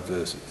part of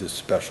this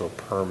special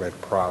permit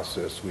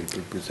process. We'd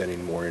be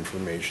presenting more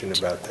information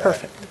about that.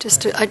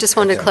 Perfect. I just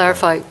wanted to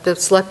clarify, the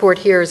select board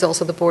here is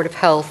also the Board of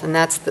Health, and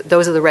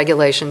those are the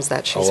regulations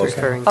that she's Oh, okay.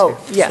 referring to. Oh,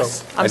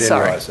 yes, I'm I didn't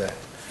sorry. realize that.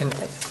 And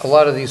a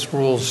lot of these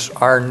rules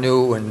are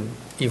new and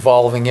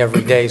evolving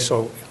every day,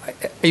 so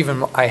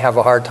even I have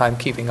a hard time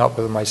keeping up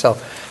with it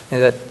myself.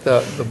 And that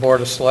the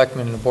Board of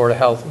Selectmen and the Board of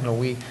Health,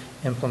 we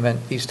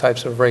implement these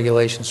types of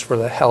regulations for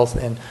the health,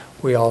 and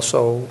we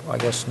also, I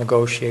guess,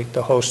 negotiate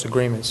the host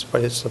agreements,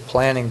 but it's the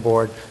planning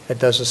board that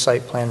does the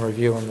site plan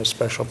review and the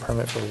special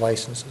permit for the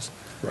licenses.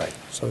 Right.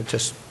 So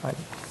I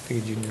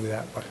figured you knew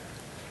that, but.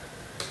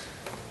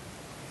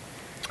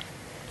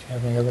 Do you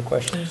have any other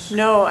questions?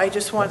 No, I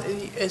just want,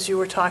 as you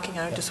were talking,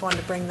 I just wanted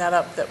to bring that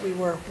up, that we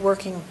were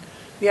working,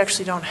 we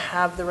actually don't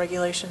have the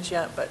regulations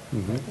yet, but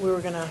we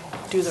were going to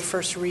do the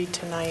first read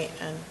tonight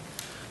and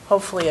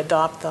hopefully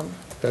adopt them.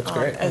 That's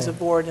great. As a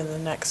board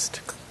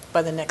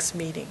by the next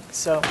meeting.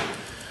 So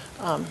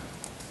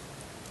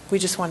we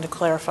just wanted to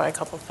clarify a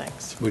couple of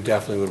things. We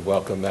definitely would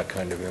welcome that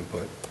kind of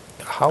input.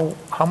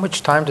 How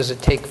much time does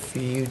it take for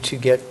you to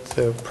get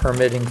the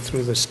permitting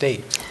through the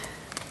state?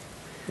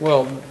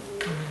 Well,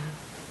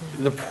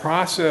 the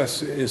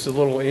process is a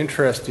little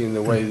interesting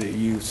the way that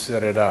you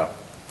set it up.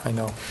 I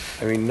know.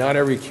 I mean, not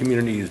every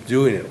community is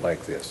doing it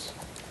like this.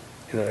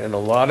 In a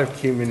lot of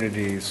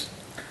communities,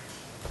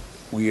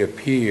 we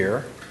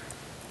appear,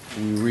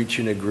 we reach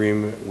an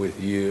agreement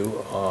with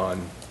you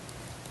on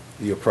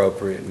the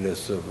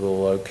appropriateness of the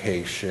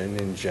location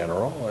in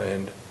general,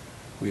 and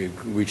we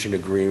reach an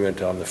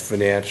agreement on the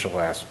financial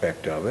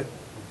aspect of it,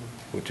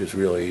 which is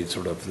really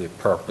sort of the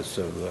purpose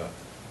of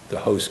the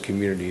host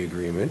community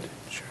agreement.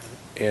 Sure.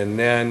 And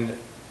then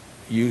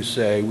you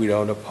say we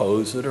don't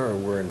oppose it or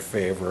we're in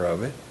favor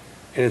of it.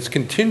 And it's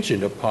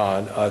contingent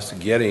upon us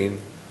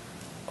getting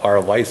our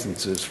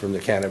licenses from the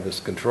Cannabis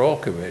Control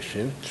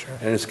Commission. Sure.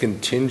 And it's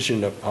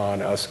contingent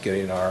upon us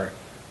getting our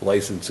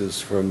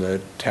licenses from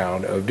the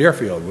town of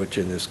Deerfield, which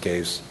in this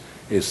case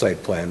is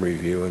site plan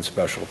review and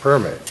special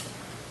permit.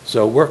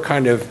 So we're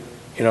kind of,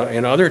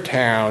 in other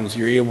towns,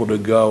 you're able to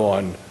go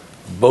on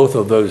both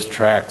of those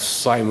tracks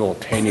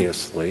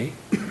simultaneously,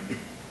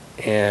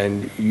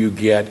 and you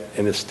get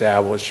an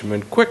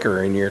establishment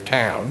quicker in your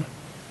town,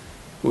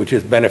 which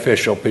is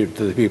beneficial to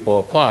the people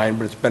applying,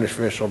 but it's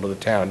beneficial to the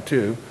town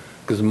too,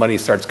 because money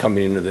starts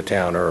coming into the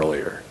town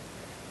earlier.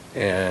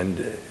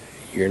 And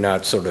you're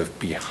not sort of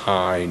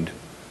behind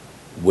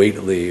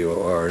Whately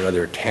or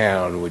another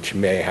town which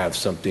may have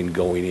something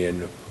going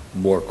in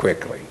more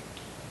quickly.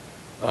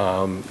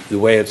 The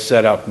way it's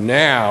set up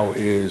now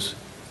is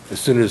as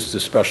soon as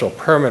the special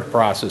permit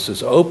process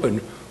is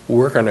open,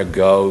 we're going to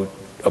go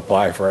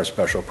apply for our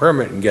special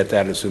permit and get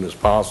that as soon as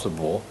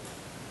possible.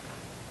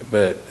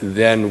 But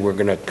then we're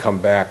going to come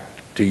back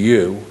to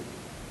you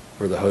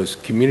for the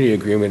host community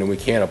agreement, and we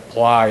can't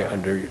apply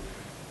to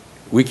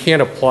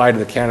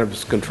the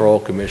Cannabis Control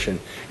Commission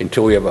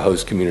until we have a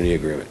host community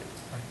agreement.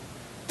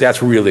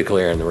 That's really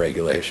clear in the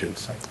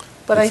regulations.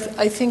 But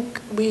I think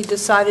we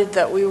decided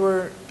that we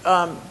were,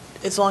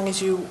 as long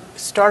as you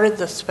started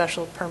the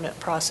special permit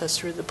process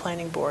through the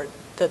planning board,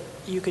 that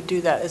you could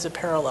do that as a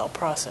parallel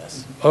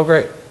process. Oh,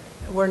 great.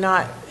 We're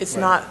not, it's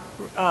not.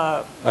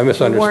 I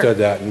misunderstood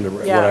that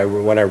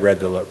when I read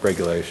the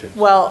regulation.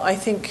 Well, I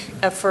think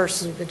at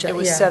first it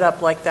was Yeah. set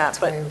up like that,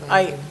 but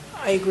That's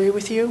I agree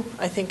with you.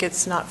 I think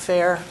it's not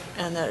fair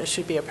and that it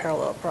should be a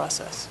parallel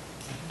process.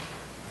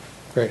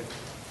 Great.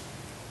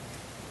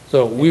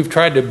 So we've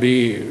tried to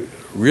be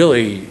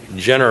really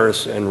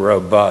generous and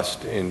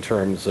robust in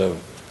terms of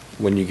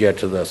when you get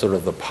to the sort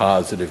of the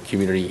positive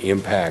community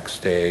impact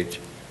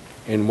stage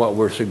in what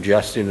we're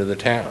suggesting to the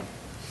town.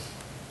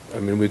 I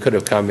mean, we could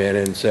have come in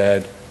and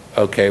said,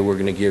 okay, we're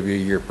going to give you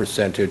your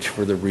percentage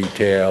for the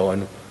retail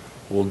and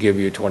we'll give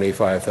you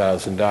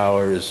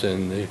 $25,000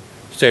 in the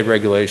state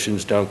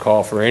regulations don't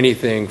call for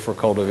anything for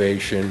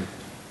cultivation.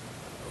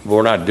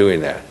 We're not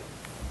doing that.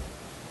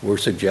 We're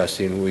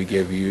suggesting we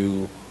give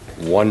you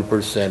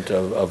 1%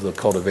 of the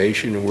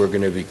cultivation, and we're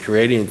going to be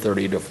creating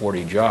 30 to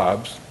 40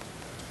 jobs.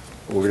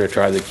 We're going to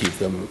try to keep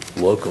them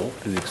local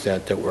to the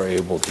extent that we're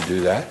able to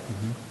do that.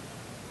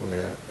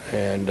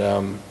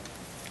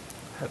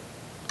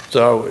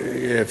 So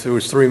if there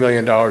was $3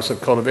 million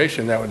of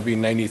cultivation, that would be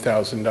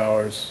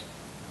 $90,000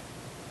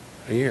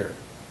 a year.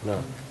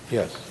 No,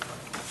 yes.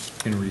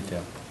 In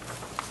retail.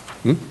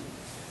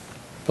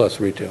 Plus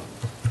retail.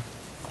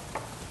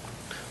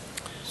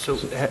 So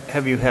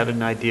have you had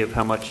an idea of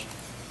how much,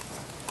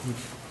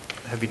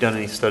 have you done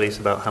any studies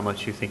about how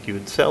much you think you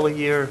would sell a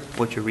year,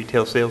 what your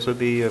retail sales would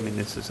be? I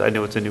mean, I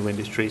know it's a new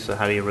industry, so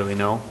how do you really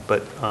know?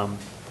 But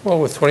well,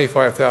 with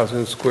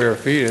 25,000 square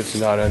feet, it's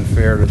not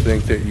unfair to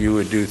think that you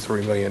would do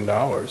 $3 million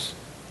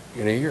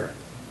in a year.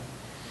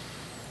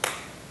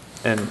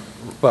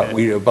 But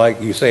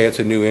like you say, it's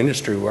a new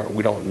industry where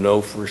we don't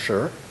know for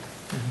sure.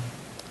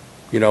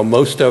 You know,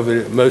 most of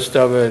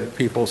it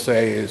people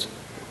say is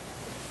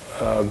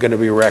going to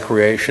be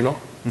recreational.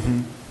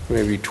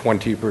 Maybe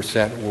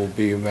 20% will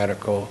be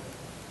medical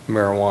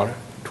marijuana.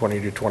 20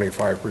 to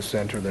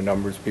 25% are the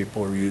numbers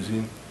people are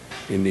using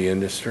in the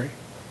industry.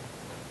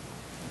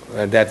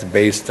 And that's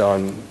based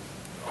on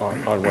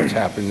what's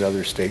happened in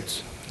other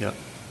states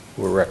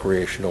where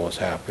recreational has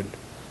happened.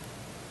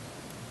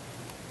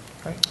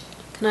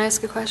 Can I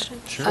ask a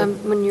question? Sure.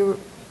 When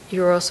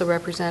you're also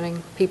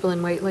representing people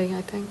in Whately,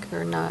 I think,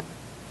 or not?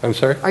 I'm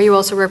sorry? Are you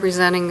also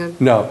representing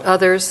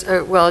others?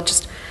 Well,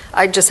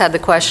 I just had the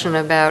question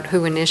about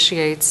who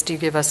initiates. Do you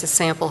give us a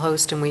sample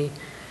host, and do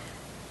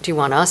you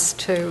want us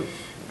to?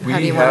 We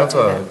have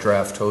a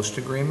draft host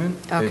agreement.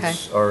 Okay.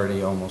 It's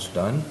already almost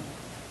done.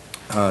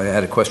 I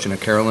had a question of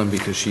Carolyn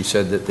because she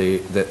said that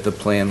the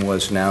plan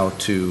was now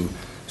to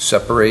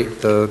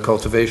separate the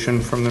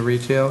cultivation from the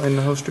retail in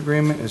the host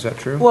agreement. Is that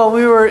true? Well,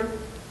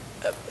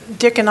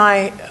 Dick and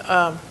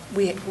I,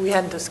 we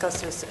hadn't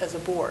discussed this as a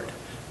board,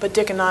 but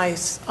Dick and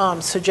I's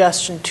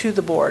suggestion to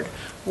the board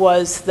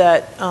was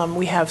that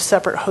we have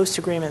separate host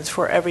agreements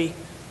for every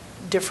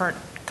different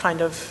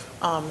kind of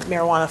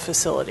marijuana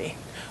facility,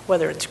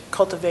 whether it's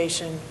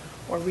cultivation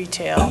or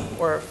retail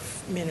or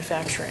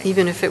manufacturing.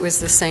 Even if it was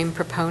the same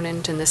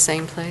proponent in the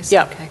same place?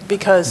 Yeah, okay.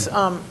 because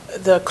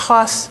the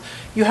costs,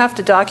 you have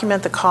to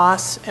document the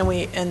costs,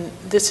 and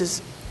this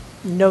is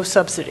no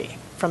subsidy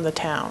from the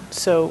town,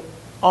 so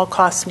all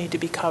costs need to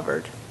be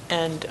covered.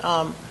 And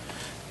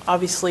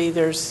obviously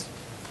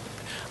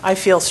I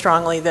feel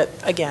strongly that,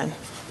 again,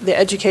 the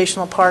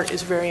educational part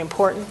is very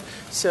important,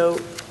 so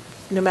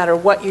no matter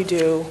what you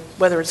do,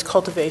 whether it's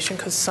cultivation,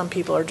 because some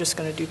people are just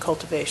going to do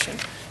cultivation,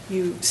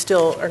 you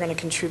still are going to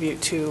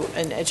contribute to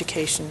an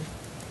education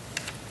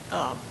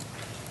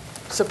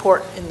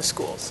support in the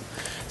schools.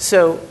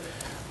 So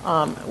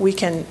we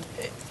can,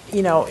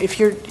 you know, if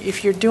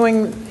you're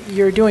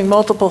doing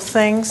multiple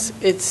things,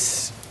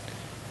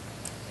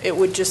 it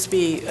would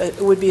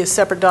be a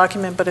separate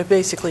document, but it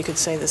basically could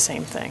say the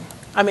same thing.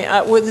 I mean,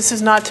 this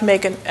is not to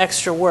make an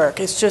extra work.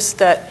 It's just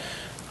that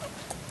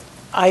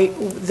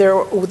there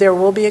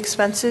will be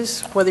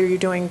expenses, whether you're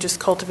doing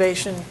just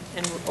cultivation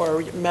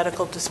or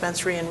medical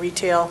dispensary and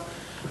retail.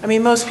 I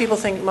mean, most people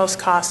think most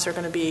costs are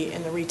going to be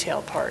in the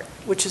retail part,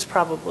 which is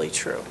probably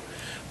true.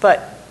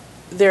 But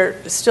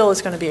there still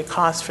is going to be a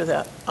cost for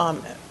the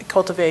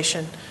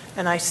cultivation,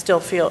 and I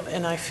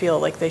feel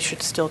like they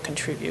should still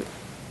contribute.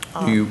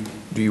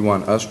 Do you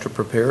want us to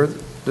prepare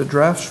the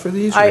drafts for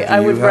these? I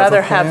would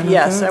rather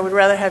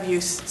have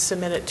you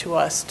submit it to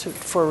us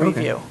for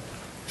review.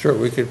 Sure,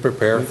 we could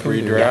prepare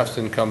 3 drafts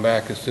and come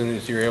back as soon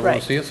as you're able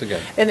to see us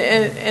again.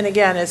 And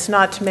again, it's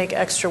not to make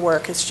extra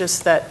work. It's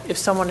just that if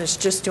someone is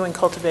just doing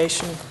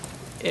cultivation,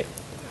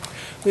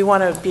 we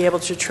want to be able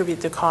to attribute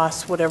the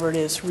cost, whatever it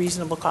is,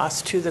 reasonable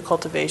cost, to the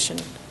cultivation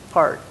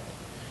part.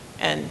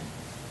 And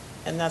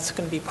that's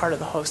going to be part of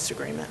the host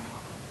agreement.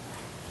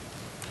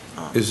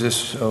 Is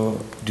this,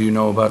 do you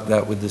know about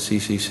that with the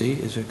CCC?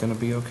 Is it going to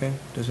be okay?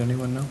 Does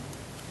anyone know?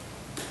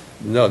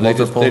 No, they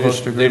just want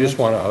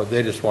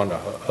a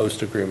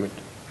host agreement.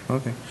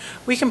 Okay.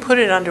 We can put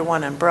it under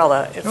one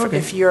umbrella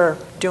if you're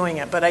doing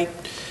it, but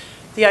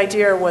the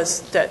idea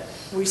was that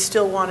we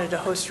still wanted a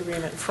host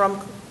agreement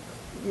from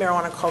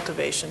marijuana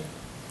cultivation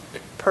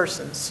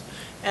persons,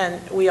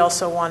 and we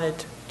also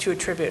wanted to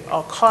attribute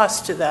all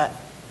costs to that,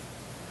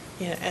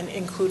 you know, and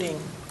including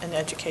an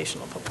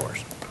educational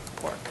part.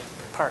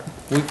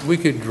 We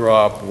could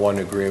draw up one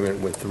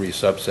agreement with 3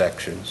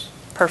 subsections.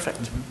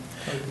 Perfect.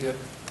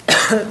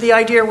 The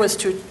idea was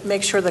to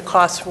make sure the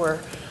costs were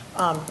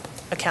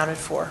accounted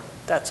for,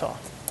 that's all.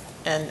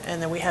 And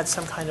then we had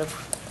some kind of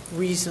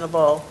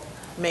reasonable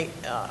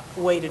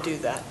way to do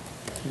that.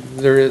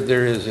 There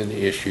is an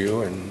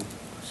issue, and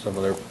some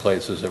other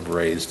places have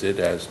raised it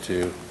as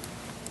to,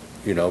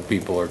 you know,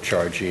 people are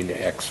charging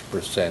X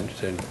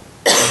percent, and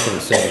they're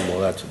saying, well,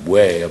 that's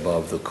way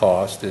above the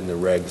cost, and the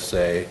regs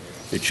say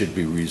it should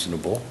be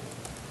reasonable.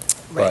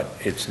 Right.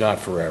 But it's not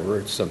forever.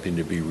 It's something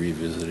to be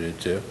revisited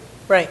too.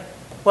 Right.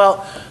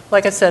 Well,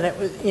 like I said,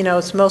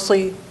 it's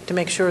mostly to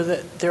make sure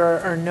that there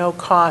are no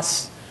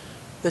costs.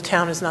 The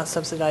town is not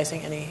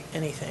subsidizing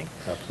anything.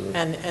 Absolutely.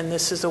 And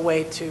this is a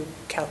way to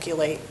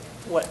calculate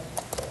what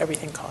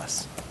everything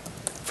costs.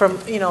 From,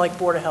 like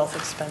Board of Health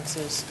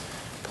expenses,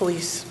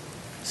 police,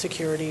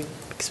 security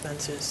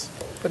expenses.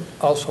 But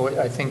also,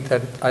 I think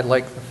that I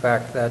like the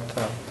fact that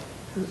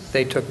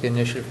they took the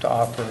initiative to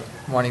offer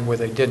money where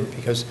they didn't,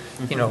 because,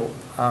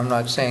 I'm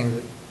not saying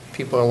that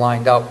people are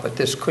lined out, but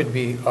this could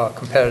be a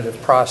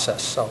competitive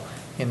process. So,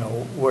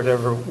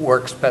 whatever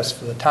works best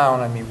for the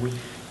town, I mean,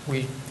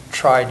 we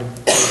try to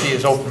be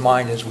as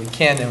open-minded as we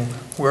can, and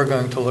we're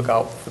going to look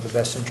out for the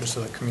best interests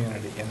of the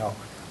community,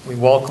 We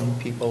welcome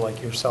people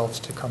like yourselves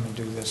to come and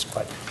do this,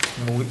 but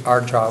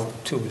our job,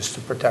 too, is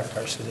to protect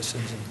our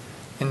citizens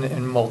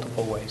in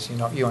multiple ways.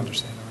 You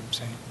understand what I'm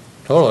saying?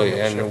 Totally,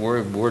 and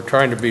we're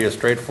trying to be as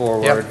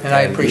straightforward. Yeah, and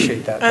I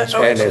appreciate that. That's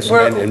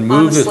right. And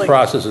move this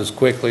process as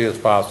quickly as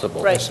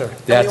possible. Right. Sir.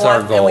 That's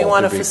our goal,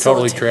 to be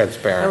totally And we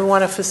transparent.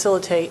 want to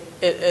facilitate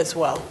it as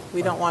well.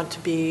 We don't want to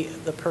be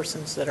the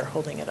persons that are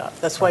holding it up.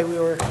 That's why we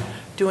were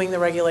doing the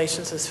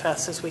regulations as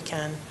fast as we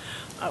can.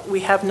 We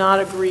have not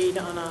agreed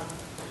on a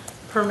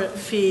permit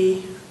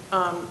fee,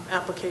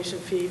 application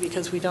fee,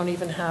 because we don't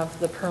even have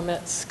the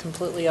permits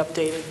completely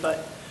updated,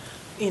 but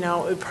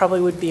it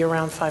probably would be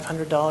around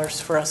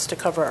 $500 for us to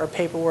cover our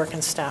paperwork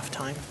and staff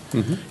time.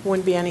 It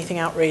wouldn't be anything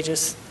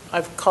outrageous.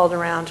 I've called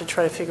around to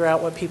try to figure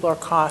out what people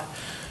are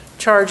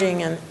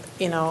charging, and,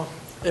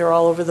 they're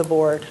all over the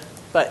board.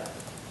 But,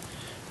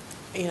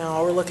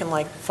 we're looking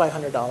like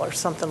 $500,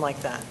 something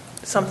like that.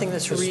 Something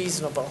that's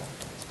reasonable.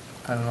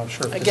 I don't know,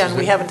 sure. Again,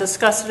 we haven't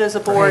discussed it as a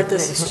board.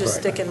 This is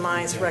just Dick and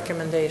Mai's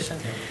recommendation.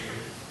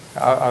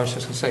 I was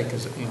just going to say,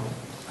 because,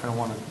 I don't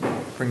want to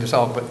bring this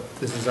out, but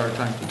this is our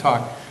time to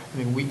talk. I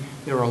mean,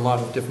 there are a lot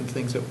of different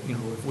things that,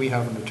 if we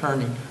have an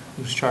attorney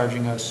who's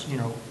charging us,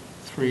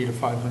 $300 to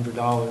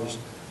 $500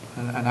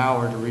 an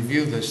hour to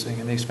review this thing,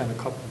 and they spend a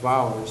couple of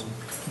hours,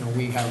 and,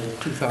 we have a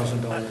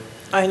 $2,000.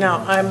 I know,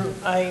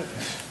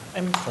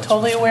 I'm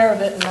totally aware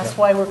of it, and that's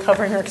why we're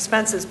covering our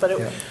expenses, but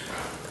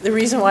the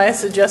reason why I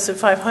suggested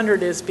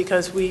 500 is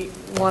because we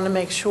want to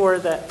make sure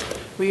that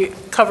we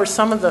cover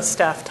some of the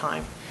staff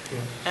time.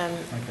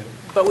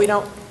 But we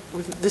don't,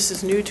 this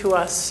is new to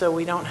us, so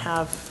we don't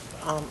have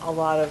a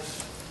lot of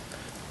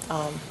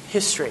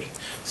history.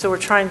 So we're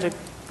trying to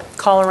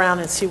call around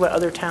and see what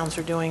other towns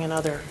are doing and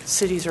other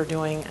cities are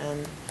doing,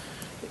 and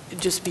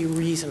just be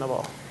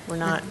reasonable. We're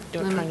not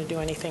trying to do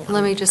anything.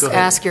 Let me just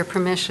ask your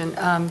permission.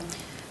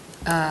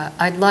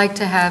 I'd like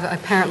to have,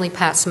 apparently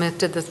Pat Smith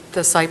did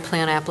the site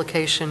plan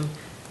application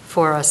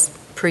for us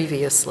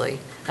previously.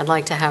 I'd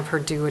like to have her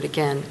do it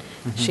again.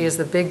 She has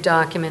the big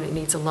document. It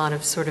needs a lot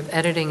of sort of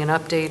editing and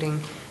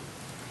updating.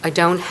 I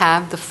don't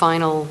have the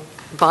final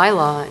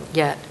bylaw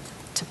yet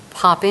to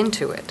pop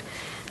into it.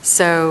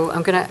 So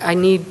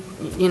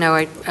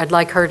I'd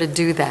like her to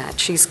do that.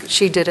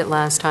 She did it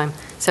last time.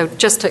 So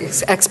just to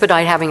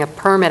expedite having a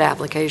permit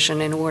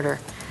application in order.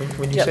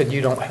 When you said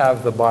you don't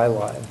have the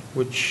bylaw,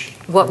 which...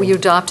 What we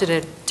adopted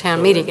at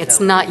town meeting,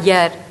 it's not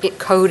yet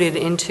coded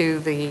into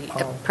the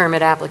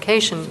permit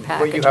application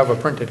package. Well, you have a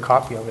printed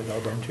copy of it, though,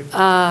 don't you?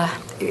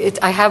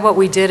 I have what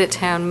we did at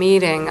town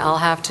meeting. I'll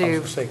have to... I was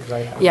going to say, because I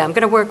have... Yeah, I'm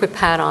going to work with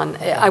Pat on...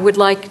 I would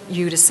like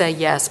you to say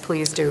yes,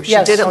 please do. She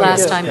Yes, did it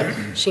last do. time.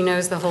 Yeah. She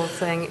knows the whole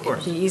thing.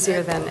 It'd be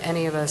easier than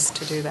any of us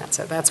to do that,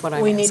 so that's what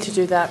I'm We need to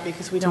do that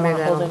because we don't want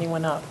to hold Maybe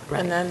anyone up.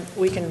 Right. And then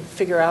we can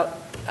figure out,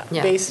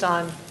 Yeah. based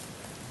on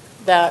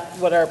that,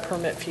 what our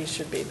permit fee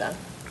should be then.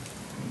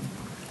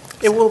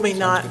 It will be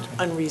not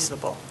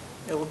unreasonable.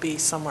 It will be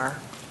somewhere.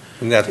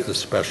 And that's the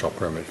special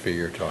permit fee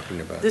you're talking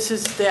about. This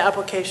is the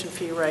application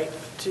fee, right,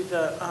 to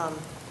the,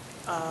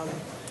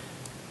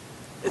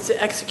 it's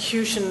the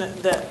execution,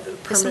 that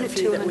Isn't permit it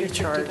fee that we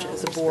charge $250?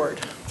 as a board.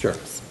 Sure.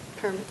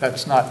 Permit.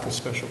 That's not the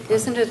special permit.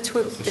 Is it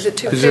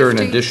 $250? Is there an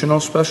additional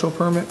special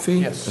permit fee?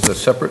 Yes. Is a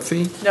separate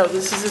fee? No,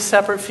 this is a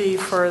separate fee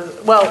for,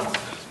 well,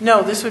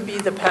 no, this would be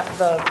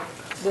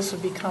this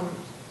would become,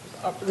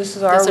 this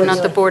is our. Those are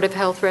not the Board of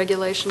Health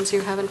regulations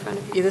you have in front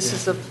of you? Yeah, this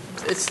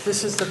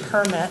is the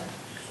permit.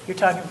 You're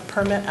talking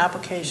permit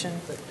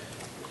application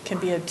can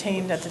be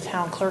obtained at the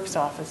town clerk's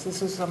office.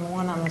 This is the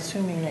one I'm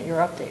assuming that you're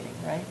updating,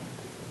 right?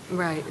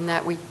 Right, and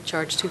that we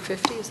charge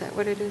 $250, is that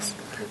what it is?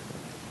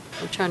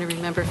 I'm trying to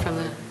remember from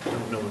the...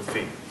 No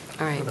fee.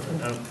 All right,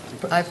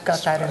 I've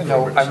got that in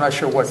No, I'm not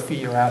sure what fee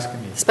you're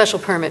asking me. Special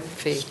permit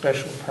fee,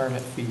 Special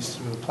permit fees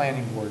through the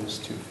planning board is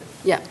 $250.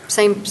 yeah,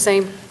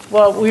 same,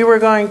 Well, we were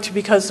going to,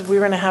 because we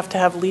were going to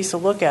have Lisa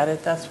look at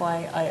it, that's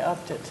why I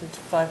upped it to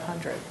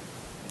 500.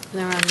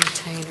 they're on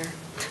retainer.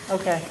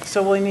 Okay,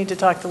 so we need to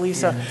talk to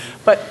Lisa.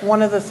 But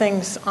one of the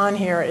things on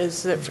here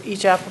is that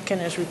each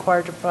applicant is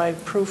required to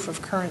provide proof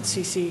of current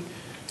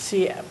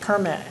CCC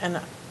permit,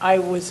 and I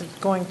was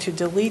going to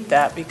delete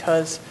that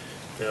because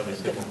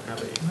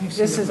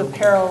this is a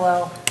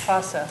parallel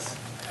process.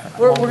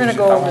 We're going to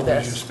go over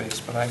this. Space,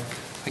 but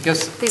I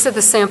guess, These are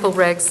the sample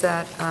regs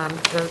that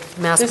the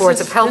Mass This Boards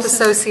is- of Health this is-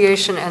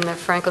 Association and the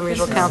Franklin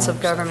Regional is- Council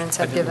of Governments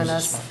have given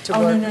us to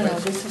Oh, work no,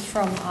 with. this is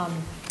from,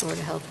 Board of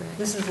Health regs.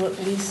 this is what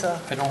Lisa,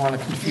 I don't want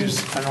to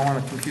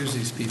confuse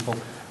these people.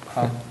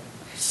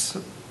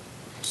 So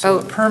Oh.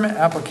 the permit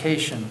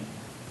application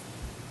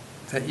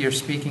that you're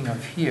speaking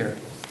of here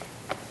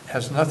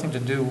has nothing to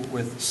do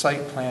with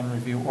site plan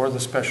review or the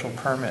special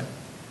permit.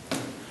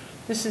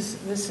 this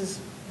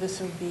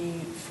would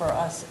be for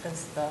us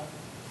as the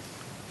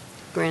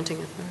Granting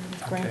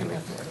authority. granting Okay.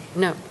 authority.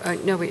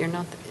 No, but you're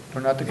not.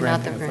 We're not the You're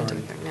not granting the granting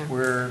authority. authority, no.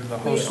 We're the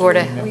host Board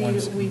of- agreement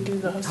ones. We do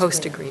the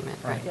Host agreement,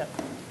 right. Yep.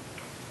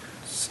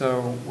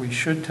 So we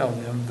should tell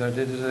them that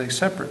it is a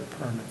separate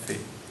permit fee.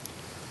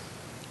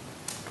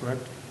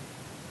 Correct?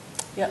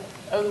 Yep.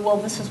 Oh, well,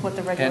 this is what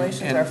the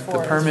regulations and are the for.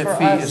 It's permit for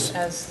fee us is-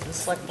 as the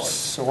select board.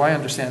 So I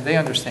understand, they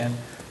understand.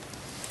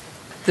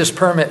 This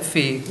permit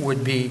fee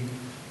would be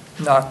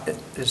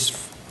is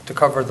to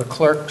cover the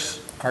clerk's,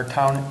 our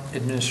town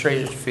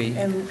administrative fee,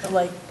 And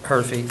like,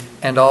 her fee,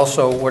 and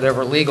also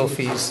whatever legal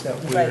fees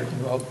that we're Right.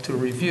 about to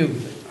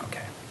review.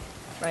 Okay.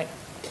 right.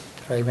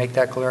 Did I make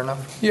that clear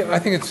enough? Yeah, I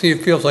think it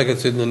feels like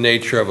it's in the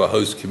nature of a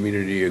host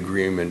community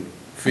agreement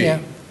fee. Yeah.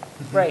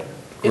 Right.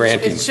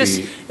 Granting It's just,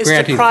 fee. it's the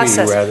Granting fee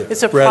process. rather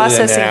It's a than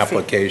processing an fee.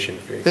 application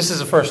fee. This is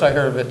the first I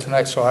heard of it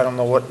tonight, so I don't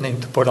know what name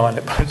to put on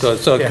it. But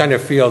So it yeah. kind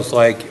of feels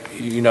like,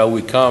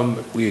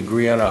 we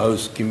agree on a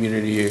host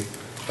community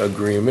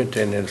agreement,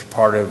 and as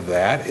part of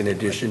that, in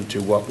addition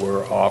to what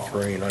we're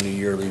offering on a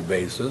yearly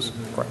basis,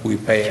 we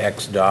pay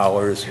X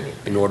dollars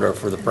in order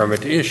for the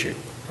permit to issue.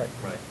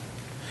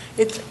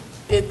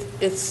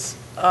 It's,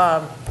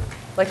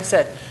 like I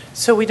said,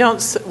 so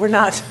we're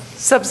not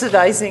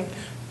subsidizing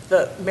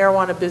the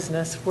marijuana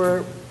business.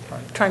 We're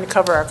trying to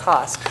cover our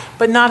costs,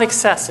 but not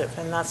excessive.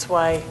 And that's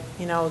why,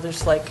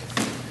 there's like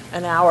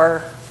an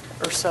hour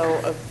or so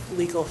of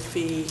legal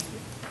fee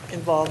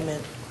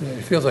involvement.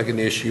 It feels like an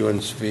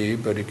issuance fee,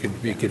 but it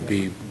could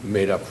be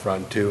made up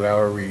front too,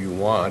 however you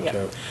want.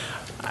 Yeah.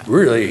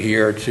 Really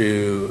here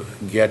to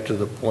get to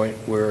the point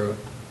where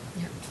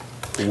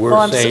Well,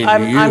 we're saying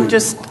to you. I'm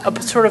just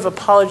sort of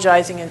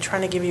apologizing and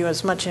trying to give you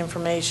as much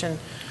information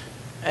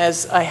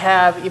as I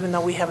have, even though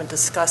we haven't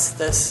discussed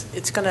this.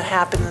 It's going to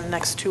happen in the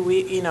next 2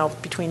 weeks,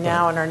 between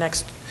now and our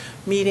next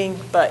meeting,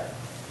 but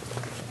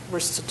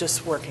we're still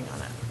just working on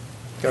it.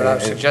 What I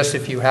would suggest,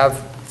 if you have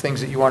things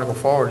that you want to go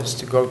forward, is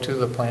to go to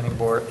the planning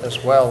board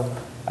as well.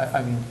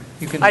 I mean,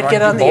 you can I'd run get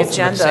do on the both of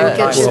them at the agenda. same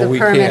Get time. you Well, the we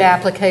permit can't.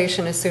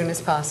 application as soon as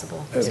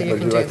possible, so you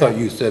can do I thought that.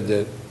 you said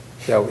that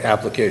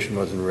application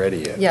wasn't ready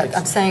yet. Yeah,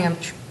 I'm saying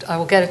I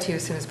will get it to you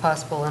as soon as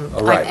possible, and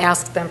All right. I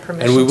asked them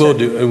permission And we will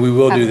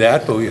do have-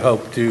 that, but we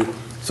hope to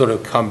sort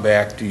of come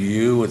back to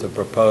you with a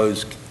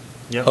proposed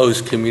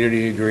host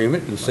community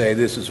agreement and say,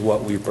 this is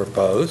what we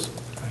propose.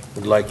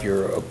 Would like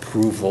your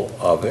approval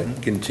of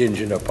it,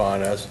 contingent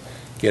upon us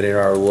getting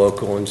our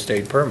local and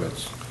state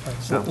permits.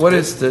 What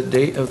is the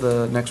date of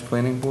the next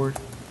planning board?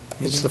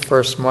 It's the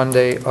first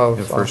Monday The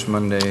of first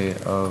Monday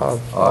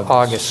of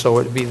August, so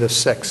it'd be the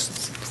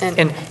 6th. And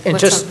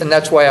And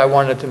that's why I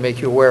wanted to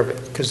make you aware of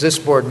it, because this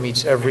board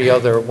meets every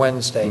other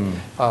Wednesday,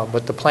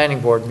 but the planning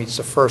board meets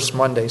the first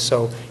Monday,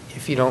 so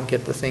if you don't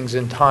get the things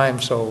in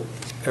time, so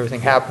everything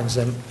happens,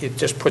 then it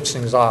just puts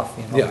things off,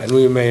 Yeah, and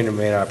we may or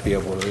may not be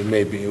able to,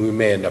 we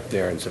may end up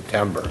there in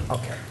September.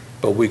 Okay.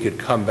 But we could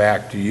come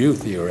back to you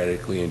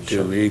theoretically in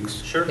 2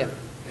 weeks. Sure. Yeah,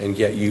 And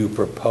get you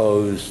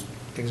proposed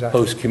exactly.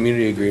 host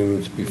community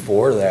agreements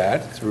before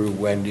that through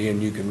Wendy,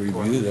 and you can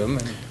review them.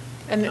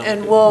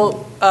 And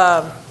we'll,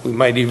 We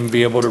might even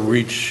be able to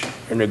reach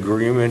an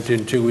agreement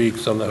in 2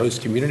 weeks on the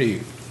host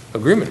community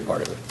agreement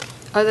part of it.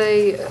 Are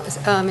they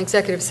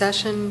executive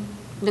session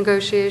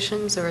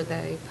negotiations, or are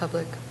they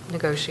public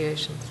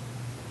negotiations,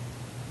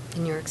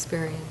 in your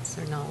experience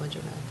or knowledge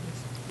about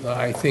this?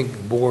 I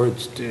think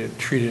boards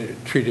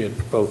treat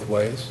it both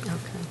ways.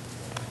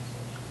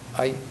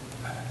 Okay.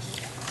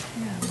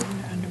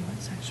 Under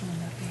what section would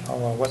that be?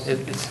 Oh, well,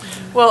 it's,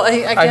 well,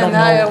 don't again,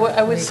 know.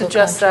 I would Legal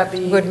suggest that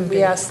contract wouldn't we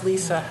be. ask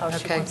Lisa how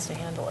she Okay. wants to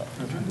handle it.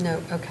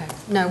 No, okay.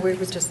 No, we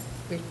would just,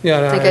 we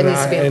Yeah, think it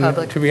needs to be in and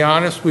public. to be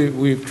honest,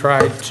 we've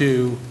tried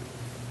to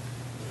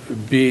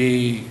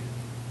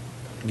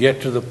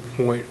get to the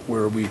point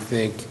where we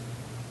think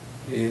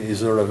is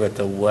sort of at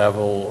the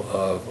level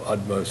of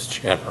utmost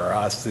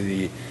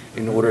generosity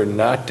in order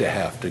not to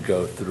have to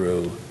go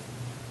through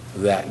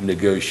that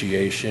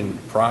negotiation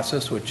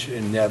process, which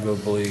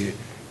inevitably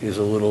is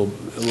a little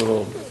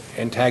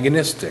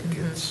antagonistic.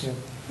 It's,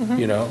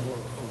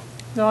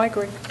 No, I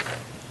agree.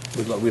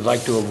 we'd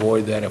like to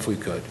avoid that if we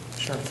could.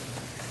 sure.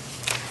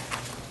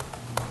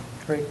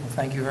 Great, well,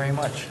 thank you very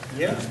much.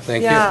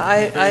 Thank you. Yeah,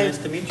 I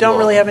don't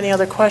really have any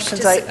other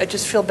questions. I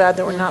just feel bad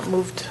that we're not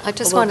moved I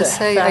just a little want to bit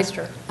say,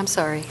 faster. I'm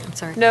sorry.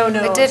 No,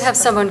 I did have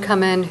it's someone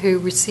come in who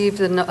received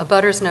a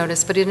butter's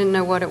notice, but he didn't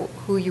know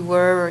who you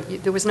were, or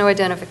there was no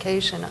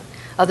identification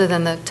other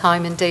than the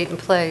time and date and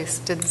place.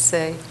 Didn't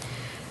say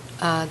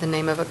the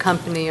name of a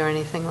company or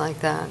anything like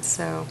that,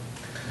 so.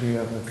 Do you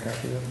have a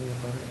copy of the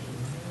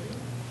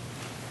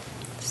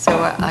So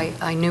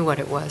I knew what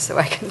it was, so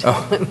I can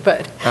tell him,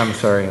 but, I'm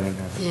sorry, I didn't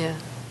have it. yeah.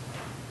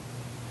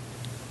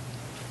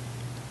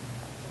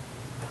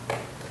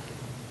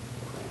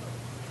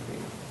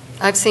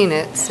 I've seen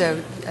it,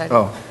 so,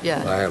 Oh.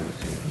 yeah. I haven't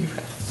seen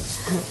it.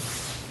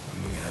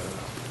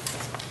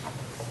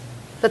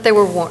 But they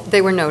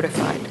were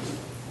notified.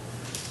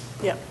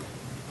 Yeah.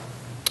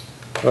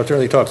 Well, it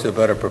certainly talks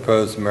about a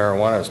proposed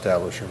marijuana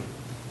establishment.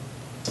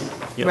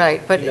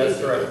 Right, but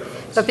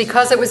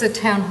because it was a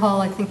town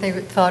hall, I think they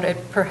thought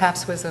it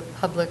perhaps was a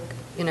public,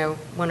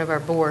 one of our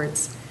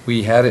boards.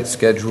 We had it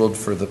scheduled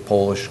for the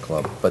Polish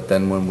Club, but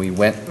then when we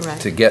went Right.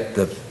 to get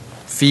the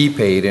fee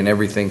paid and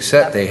everything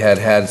set, they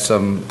had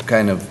some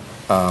kind of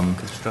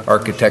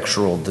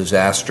architectural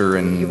disaster,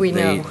 and We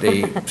know.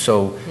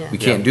 so Yeah. we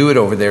can't do it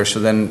over there. So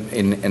then,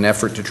 in an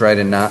effort to try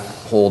to not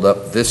hold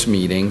up this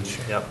meeting,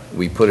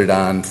 we put it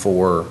on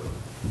for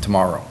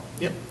tomorrow.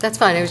 That's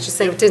fine, I was just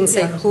saying, it didn't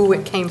say who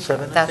it came from,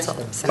 that's all.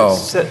 Oh,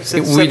 Se-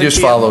 we just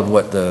 7 p.m. followed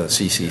what the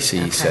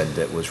CCC said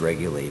that was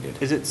regulated.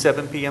 Is it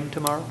 7 p.m.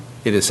 tomorrow?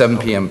 It is 7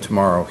 p.m.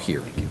 tomorrow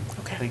here.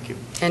 Okay. Thank you.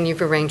 And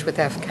you've arranged with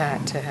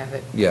FCAT to have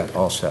it. Yeah,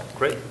 all set.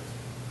 Great. Well,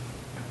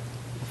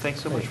 thanks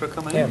so much for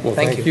coming Yeah, in. well,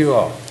 thank you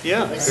all.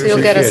 Yeah. So you'll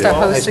get us the Appreciate it.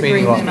 host Nice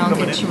meeting you all. agreement, and I'll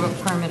Coming get in. you a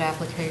permit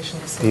application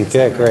as soon as.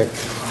 Okay, great.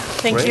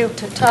 Thank Great. you.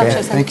 Todd,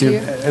 just send it to you.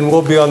 And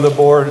we'll be on the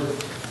board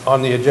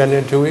on the agenda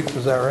in 2 weeks,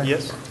 is that right?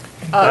 Yes.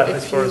 If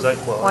As far you as I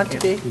want to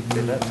be.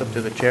 can't- That's up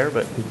to the chair,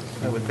 but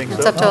I would think so.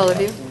 It's up to all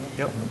of you.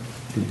 Yep.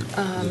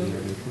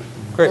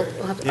 Great.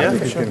 We'll have- Yeah.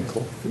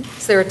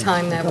 Is there a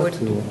time that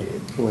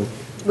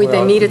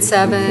they meet at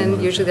 7?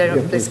 Usually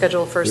they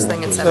schedule first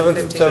thing at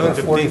 7:15.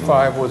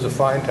 7:45 was a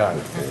fine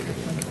time.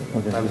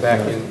 I'm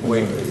back in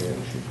Wakely.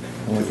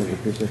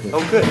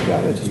 Oh, good.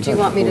 Do you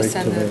want me to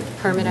send the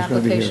permit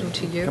application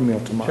to you? Coming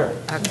up tomorrow.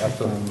 Okay.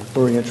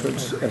 For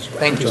entrance.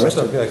 Thank you. So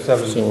it'll be like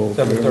 7:30,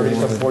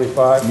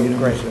 7:45,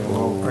 great.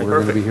 We're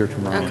going to be here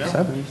tomorrow at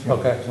 7.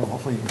 Okay,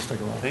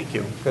 Thank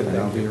you. good,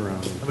 thank you.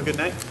 Have a good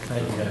night.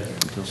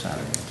 Until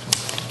Saturday.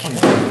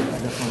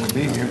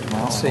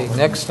 Let's see,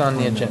 next on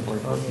the agenda.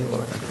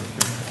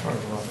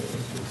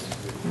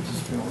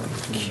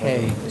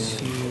 Okay,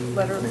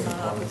 Letter of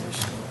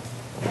non-opposition.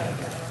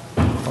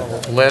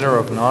 letter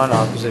of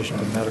non-opposition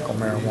to medical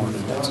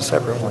marijuana, that's a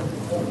separate one.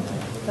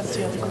 That's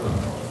the other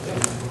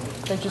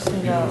group. They just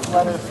need a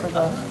letter for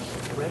the.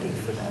 Ready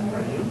for that,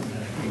 are you?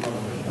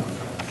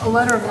 A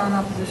letter of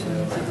non-opposition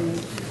needs to be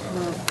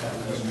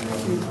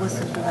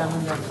listed for them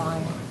and they're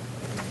fine.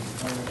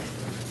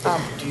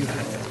 Do you,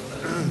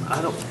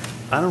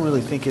 I don't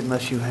really think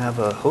unless you have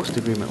a host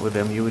agreement with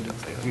them, you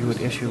would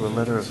issue a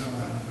letter of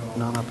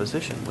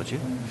non-opposition, would you?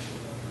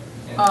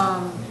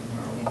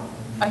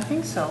 I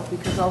think so,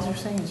 because all you're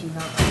saying is you're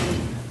not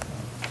opposing.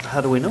 How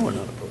do we know we're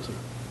not opposing?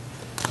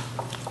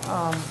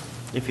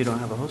 If you don't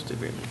have a host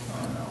agreement.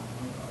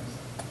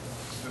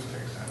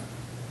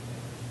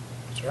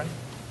 That's right.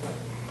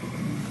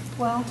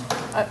 Well,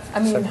 I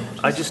mean.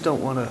 I just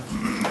don't want to,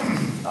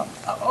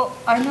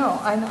 I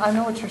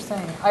know what you're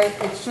saying.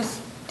 It's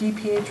just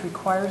DPH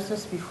requires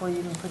this before you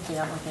even put the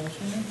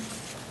application in.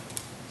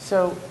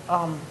 So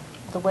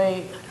the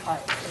way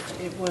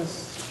it was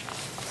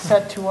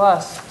set to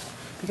us,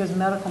 because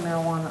medical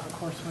marijuana, of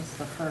course, was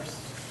the first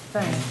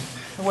thing,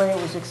 the way it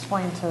was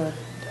explained to,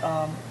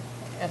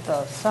 at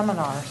the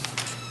seminars,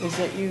 is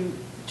that you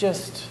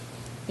just,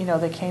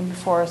 they came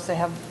before us, they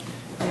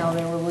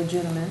were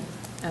legitimate,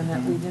 and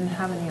that we didn't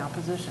have any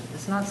opposition.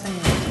 It's not saying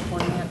you're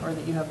supporting it or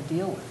that you have a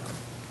deal with them.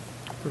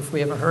 But if we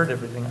haven't heard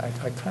everything, I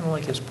kind of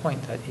like his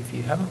point that if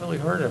you haven't really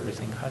heard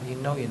everything, how do you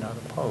know you're not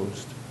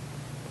opposed?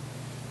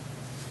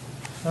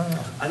 I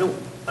don't know.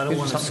 I don't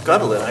want to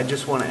scuttle it, I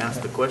just want to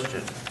ask the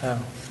question.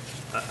 Oh.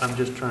 I'm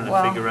just trying to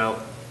Well, figure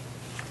out,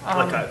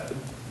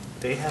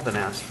 they haven't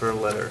asked for a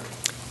letter,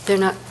 They're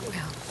not,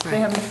 well, They right.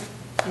 haven't,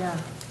 yeah.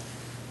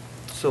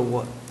 so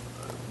what,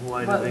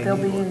 why do But they they'll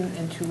need be one?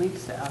 in 2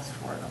 weeks to ask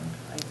for them,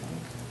 I think.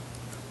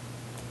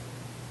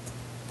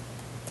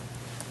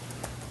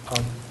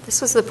 This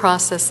was the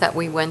process that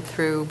we went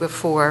through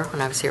before,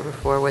 when I was here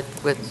before, with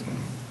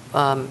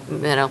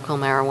medical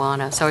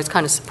marijuana. So I was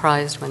kind of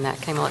surprised when that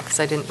came along, because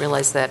I didn't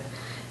realize that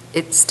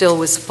it still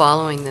was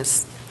following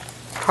this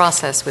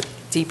process with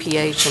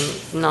DPH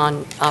and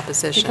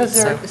non-opposition. Because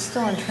So it's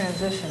still in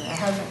transition. It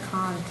hasn't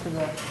gone to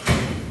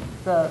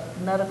the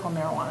medical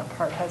marijuana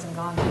part, hasn't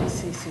gone to the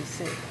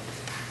CCC.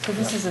 So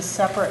this is a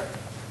separate,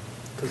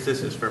 Because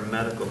this is for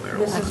medical This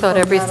marijuana. I is thought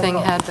for everything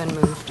medical. had been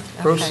moved.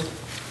 Bruce? Okay.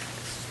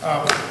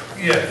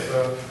 Yes,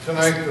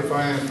 tonight the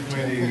Finance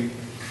Committee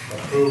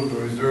approved a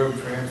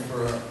reserve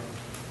transfer of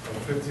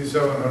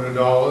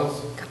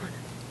 $5,700,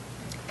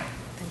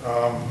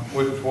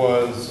 which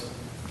was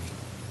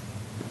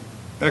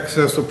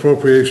excess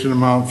appropriation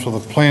amount for the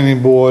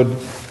planning board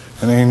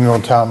and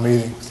annual town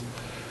meetings.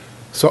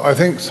 So I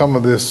think some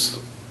of this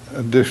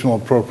additional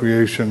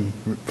appropriation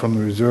from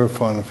the reserve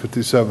fund of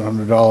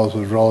 $5,700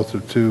 was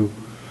relative to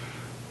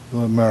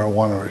the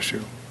marijuana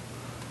issue.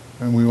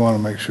 And we want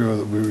to make sure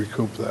that we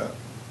recoup that.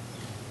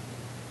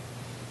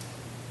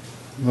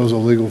 Those are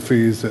legal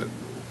fees that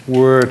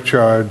were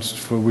charged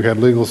for, we had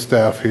legal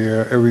staff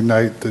here every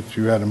night that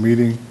you had a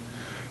meeting.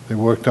 They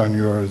worked on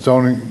your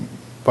zoning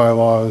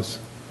bylaws.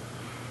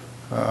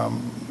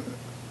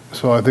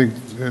 So I think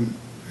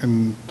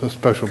in the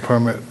special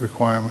permit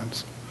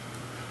requirements,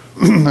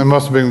 there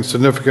must have been a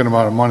significant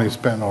amount of money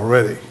spent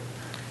already.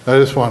 I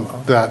just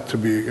want that to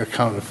be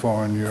accounted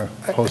for in your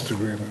host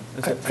agreement.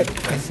 I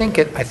think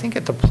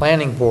at the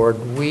planning board,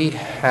 we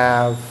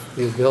have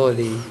the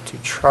ability to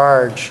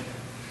charge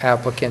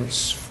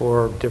applicants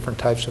for different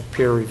types of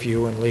peer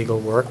review and legal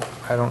work.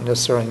 I don't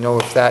necessarily know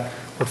if that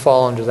would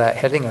fall under that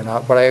heading or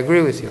not, but I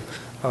agree with you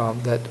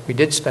that we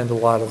did spend a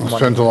lot of money.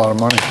 Spent a lot of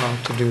money.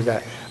 To do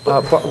that.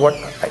 But what,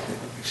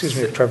 excuse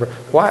me, Trevor,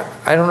 why,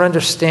 I don't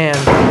understand,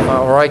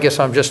 or I guess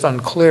I'm just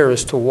unclear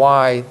as to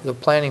why the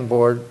planning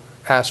board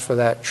asked for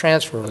that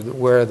transfer,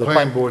 where the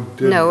Planning board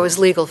did. No, it was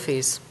legal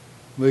fees.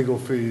 Legal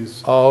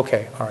fees. Oh,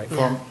 okay, all right.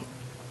 Yeah.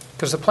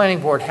 Because the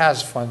planning board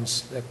has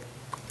funds that.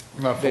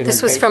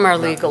 This was from our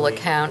legal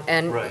account,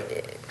 and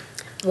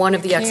one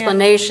of the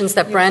explanations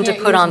that Brenda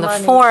put on the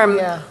form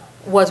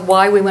was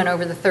why we went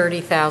over the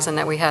 $30,000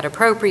 that we had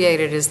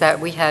appropriated is that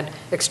we had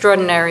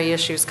extraordinary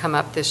issues come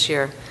up this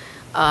year,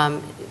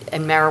 and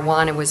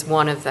marijuana was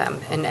one of them,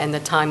 and the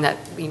time that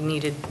we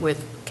needed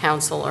with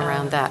council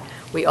around that.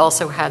 We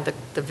also had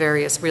the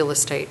various real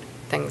estate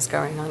things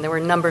going on. There were a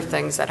number of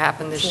things that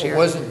happened this year. It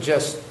wasn't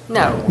just.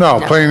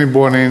 No, planning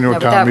board annual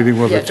town meeting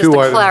were the two items.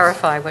 Just to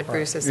clarify what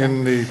Bruce is saying.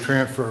 In the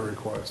transfer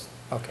request.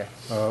 Okay.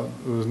 There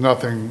was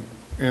nothing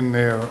in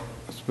there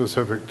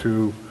specific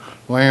to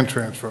land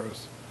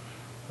transfers.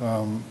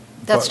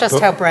 That's just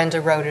how Brenda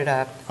wrote it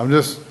up. I'm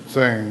just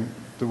saying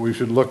that we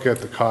should look at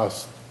the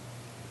costs.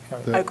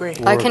 I agree.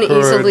 I can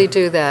easily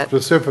do that.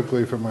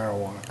 Specifically for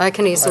marijuana. I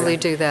can easily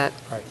do that.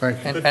 Right.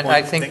 Thank you. And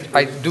I think,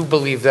 I do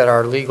believe that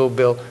our legal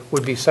bill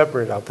would be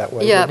separated out that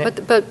way. Yeah, wouldn't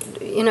it?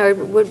 but you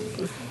know,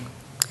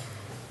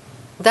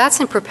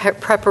 that's in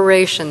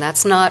preparation.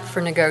 That's not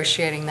for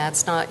negotiating.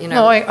 That's not, you know.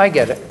 No, I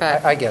get it.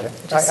 But I get it.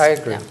 just, I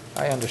agree. yeah.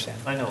 I understand.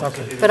 I know.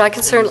 Okay. But I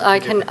can certainly, I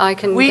can get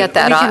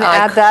that. We can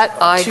add that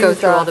I to go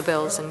through the all the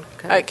bills and.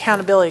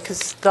 accountability,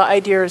 because the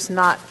idea is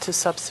not to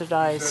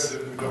subsidize.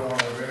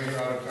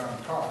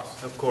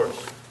 Of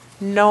course.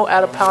 No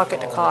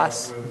out-of-pocket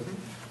costs.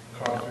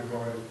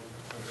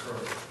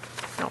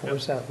 What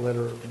was that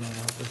letter of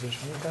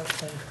non-opposition? What was that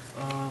thing?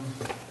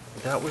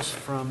 That was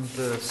from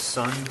the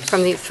Sons.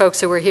 From the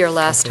folks who were here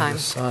last Okay, time. the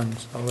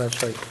Sons. Oh,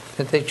 that's right.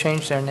 Did they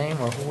change their name,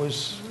 or who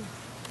was?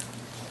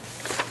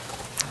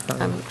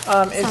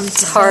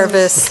 It's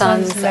Harvest,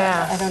 Sons Sons,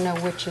 Mass. I don't know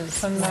which is.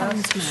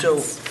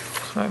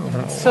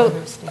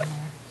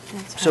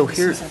 So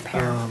here,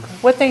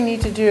 What they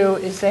need to do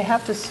is they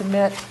have to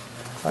submit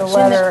the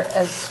letter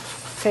as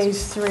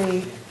Phase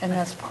 3, and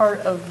that's part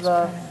of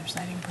the,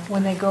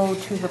 when they go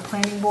to the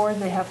planning board,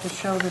 they have to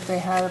show that they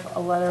have a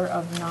letter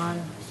of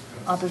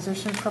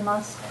non-opposition from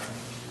us.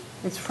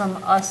 It's from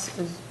us,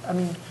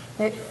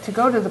 to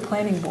go to the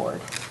planning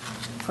board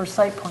for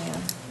site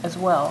plan as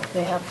well,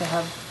 they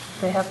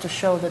have to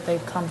show that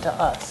they've come to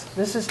us.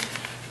 This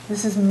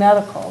is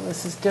medical,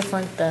 this is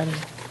different than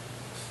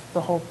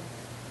the whole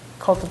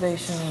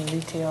cultivation and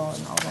retail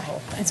and all the whole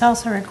thing. It's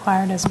also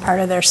required as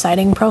part of their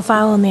siting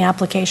profile in the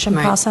application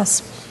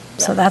process.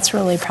 So that's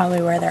really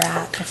probably where they're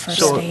at, the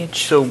first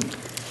stage. So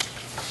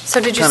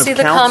did you see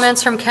the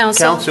comments from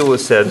council? Council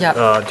has said,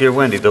 Yep. Dear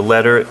Wendy, the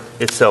letter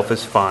itself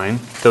is fine,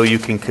 though you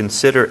can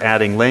consider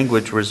adding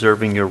language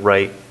reserving your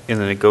right in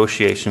the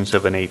negotiations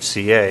of an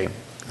HCA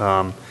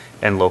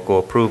and local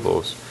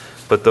approvals,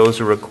 but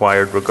those are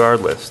required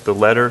regardless. The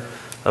letter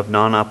of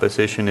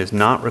non-opposition is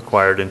not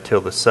required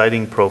until the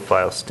siting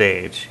profile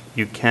stage.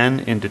 You can,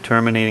 in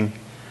determining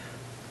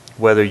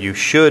whether you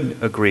should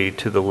agree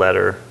to the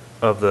letter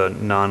of the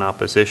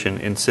non-opposition,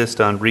 insist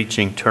on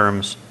reaching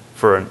terms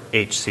for an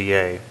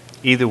HCA.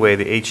 Either way,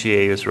 the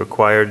HCA is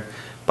required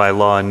by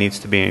law and needs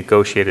to be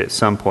negotiated at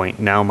some point.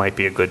 Now might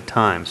be a good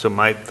time. So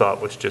my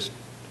thought was just,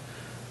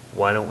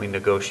 why don't we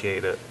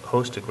negotiate a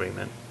host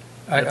agreement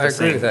at the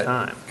same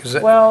time?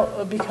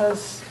 Well,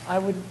 because I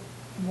would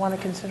want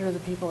to consider the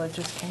people that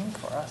just came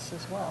for us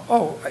as well.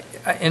 Oh,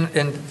 and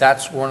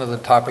that's one of the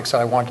topics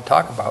I want to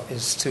talk about,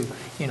 is to,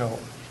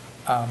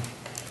 I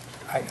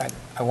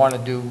want to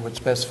do what's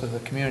best for the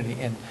community,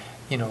 and,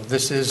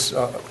 this is,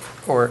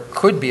 or it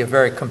could be a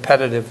very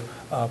competitive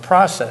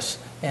process,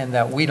 and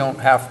that we don't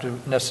have to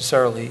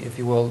necessarily, if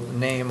you will,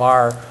 name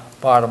our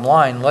bottom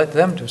line, let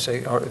them to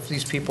say, or if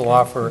these people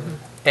offer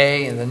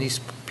A, and then these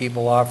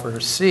people offer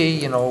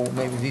C,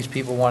 maybe these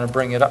people want to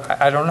bring it up,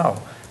 I don't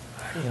know.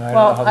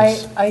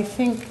 I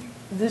think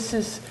this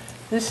is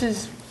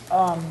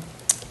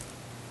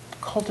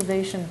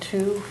cultivation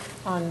 2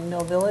 on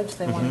Mill Village.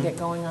 They want to get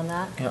going on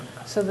that. Yeah.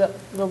 So the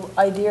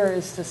idea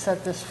is to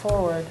set this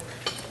forward,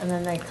 and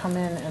then they come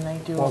in and they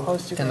do a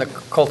host agreement. And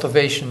the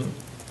cultivation,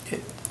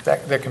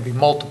 there can be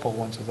multiple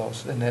ones of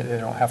those, and they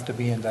don't have to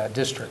be in that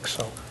district,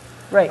 so.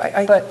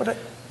 Right, but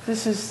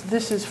this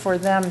is for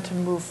them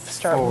to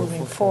start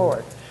moving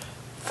forward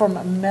from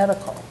a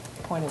medical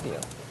point of view.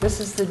 This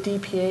is the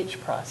DPH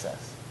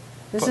process.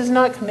 This is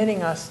not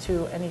committing us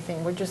to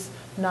anything. We're just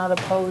not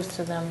opposed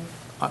to them.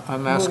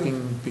 I'm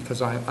asking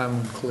because I'm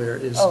unclear,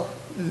 is Oh.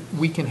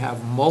 we can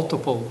have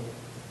multiple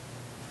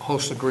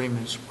host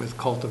agreements with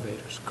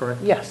cultivators,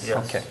 correct? Yes.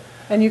 Okay.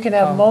 And you can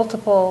have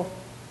multiple,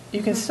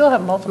 you can still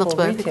have multiple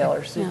Multiple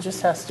retailers. yeah. It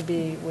just has to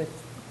be with,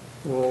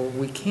 Well,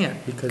 we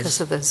can't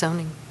Because of the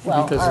zoning.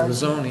 Well, because of the ours-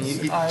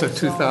 zoning, ours the don't.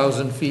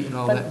 2,000 feet and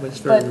all But- that, it's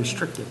very but-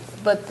 restricted.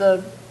 but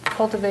the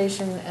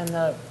cultivation and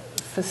the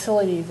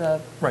facility, the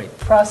Right.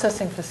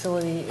 processing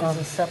facility is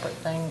a separate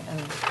thing, and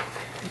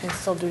you can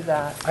still do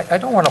that. I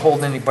don't want to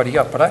hold anybody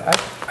up, but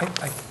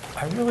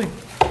I really,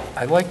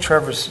 I like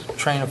Trevor's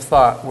train of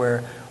thought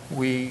where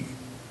we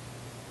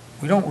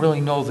don't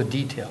really know the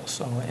details.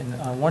 So,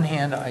 on one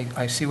hand,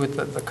 I see what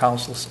the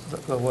council,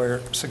 the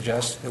lawyer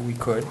suggests that we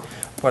could,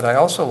 but I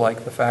also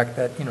like the fact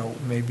that,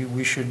 maybe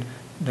we should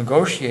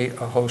negotiate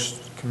a host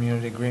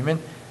community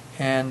agreement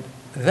and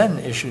then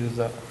issue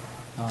the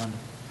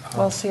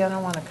Well, see, I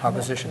don't want to commit to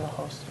opposition. the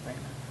host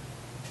agreement.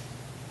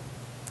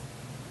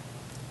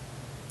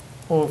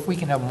 Well, if we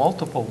can have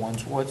multiple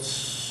ones,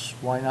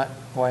 why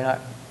not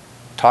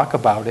talk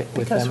about it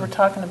with them? Because we're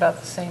talking about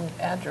the same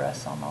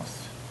address almost,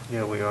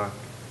 Yeah, we are.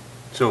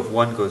 So if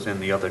one goes in,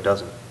 the other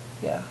doesn't.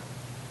 yeah.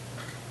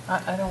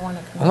 I don't want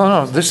to commit.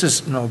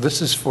 No,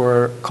 this is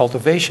for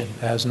cultivation.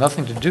 It has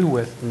nothing to do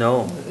with.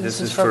 No,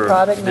 This is for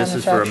product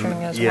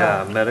manufacturing as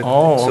Yeah, well. medical,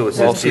 Oh, so it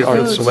well, says see,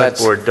 Deerfield so that's- Select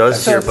Board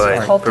does So it's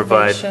hereby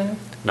provide cultivation and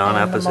the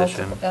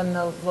non-opposition. And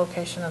the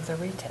location of the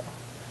retail.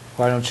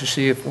 Why don't you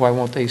see why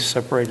won't they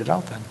separate it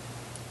out then?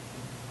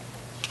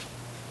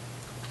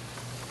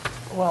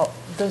 Well,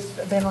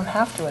 they don't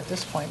have to at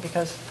this point,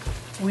 because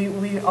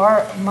we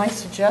are, my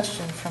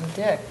suggestion from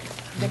Dick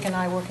and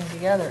I working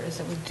together, is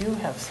that we do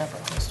have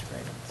separate host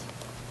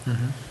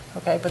agreements.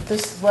 Okay, but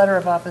this letter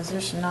of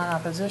opposition,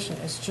 non-opposition,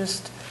 is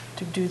just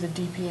to do the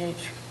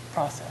DPH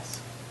process.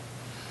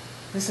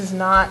 This is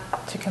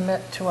not to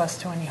commit to us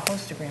to any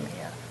host agreement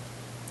yet.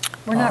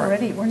 We're not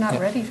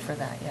ready for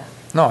that yet.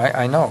 No,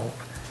 I know.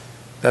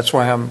 That's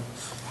why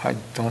I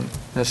don't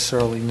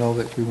necessarily know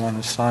that we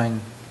want to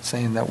sign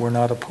saying that we're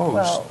not opposed.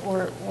 Well,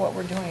 what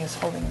we're doing is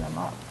holding them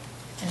up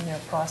in their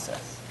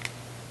process,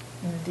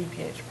 in the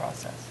DPH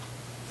process.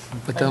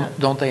 But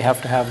don't they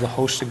have to have the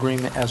host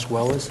agreement as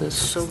well as this?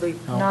 So they,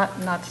 No.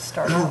 Not to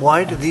start out.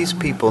 why do these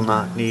people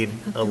not need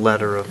a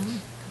letter of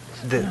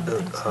the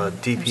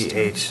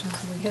DPH?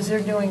 Because they're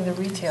doing the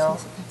retail,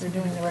 they're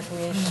doing the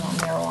recreational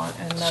marijuana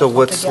and medical So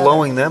what's together.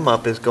 slowing them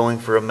up is going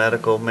for a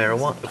medical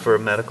marijuana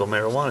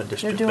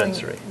They're doing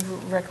dispensary.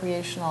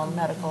 recreational and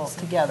medical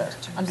together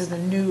under the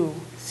new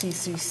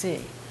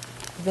CCC.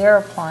 They're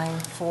applying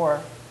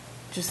for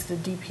just the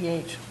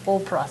DPH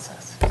old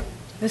process.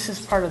 This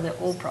is part of the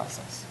old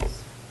process.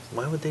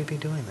 Why would they be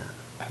doing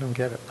that? I don't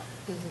get it.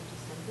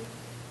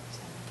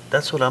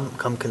 That's what I'm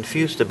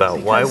confused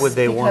about. Why would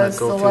they want to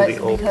go through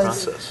the old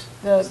process?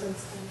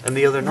 And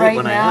the other night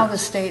when I Right now, the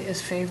asked, state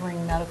is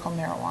favoring medical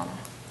marijuana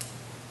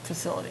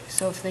facilities.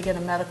 So if they get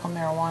a medical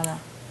marijuana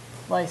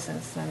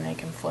license, then they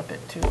can flip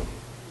it to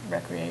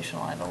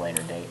recreational at a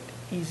later date,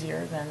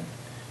 easier than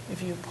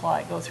if you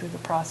go through the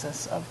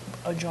process of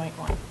a joint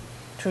one,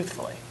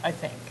 truthfully, I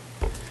think.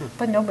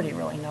 But nobody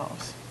really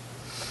knows.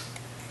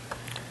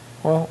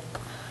 Well,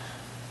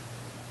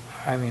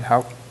 I mean,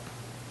 how,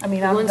 The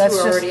ones who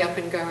are already up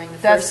and going, the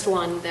first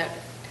one that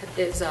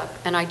is up,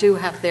 and I do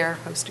have their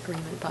host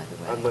agreement, by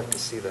the way. I'd like to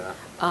see that.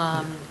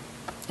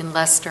 In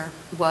Leicester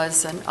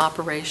was an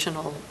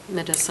operational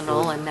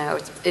medicinal, and now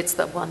it's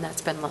the one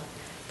that's been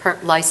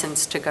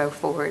licensed to go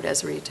forward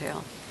as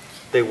retail.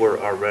 They were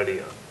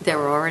already They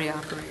were already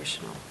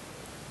operational.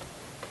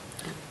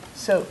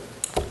 So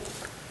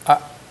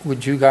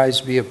would you guys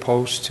be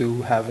opposed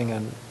to having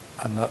an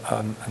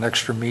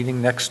extra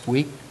meeting next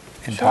week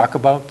and Sure. talk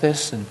about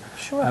this? And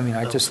Sure. I mean,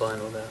 I I'm just,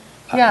 fine with that.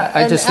 Yeah,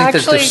 I and just think that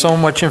actually- there's so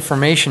much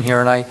information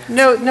here, and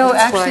No, That's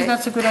actually, why-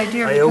 that's a good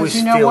idea, I because always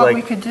you know feel what like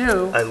we could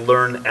do? I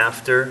learn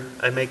after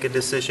I make a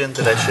decision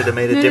that I should have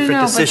made a No,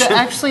 different but decision.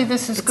 actually,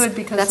 this is good,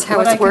 because That's how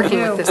what I it's can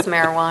working do- with this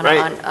marijuana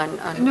Right.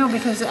 on No,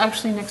 because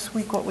actually, next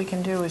week, what we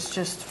can do is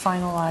just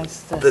finalize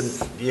Then,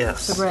 this,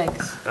 yes. the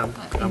regs. I'm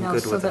you know,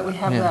 good so with that we that.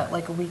 have Yeah. that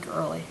like a week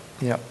early.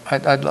 yeah,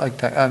 I'd like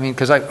that. I mean,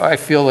 because I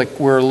feel like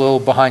we're a little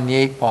behind the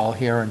eight ball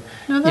here, and,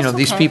 No, that's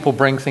these okay. people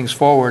bring things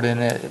forward, and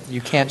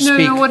you can't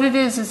speak. No, what it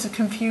is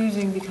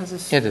confusing, because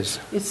it's. It is.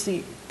 It's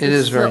the. It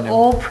is very It's the new.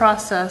 old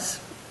process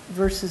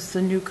versus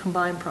the new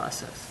combined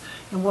process.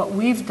 And what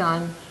we've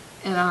done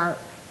in our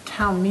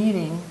town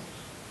meeting,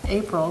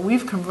 April,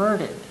 we've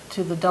converted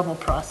to the double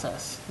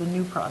process, the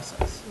new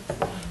process.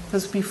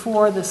 Because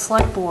before, the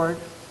select board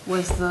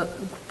was the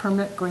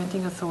permit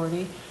granting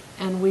authority,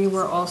 and we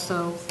were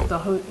also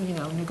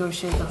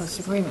negotiate the host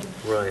agreement.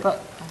 Right.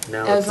 But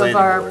Now the as of planning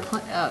our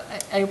board.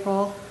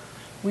 April,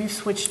 we've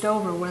switched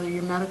over, whether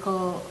you're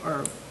medical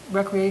or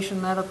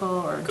recreation medical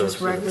or Goes just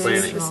through the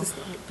planning.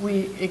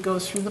 recreational. It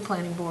goes through the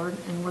planning board,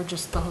 and we're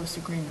just the host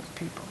agreement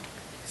people.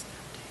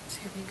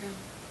 Here we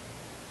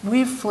go.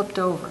 We've flipped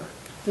over.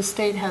 The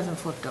state hasn't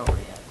flipped over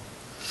yet.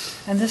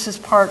 And this is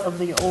part of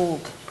the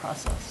old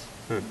process.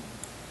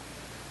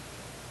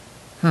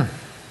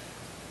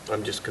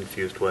 I'm just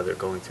confused why they're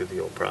going through the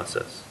old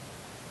process.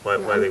 Why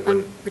Yeah, they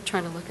wouldn't, We're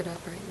trying to look it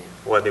up right now.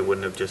 why they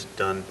wouldn't have just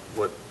done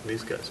what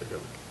these guys are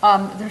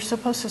doing. They're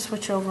supposed to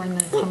switch over in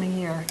the coming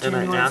year, And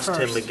I January 1st.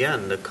 asked him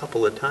again a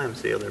couple of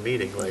times the other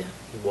meeting, like,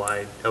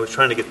 why, I was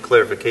trying to get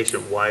clarification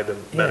of why the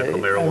medical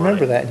marijuana. I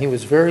remember that, and he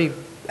was very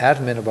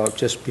adamant about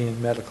just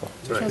being medical.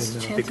 Right. Because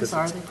Because chances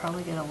are it's they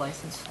probably get a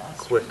license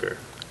faster. Quicker.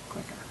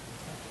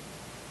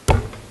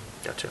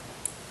 Gotcha.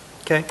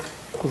 Okay.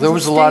 Well, there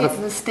was a lot of,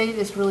 The state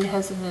is really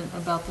hesitant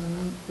about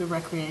the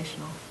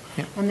recreational,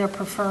 Yeah. and they're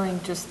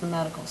preferring just the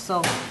medical.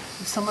 So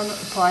if someone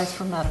applies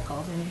for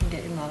medical, then you can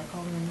get your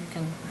medical, and then you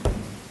can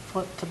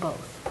flip to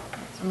both.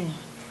 I mean,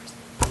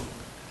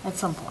 at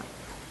some point.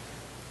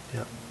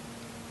 Yep.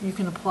 You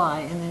can apply,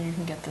 and then you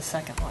can get the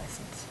second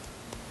license.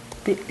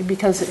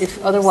 Because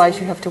if, otherwise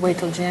you have to wait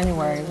till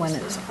January when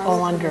it's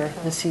all under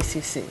the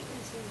CCC.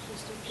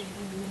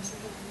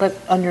 But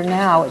under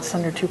now, it's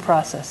under two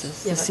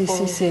processes. The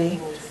CCC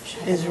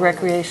is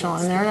recreational,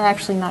 and they're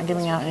actually not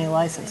giving out any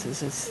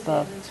licenses. It's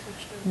the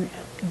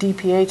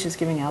DPH is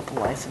giving out the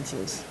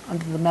licenses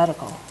under the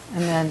medical.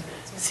 And then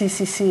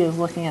CCC is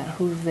looking at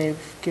who they've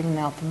given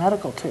out the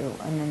medical to,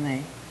 and then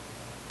they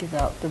give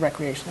out the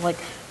recreational. Like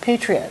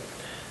Patriot,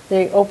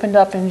 they opened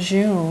up in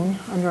June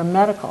under a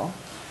medical.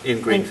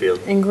 In Greenfield.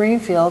 In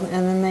Greenfield,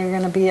 and then they're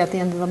going to be, at the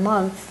end of the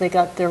month, they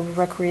got their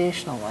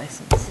recreational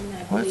license. And I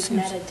Well, it believe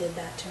seems- Meta did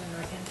that too in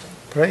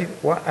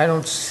Northampton. I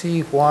don't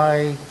see why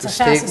It's the a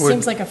state fast, would. it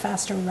seems like a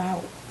faster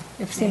route.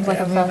 It seems like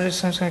I a mean, fast. it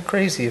seems kind of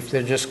crazy if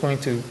they're just going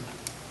to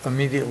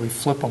immediately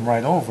flip them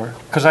right over.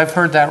 Because I've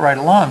heard that right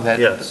along, that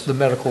Yes. the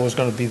medical was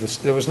going to be,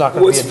 there was not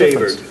going to Was be a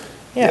difference. favored.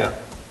 Yeah.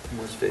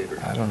 Was favored.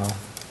 I don't know.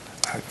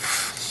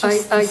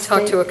 I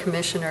talked to a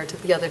commissioner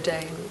the other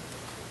day and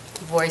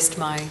voiced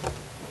my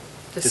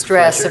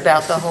distress Displeasure.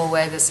 about the whole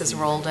way this is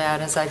rolled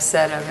out. As I've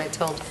said, I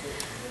told,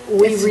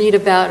 we read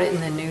about it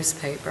in the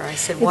newspaper. I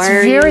said, why It's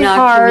are you very not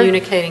hard.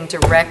 communicating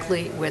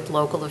directly with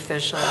local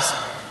officials?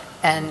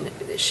 And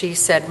she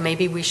said,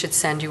 maybe we should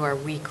send you our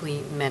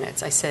weekly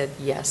minutes. I said,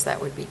 yes, that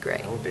would be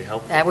great. That would be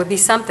helpful. That would be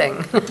something.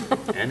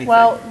 Anything.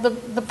 Well,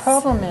 the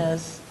problem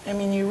is, I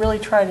mean, you really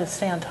try to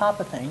stay on top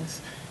of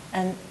things,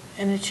 and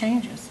it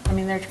changes. I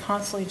mean, they're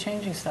constantly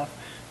changing stuff.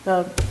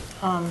 The,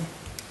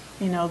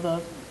 you know,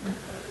 the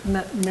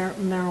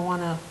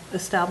marijuana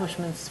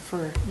establishments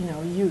for, you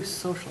know, use,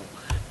 social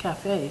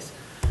cafes,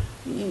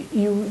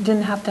 you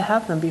didn't have to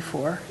have them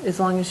before, as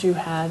long as you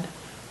had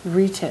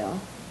retail,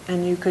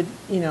 and you could,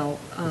 you know,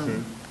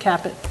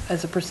 cap it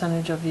as a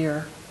percentage of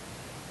your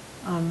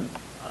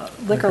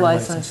liquor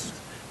license.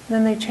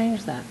 Then they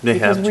changed that. They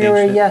have Because we were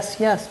a changed it?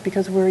 yes,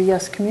 because we're a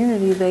yes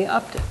community, they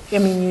upped it. I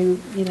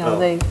mean, you know, Oh.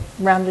 they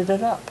rounded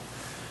it up.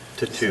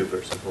 To 2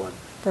 versus 1.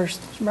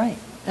 First, right.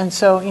 And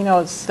so, you know,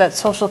 it's that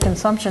social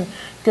consumption,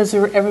 because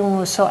everyone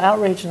was so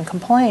outraged and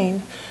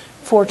complained,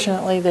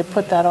 fortunately, they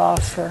put that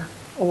off for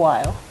a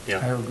while. I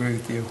Yeah. agree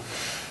with you.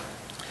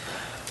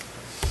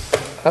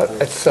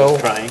 So,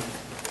 Trying.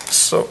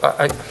 so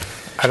I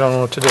don't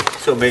know what to do.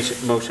 So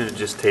motion to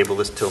just table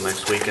this till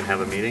next week and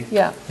have a meeting?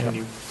 Yeah. Can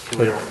you,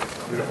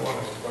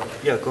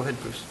 yeah, go ahead,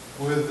 Bruce.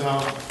 With,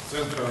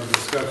 since our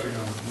discussion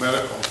of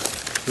medical,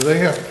 do they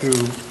have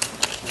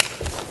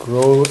to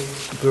grow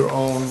their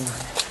own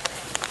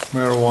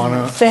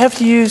marijuana? They have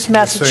to use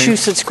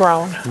Massachusetts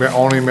grown.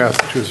 Only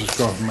Massachusetts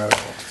grown for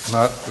medical,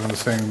 not in the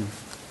same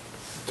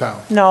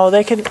town? No,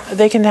 they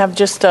can have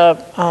just a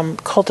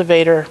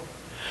cultivator,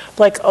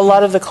 like a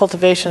lot of the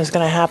cultivation is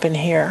going to happen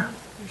here.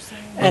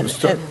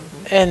 Understood.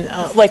 And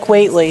like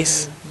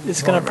Whately's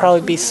is going to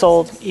probably be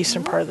sold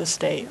eastern part of the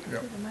state.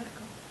 Yep.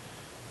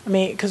 I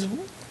mean, because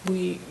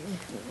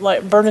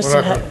like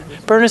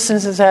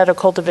Berniston has had a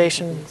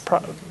cultivation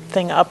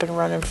thing up and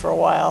running for a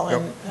while,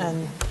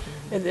 and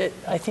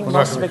I think We're not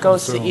most of gonna it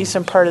goes to the consume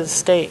eastern part of the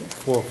state.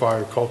 4 or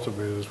 5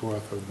 cultivators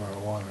worth of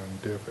marijuana in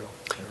Deerfield.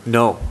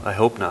 No, I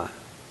hope not.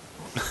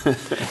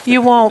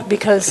 You won't,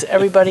 because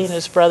everybody and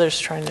his brother's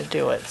trying to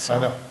do it, so. I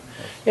know.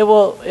 It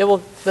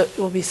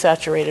will be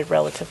saturated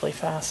relatively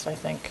fast, I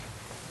think.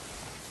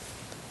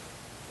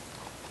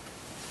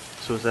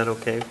 So is that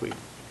okay if we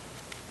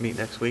meet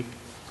next week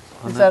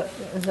on Is that?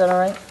 that all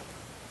right?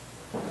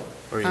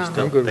 Or are you I'm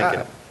still good with thinking,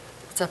 that.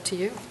 It's up to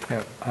you.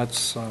 Yeah,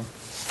 that's,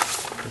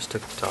 just to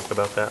talk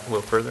about that a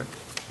little further?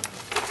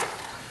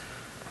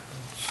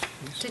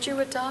 Did you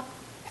adopt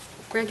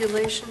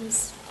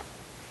regulations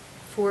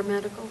for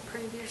medical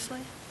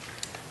previously?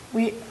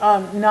 We,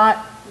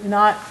 not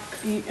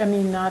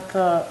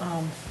the.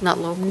 Not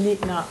local?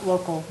 Not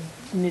local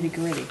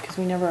nitty-gritty, because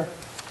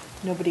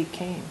nobody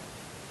came.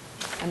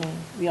 I mean,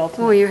 the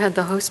ultimate. Well, you had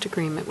the host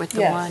agreement with the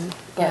Yes, one.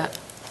 but Yeah.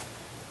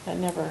 That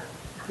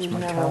we my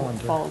never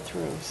calendar. followed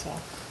through, so.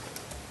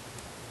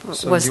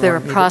 So Was do you there a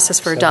want me to process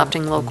for set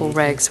adopting up a local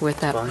meeting? regs with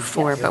that Fine.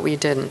 before, but we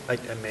didn't? I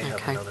may have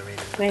Okay. another meeting.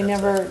 but They that's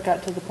never it.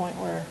 got to the point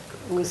where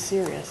it was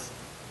serious.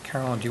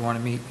 Carolyn, do you want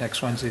to meet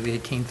next Wednesday, the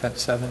 18th at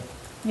 7?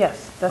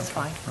 Yes, that's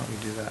fine. Why don't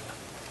we do that?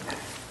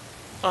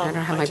 I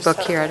don't have my just book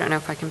have here. I to- don't know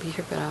if I can be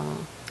here, but I will.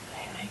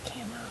 I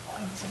cannot.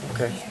 Why was I gonna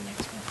Okay. be here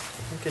next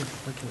week? We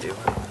can do it.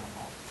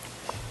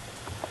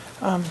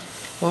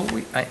 Well,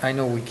 I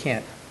know we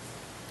can't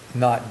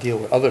not deal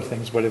with other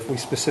things, but if we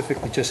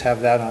specifically just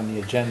have that on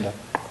the agenda,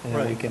 and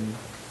then we Right. can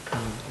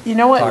You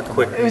know what, talk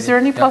about it. is there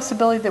any Yeah.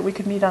 possibility that we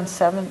could meet on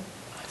 7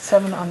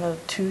 on the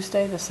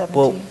Tuesday, the 17th?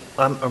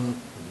 Well,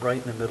 I'm right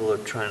in the middle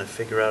of trying to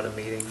figure out a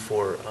meeting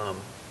for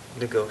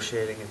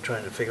negotiating and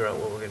trying to figure out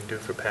what we're going to do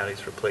for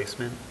Patty's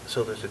replacement.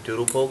 So there's a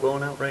doodle poll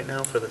going out right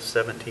now for the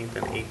 17th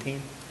and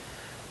 18th.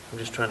 I'm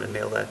just trying to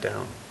nail that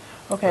down.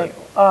 Okay,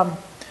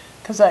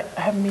 because I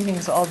have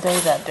meetings all day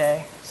that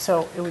day,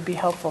 so it would be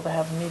helpful to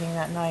have a meeting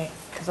that night,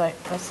 because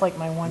that's like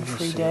my one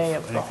free day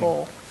of the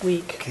whole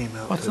week. Came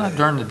out Well, it's not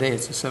during the day,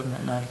 it's at 7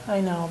 at night.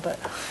 I know, but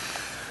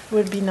it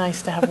would be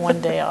nice to have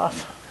one day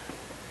off.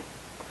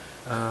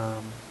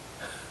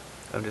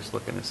 I'm just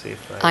looking to see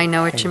if I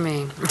know what you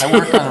mean. I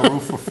worked on a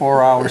roof for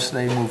 4 hours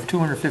today, moved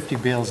 250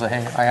 bales of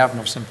hay. I have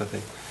no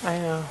sympathy. I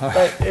know,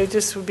 but it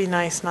just would be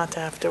nice not to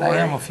have to I worry.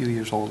 am a few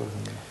years older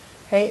than you.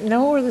 Hey,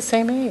 no, we're the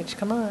same age,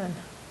 come on.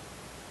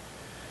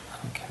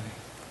 Okay.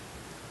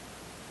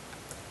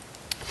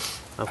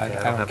 Okay, I I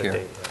don't don't have a care.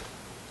 date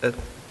yet.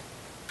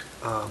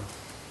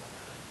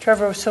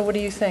 Trevor, so what do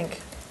you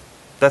think?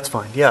 That's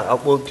fine, yeah,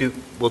 we'll do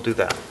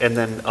that. And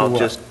then I'll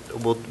what?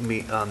 we'll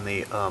meet on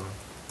the,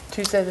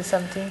 Tuesday, the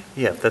 17th?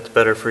 yeah, if that's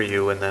better for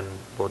you, and then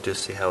we'll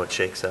just see how it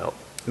shakes out.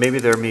 Maybe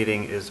their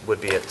meeting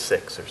would be at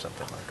 6 or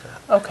something like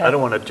that. Okay. I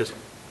don't want to just,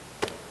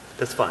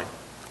 that's fine.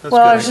 That's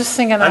Well, I good. was just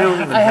thinking,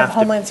 don't even I have to-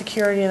 Homeland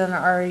Security and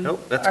then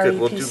Nope, that's good,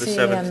 we'll do the REPC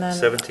and then.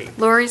 17th.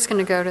 Lori's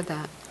going to go to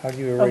that. How do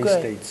you Oh, erase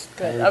good, dates?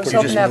 good. How I was do you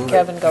hoping put to have it?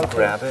 Kevin go too.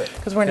 Grab it.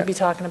 Because we're going to be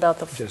talking about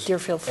the Just-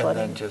 Deerfield and then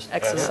flooding just add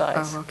it.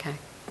 exercise. Oh, okay.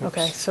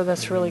 Okay, so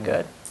that's really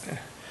good.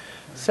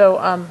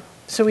 So,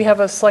 so we have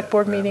a select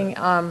board meeting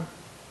at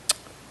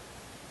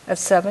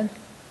 7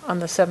 on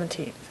the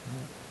 17th.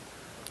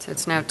 So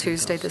it's now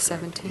Tuesday, the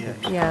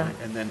 17th? Yeah.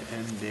 And then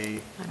end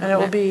date. And it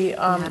will be,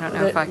 I don't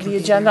know if I can the be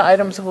agenda there.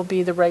 items will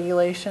be the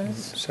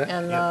regulations Set,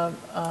 and yep.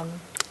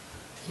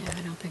 Yeah,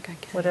 I don't think I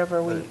can.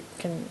 whatever we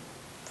can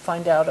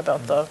find out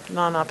about the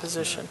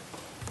non-opposition.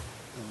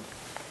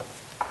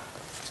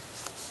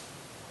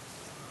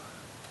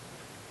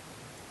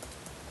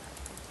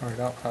 All right,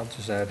 I'll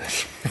just add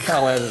it.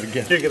 I'll add it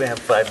again. You're going to have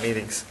 5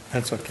 meetings.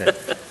 That's okay.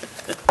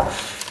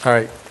 All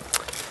right.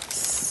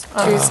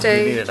 You need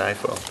Tuesday, an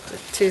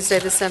iPhone. Tuesday,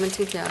 the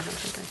 17th? Yeah, I don't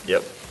think I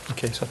Yep.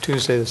 Okay, so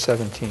Tuesday, the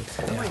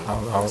 17th. Oh, wait,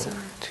 Yeah, those are-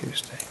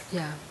 Tuesday.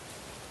 Yeah.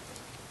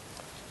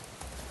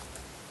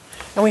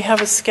 And we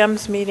have a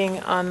SCEMS meeting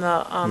on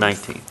the.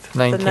 19th.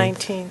 The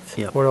 19th.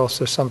 Yep. What else?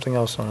 There's something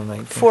else on the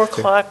 19th. 4 too.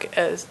 o'clock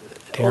as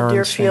Darren Old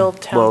Deerfield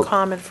saying- Town Well,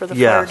 Common for the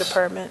fire yes.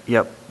 department.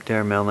 Yep,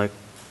 Darren Melnick,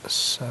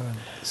 7.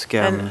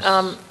 Skems.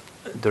 And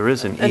There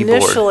is an e-board.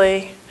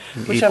 initially,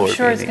 which I'm e-board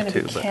sure is meeting going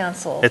to be too, but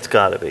canceled. It's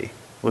got to be.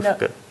 We've No.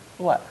 got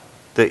What?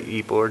 the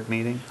e-board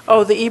meeting?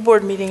 Oh, the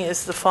e-board meeting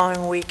is the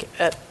following week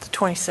at the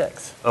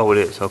 26th. Oh, it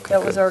is, okay,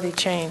 That was good. already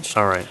changed.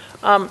 All right.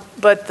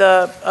 But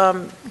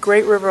the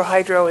Great River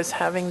Hydro is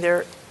having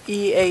their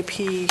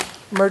EAP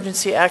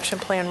Emergency Action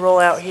Plan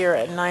rollout here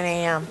at 9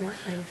 a.m.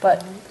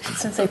 But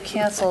since they've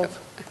canceled,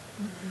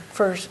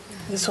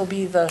 this will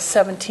be the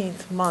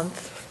 17th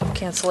month of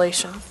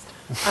cancellation.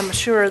 I'm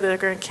sure they're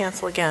going to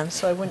cancel again,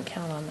 so I wouldn't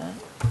count on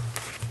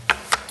that.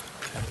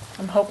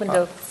 I'm hoping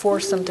to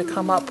force them to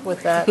come up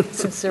with that,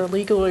 since they're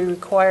legally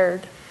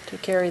required to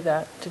carry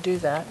that, to do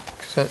that,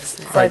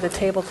 by the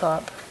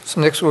tabletop. So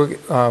next, we're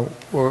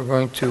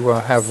going to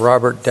have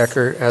Robert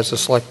Decker as the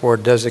Select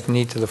Board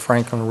designee to the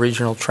Franklin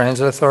Regional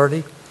Transit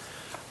Authority.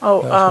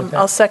 Oh, That's okay.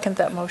 I'll second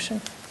that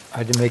motion.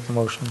 I did make the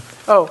motion.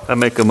 Oh, I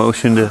make a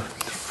motion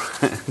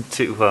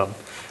to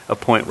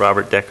appoint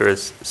Robert Decker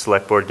as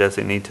Select Board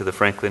designee to the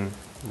Franklin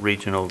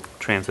Regional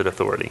Transit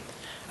Authority.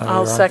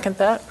 I'll second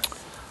that.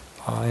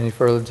 Any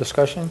further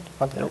discussion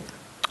about that?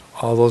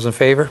 All those in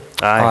favor?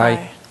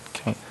 Aye.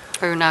 Okay.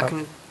 We're not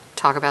going to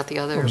talk about the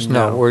others?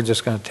 No, we're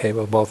just going to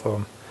table both of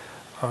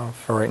them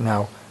for right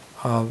now.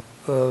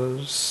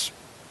 Those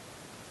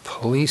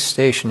police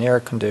station air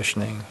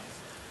conditioning.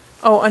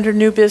 Oh, under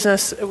new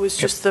business, it was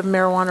just the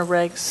marijuana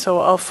regs, so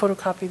I'll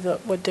photocopy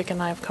what Dick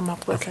and I have come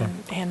up with Okay,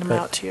 and hand them great.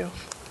 out to you.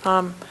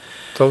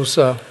 Those,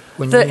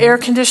 when The you- air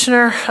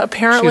conditioner,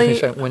 apparently.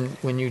 Excuse me,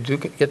 when you do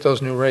get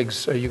those new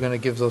regs, are you going to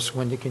give those,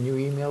 Wendy, can you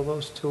email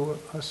those to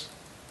us?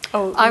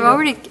 Oh,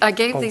 I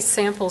gave these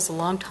samples a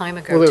long time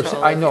ago. Well, to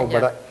all I of know, you,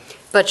 but yeah.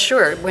 But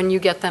sure, when you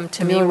get them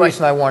to And me. the only what-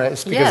 reason I want it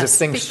is because if Yes,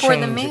 things change. before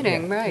the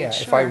meeting, right, yeah,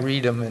 sure. If I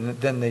read them and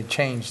then they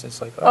change,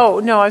 it's like, Oh,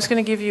 no, I was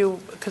going to give you,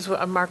 because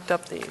I marked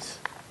up these.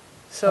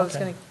 So I was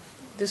Okay. going to,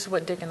 this is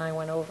what Dick and I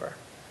went over.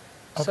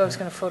 So I was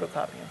Okay. going to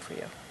photocopy them for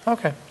you.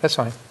 Okay, that's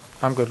fine.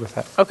 I'm good with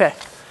that. Okay.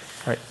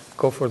 All right,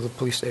 go for the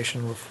police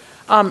station roof.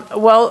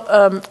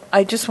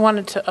 I just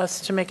wanted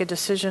us to make a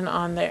decision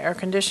on the air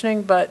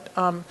conditioning, but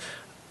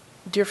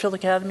Deerfield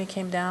Academy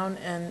came down,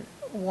 and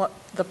what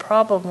the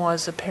problem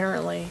was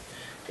apparently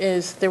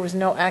is there was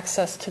no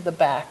access to the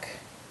back.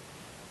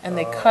 And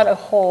they cut a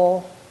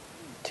hole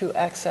to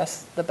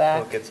access the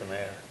back. Get some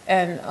air.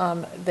 And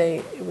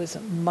it was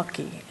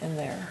mucky in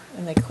there,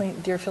 and they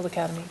cleaned, Deerfield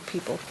Academy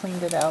people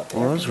cleaned it out.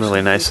 Well, it was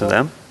really nice of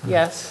them.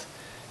 Yes,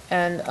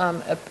 and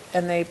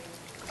they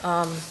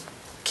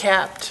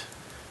capped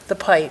the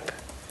pipe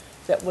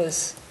that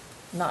was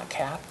not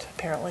capped,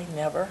 apparently,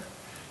 never.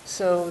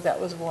 So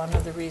that was one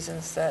of the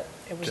reasons that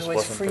it was Just always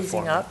wasn't freezing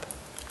performing. up.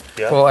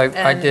 Yeah. Well, I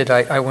And- did,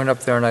 I went up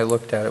there and I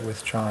looked at it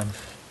with John.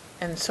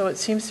 And so it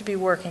seems to be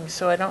working,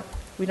 so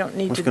we don't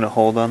need I to. was going to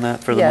hold on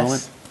that for the Yes.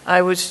 moment.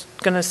 I was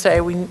going to say,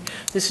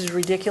 this is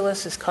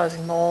ridiculous, it's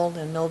causing mold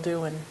and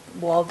mildew and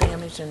wall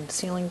damage and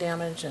ceiling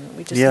damage, and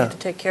we just Yeah. need to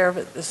take care of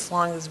it as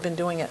long as it's been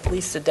doing it at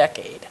least a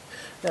decade,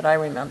 that I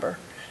remember.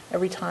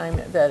 Every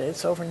time that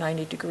it's over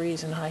 90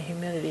 degrees and high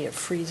humidity, it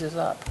freezes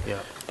up. Yeah.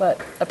 But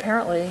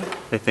apparently,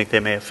 They think they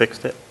may have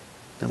fixed it.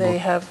 they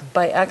have,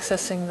 by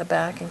accessing the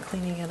back and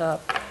cleaning it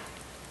up,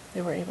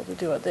 they were able to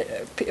do it.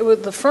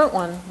 The front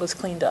one was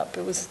cleaned up.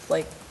 It was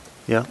like,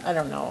 Yeah. I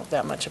don't know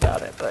that much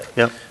about it, but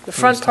Yep. the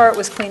front part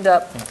was cleaned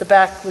up, the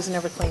back was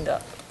never cleaned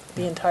up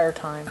the entire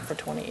time for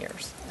 20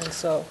 years. And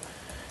so,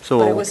 So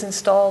but it we'll- was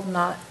installed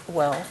not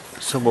well.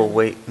 So we'll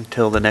wait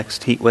until the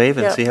next heat wave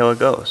and Yep. see how it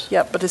goes.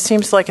 Yeah, but it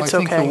seems like it's I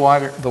think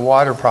okay. the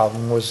water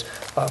problem was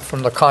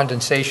from the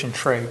condensation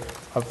tray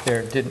up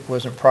there,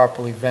 wasn't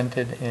properly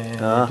vented, and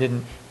Ah. it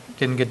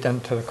didn't get done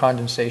to the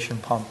condensation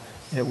pump.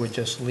 It would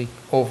just leak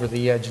over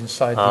the edge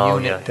inside the Oh,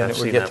 unit, yeah, then I've it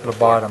would seen get that to the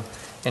before. bottom.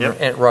 And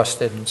Yep. it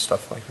rusted and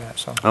stuff like that,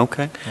 so.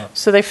 Okay.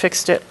 So they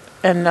fixed it,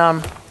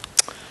 and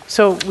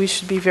so we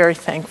should be very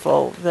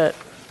thankful that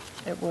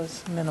it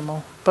was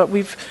minimal. But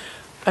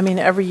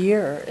every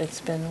year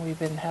we've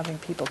been having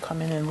people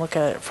come in and look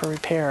at it for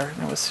repair,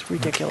 and it was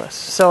ridiculous.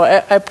 So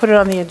I put it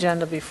on the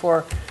agenda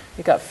before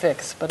it got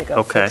fixed, but it got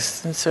Okay.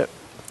 fixed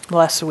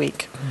last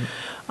week.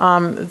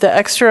 The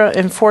extra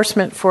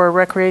enforcement for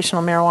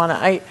recreational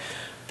marijuana,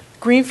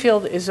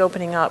 Greenfield is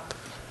opening up.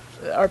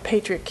 Our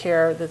Patriot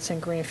Care that's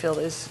in Greenfield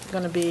is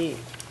going to be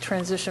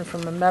transitioned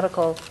from a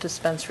medical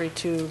dispensary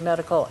to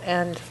medical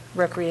and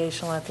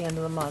recreational at the end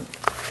of the month.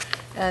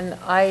 And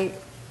I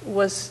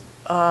was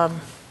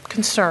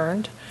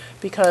concerned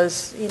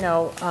because,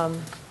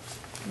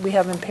 we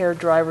have impaired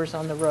drivers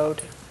on the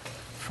road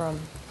from,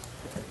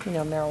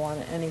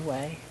 marijuana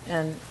anyway.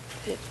 And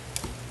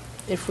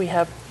if we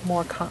have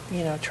more,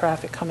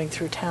 traffic coming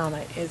through town,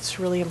 it's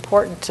really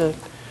important to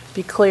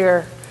be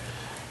clear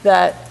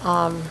that,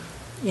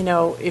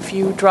 if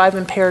you drive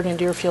impaired in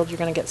Deerfield, you're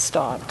going to get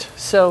stopped.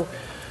 So,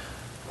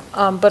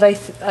 but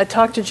I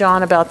talked to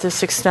John about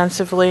this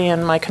extensively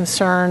and my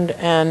concern,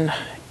 and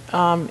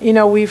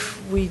we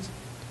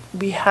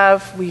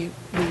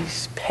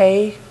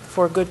pay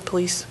for a good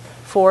police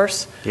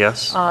force.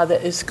 Yes.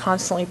 That is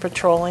constantly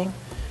patrolling,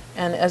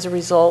 and as a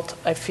result,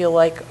 I feel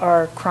like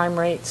our crime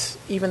rates,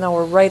 even though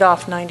we're right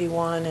off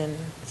 91 and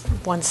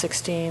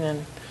 116,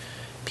 and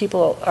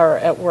people are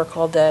at work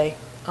all day,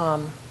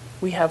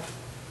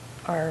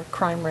 our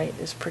crime rate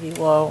is pretty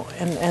low,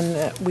 and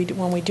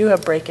when we do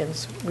have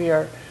break-ins, we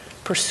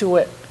pursue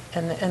it,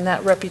 and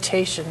that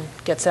reputation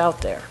gets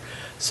out there.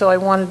 So I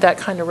wanted that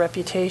kind of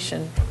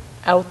reputation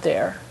out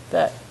there,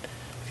 that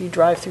if you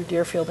drive through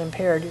Deerfield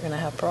impaired, you're going to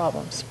have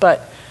problems.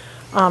 But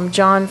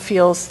John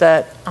feels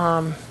that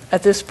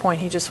at this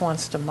point, he just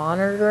wants to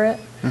monitor it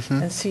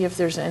and see if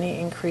there's any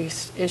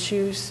increased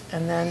issues,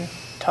 and then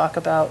talk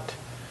about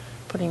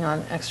putting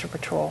on extra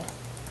patrol.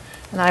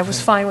 And I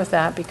was fine with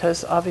that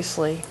because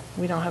obviously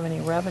we don't have any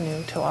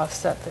revenue to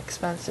offset the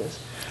expenses.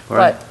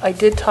 Right. But I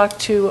did talk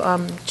to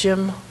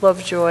Jim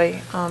Lovejoy,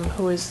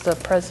 who is the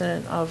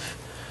president of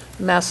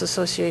Mass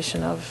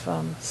Association of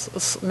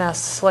Mass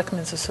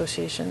Selectmen's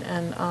Association,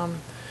 and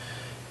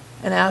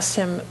asked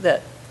him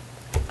that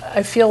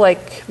I feel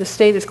like the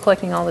state is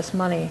collecting all this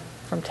money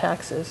from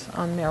taxes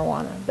on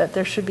marijuana, that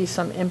there should be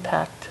some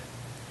impact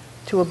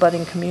to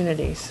abutting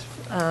communities.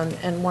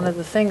 And one of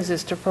the things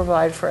is to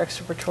provide for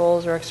extra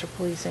patrols or extra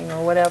policing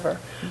or whatever.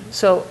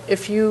 So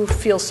if you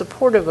feel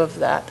supportive of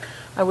that,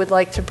 I would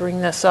like to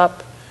bring this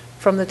up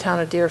from the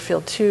town of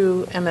Deerfield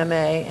to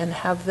MMA and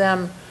have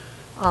them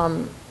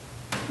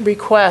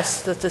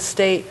request that the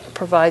state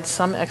provide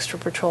some extra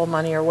patrol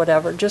money or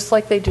whatever, just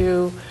like they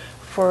do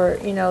for,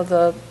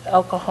 the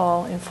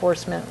alcohol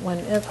enforcement when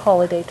it's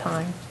holiday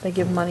time. They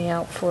give money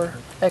out for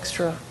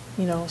extra,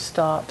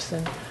 stops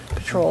and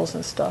patrols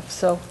and stuff,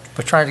 so.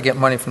 But trying to get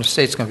money from the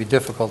state's going to be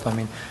difficult. I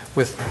mean,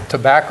 with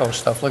tobacco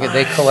stuff, look at,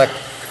 they collect,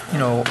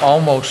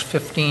 almost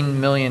 $15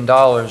 million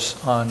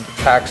on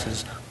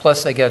taxes,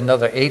 plus they get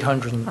another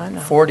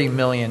 $840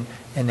 million,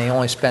 and they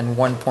only spend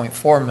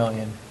 $1.4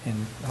 million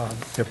in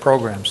their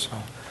programs.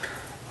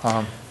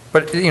 So,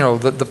 but,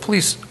 the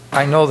police,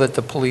 I know that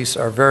the police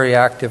are very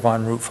active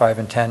on Route 5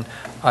 and 10.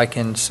 I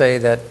can say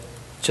that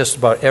just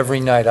about every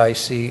night I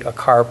see a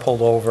car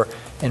pulled over,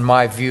 in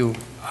my view,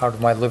 out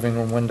of my living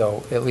room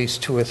window at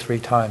least 2 or 3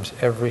 times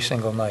every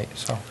single night.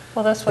 So,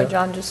 well, that's why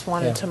John just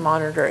wanted to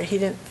monitor it. He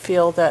didn't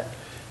feel that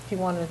he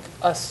wanted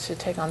us to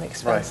take on the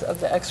expense of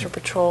the extra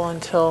patrol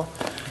until,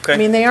 I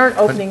mean, they aren't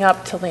opening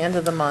up till the end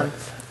of the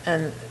month,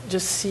 and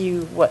just see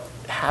what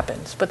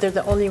happens. But they're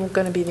going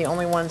to be the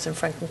only ones in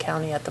Franklin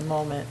County at the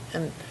moment.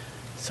 And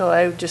so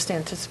I would just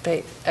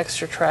anticipate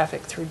extra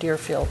traffic through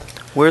Deerfield.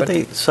 Where are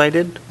they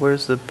sited?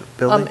 Where's the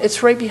building?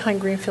 It's right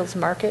behind Greenfield's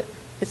Market.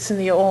 It's in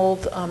the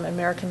old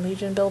American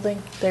Legion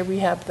building. They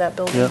rehabbed that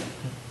building. Yep.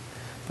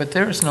 But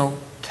there is no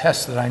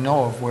test that I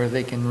know of where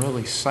they can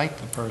really cite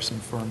the person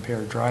for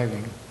impaired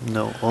driving.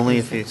 No, only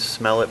if you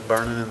smell it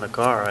burning in the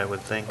car, I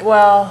would think.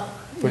 Well,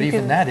 But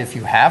even that, if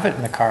you have it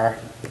in the car,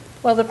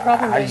 well, the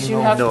problem How is do you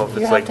you have No, to. if you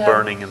it's have like to have-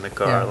 burning in the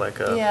car, Yeah. like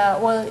a. Yeah,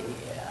 well,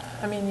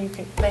 I mean,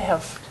 they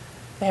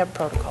have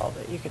protocol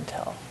that you can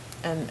tell.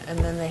 And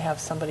then they have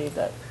somebody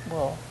that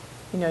will,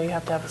 you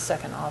have to have a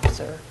second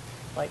officer,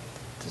 like,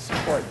 to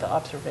support the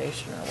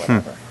observation or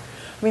whatever.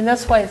 I mean,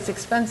 that's why it's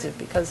expensive,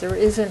 because there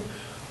isn't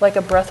like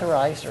a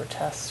breathalyzer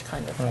test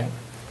kind of thing.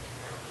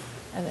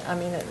 And I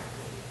mean,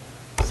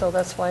 so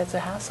that's why it's a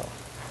hassle.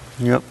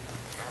 Yep.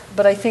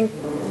 But I think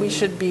we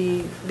should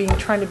be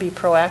trying to be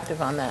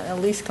proactive on that, and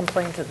at least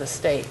complain to the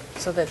state,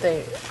 so that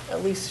they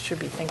at least should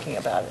be thinking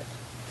about it.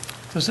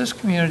 does this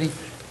community,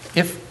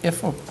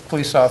 if a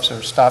police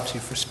officer stops you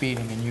for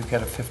speeding and you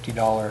get a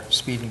 $50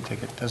 speeding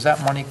ticket, does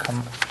that money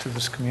come to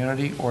this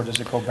community, or does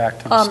it go back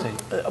to the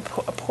state? A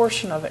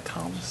portion of it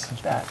comes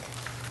back.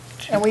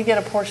 And we get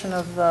a portion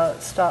of the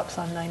stops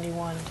on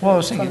 91. too, Well, I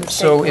was from thinking, the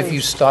so state if you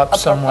police. stop A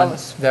someone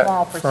small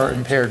that, for percentage.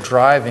 impaired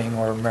driving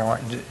or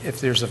marijuana,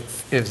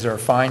 is there a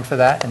fine for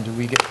that? And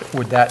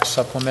would that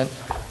supplement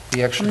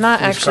the extra I'm not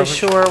police actually coverage?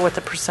 sure what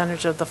the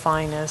percentage of the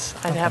fine is.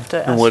 I'd have to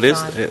ask And what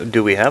is, John.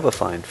 do we have a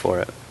fine for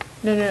it?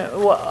 No,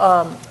 well,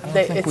 I don't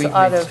think it's we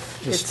out make- of,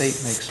 the it's state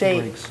makes the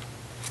state. regs.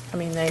 I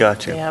mean, they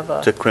Gotcha. have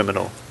It's a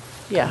criminal.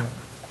 yeah.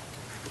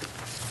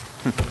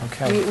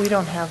 Okay. We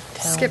don't have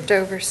town. Skipped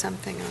over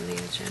something on the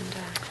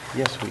agenda.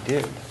 Yes, we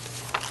did.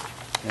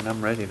 And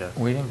I'm ready to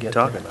We didn't get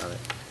talk there. about it.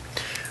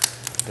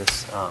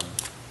 This,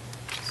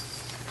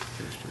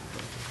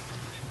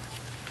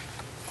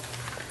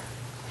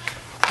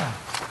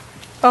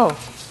 Oh,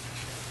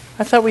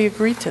 I thought we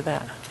agreed to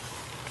that.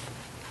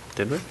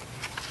 did we?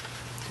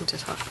 We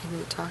just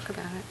talk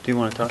about it. Do you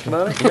want to talk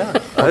about it? Yeah.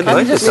 I'd Okay.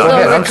 like to Go talk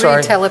ahead, about I'm it.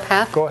 sorry.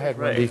 Telepath. Go ahead,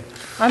 Wendy.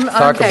 I'm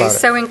Talk Okay, about it.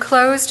 so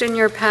enclosed in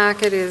your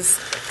packet is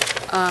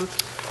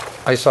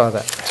I saw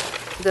that.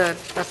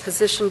 a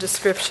position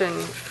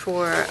description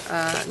for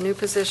a new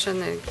position,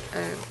 the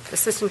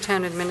Assistant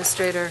Town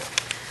Administrator,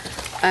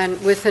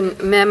 and with a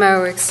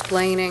memo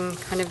explaining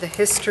kind of the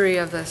history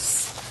of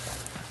this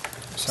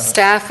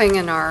staffing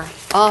in our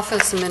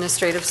office,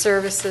 Administrative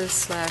Services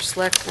 /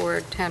 Select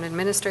Board Town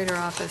Administrator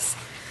Office,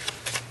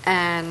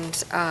 and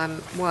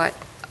what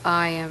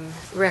I am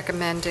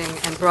recommending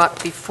and brought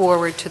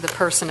forward to the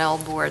Personnel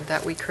Board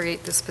that we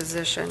create this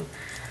position.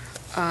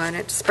 And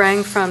it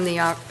sprang from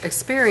the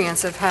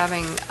experience of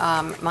having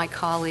my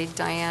colleague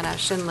Diana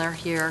Schindler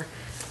here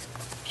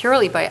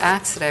purely by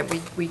accident.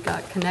 We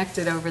got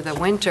connected over the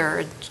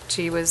winter.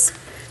 She was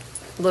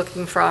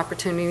looking for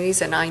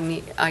opportunities, and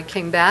I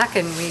came back,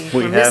 and we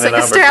were had missing an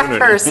a staff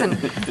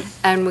opportunity. person.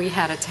 And we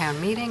had a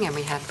town meeting, and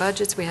we had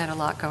budgets, we had a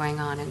lot going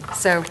on. And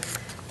so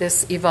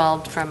this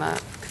evolved from a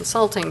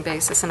consulting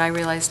basis, and I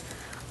realized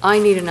I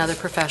need another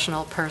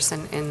professional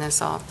person in this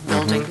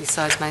building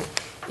besides my,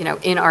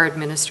 in our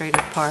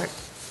administrative part.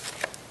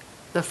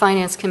 The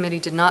Finance Committee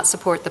did not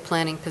support the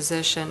planning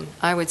position.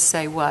 I would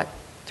say, what,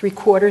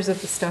 3/4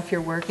 of the stuff you're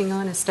working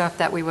on is stuff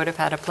that we would have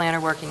had a planner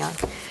working on.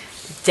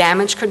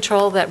 Damage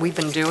control that we've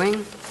been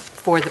doing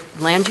for the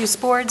land use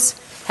boards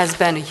has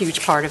been a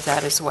huge part of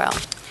that as well.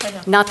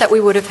 Not that we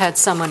would have had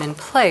someone in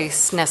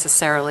place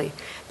necessarily,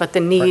 but the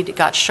need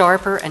got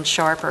sharper and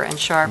sharper and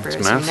sharper, It's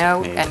as you massive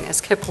know, need. and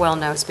as Kip well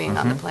knows, being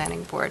on the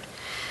planning board.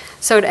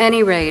 So at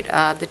any rate,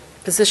 the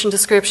position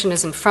description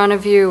is in front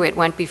of you. It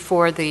went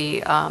before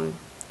the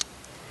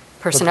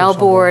Personnel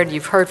Board.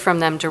 You've heard from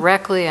them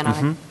directly, and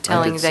I'm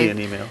telling I you did see an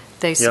email.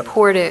 they Yep.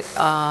 support it,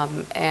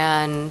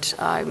 and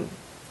I'm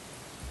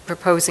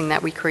proposing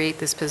that we create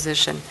this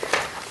position.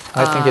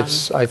 I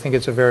think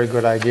it's a very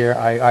good idea.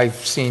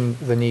 I've seen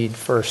the need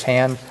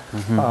firsthand.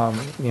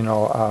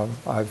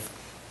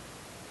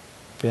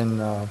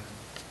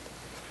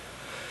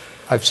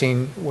 I've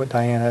seen what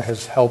Diana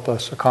has helped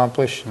us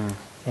accomplish,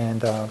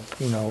 and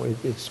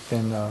it's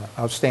been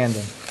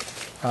outstanding.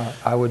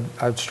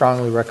 I'd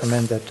strongly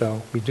recommend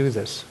that we do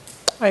this.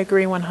 I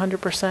agree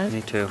 100%.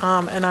 Me too.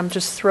 And I'm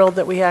just thrilled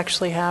that we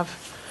actually have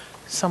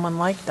someone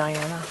like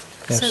Diana.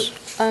 Yes.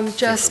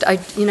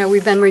 So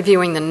we've been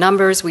reviewing the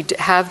numbers. We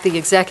have the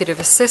executive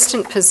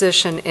assistant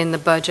position in the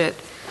budget,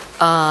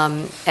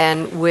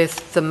 and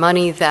with the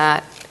money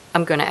that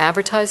I'm going to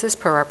advertise this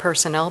per our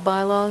personnel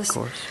bylaws. Of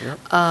course, yep.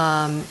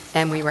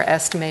 And we were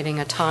estimating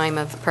a time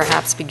of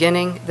perhaps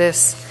beginning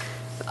this.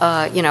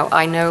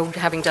 I know,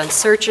 having done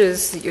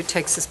searches, it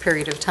takes this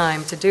period of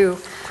time to do.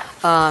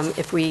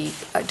 If we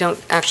don't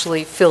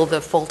actually fill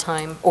the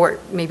full-time, or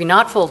maybe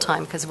not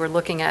full-time, because we're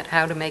looking at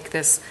how to make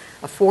this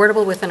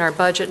affordable within our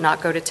budget,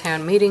 not go to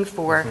town meeting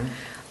for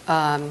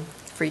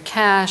free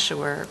cash,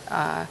 or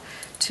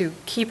to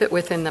keep it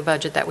within the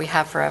budget that we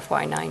have for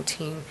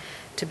FY19.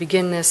 To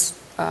begin this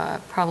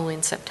probably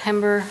in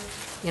September,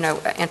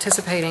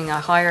 anticipating a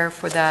hire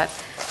for that,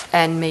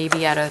 and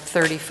maybe at a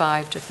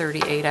 35 to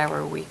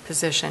 38-hour-a-week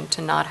position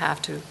to not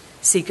have to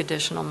seek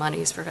additional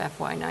monies for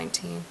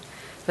FY19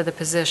 for the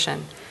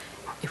position.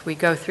 If we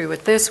go through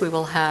with this, we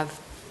will have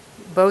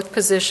both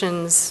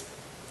positions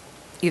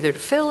either to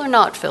fill or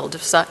not filled,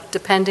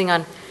 depending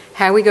on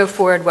how we go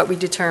forward, what we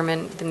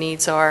determine the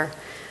needs are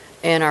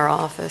in our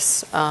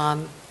office,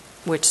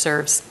 which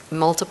serves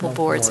multiple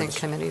boards and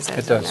committees,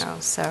 as you know.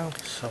 So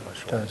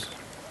much work. It does.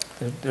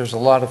 There's a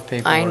lot of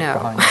paperwork I know.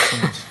 behind the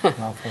scenes. An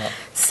awful lot.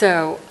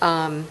 So,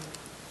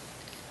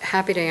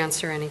 happy to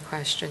answer any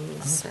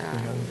questions.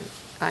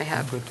 I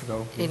have, good to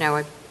go.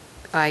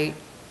 I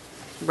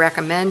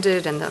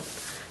recommended, and the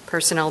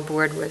Personnel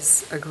Board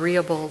was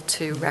agreeable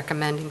to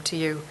recommending to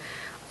you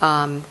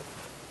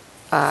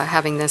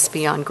having this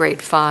be on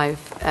grade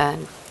 5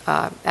 and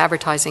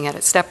advertising it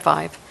at step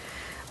 5,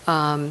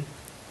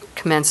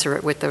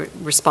 commensurate with the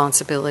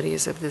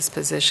responsibilities of this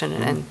position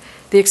and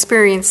the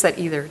experience that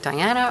either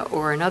Diana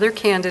or another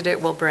candidate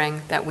will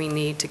bring that we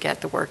need to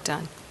get the work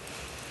done.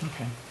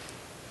 Okay.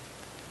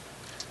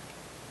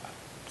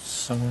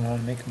 Someone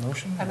want to make a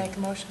motion? I make a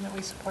motion that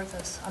we support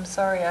this. I'm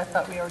sorry, I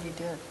thought we already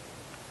did.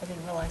 I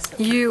didn't realize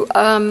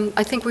that.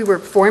 I think we were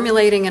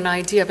formulating an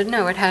idea, but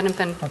no, it hadn't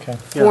been Okay.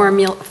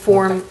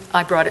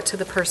 I brought it to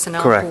the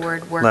Personnel Correct.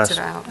 Board, worked it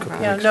out.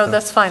 Yeah, no,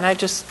 that's fine. I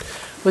just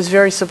was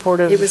very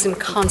supportive. It was in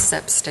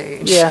concept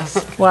stage. Yes,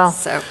 well,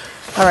 So,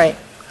 all right.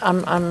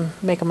 I'm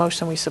make a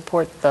motion, we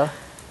support the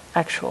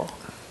actual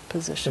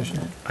position.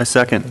 I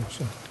second.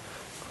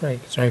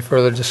 Great. Is there any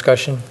further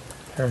discussion?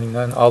 Hearing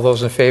none. All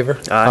those in favor?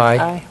 Aye.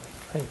 Aye.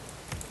 Great.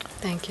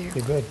 thank you.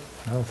 You're good.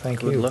 No,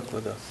 thank Good you. luck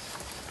with the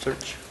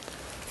search.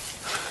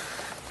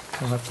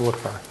 Don't have to look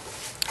far.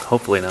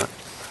 Hopefully not.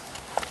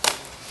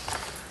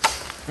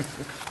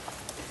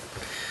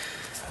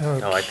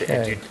 No,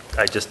 Okay.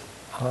 I just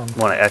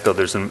want to echo,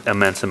 there's an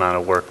immense amount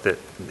of work that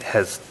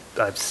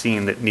I've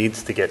seen that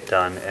needs to get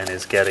done and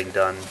is getting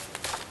done,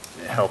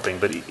 helping,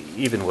 but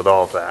even with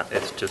all of that,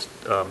 it's just,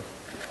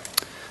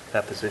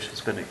 that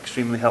position's been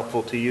extremely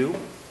helpful to you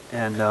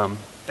and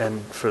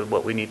for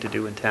what we need to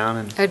do in town.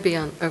 And I'd be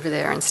over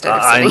there instead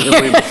of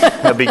sitting here.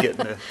 I'd be getting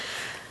the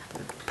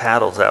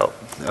paddles out.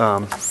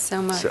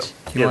 So much. Do Yeah,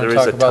 you want there to is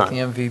talk a about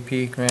ton. the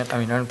MVP grant? I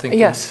mean, I don't think.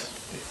 Yes.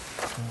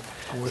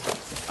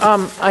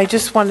 I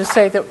just wanted to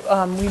say that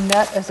we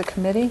met as a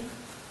committee,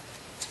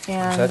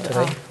 and... Was that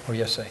today or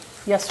yesterday?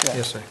 Yesterday.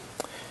 Yesterday.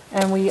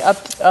 And we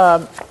upped,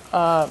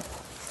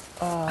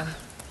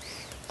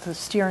 the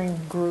steering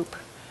group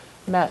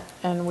met,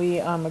 and we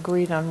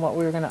agreed on what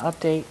we were going to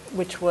update,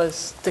 which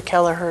was the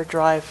Kelleher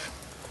Drive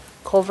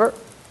culvert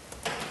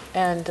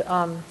and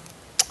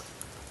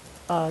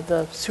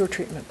the sewer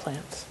treatment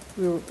plants.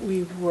 We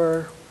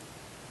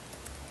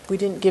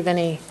didn't give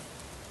any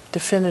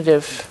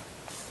definitive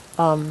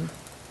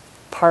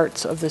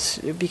parts of this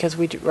because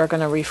we are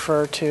going to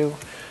refer to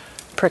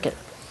Prickett.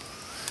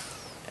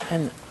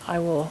 And I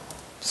will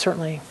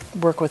certainly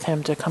work with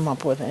him to come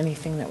up with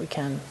anything that we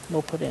can.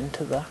 We'll put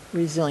into the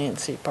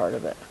resiliency part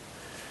of it.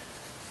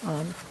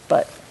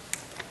 But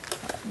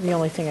the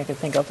only thing I could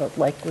think of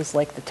was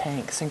like the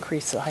tanks,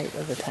 increase the height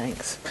of the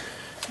tanks.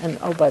 And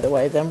oh, by the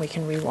way, then we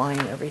can reline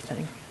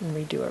everything and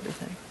redo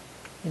everything.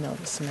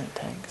 The cement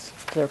tanks,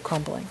 they're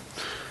crumbling.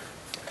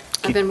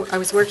 I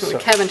was working with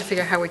Kevin to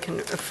figure out how we can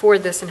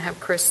afford this and have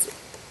Chris,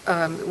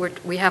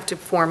 we have to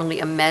formally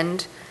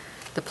amend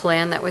the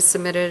plan that was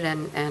submitted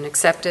and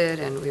accepted,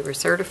 and we were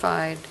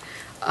certified,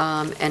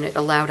 and it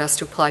allowed us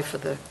to apply for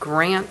the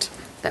grant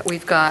that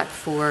we've got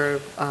for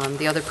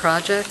the other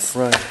projects.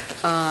 Right.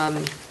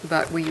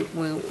 But we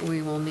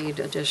will need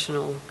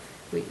additional,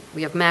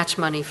 we have match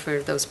money for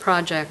those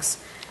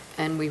projects,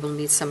 and we will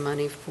need some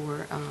money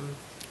for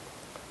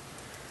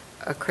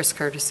Chris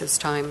Curtis's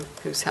time,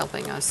 who's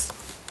helping us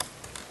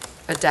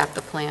adapt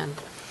the plan,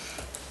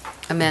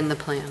 amend the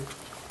plan.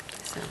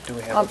 So. Do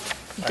we have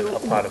a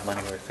pot of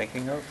money we're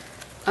thinking of?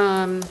 Or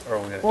are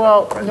we gonna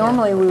Well, talk about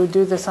normally we would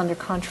do this under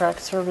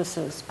contract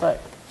services,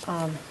 but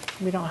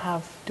we don't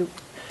have,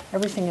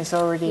 everything is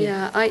already.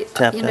 Yeah,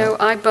 Tapped out.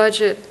 I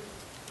budget.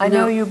 I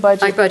know you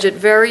budget. I budget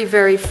very,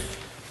 very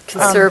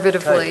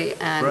conservatively,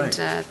 and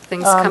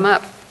things come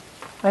up.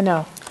 I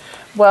know.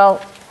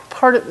 Well,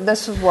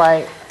 this is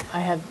why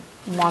I had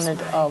wanted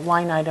a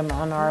line item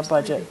on our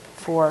budget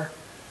for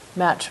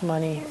match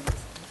money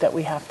that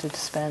we have to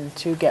spend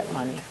to get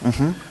money.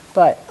 Mm-hmm.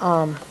 But,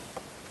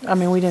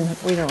 we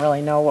didn't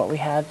really know what we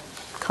had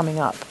coming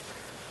up.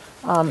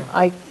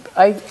 I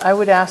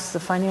would ask the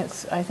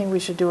finance, I think we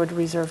should do a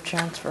reserve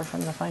transfer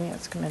from the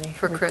finance committee.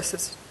 For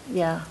Chris's.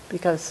 Yeah,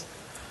 because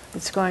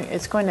it's going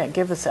to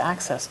give us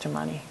access to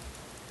money.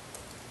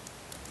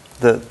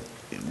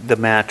 The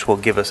match will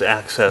give us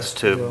access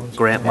to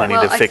grant money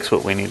to fix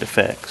what we need to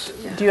fix.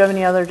 Yeah. Do you have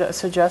any other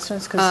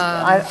suggestions? Because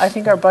I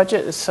think our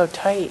budget is so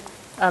tight.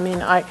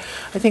 I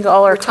think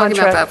all our We're talking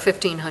contract.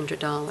 about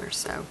 $1,500,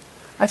 so.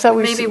 I thought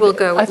Maybe we'll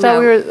go, I thought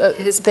we were,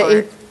 his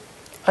part.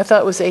 I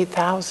thought it was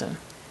 8,000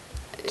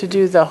 to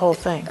do the whole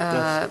thing.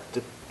 The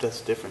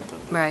That's different than.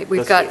 Right,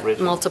 we've that's the got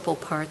original. multiple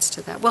parts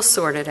to that. We'll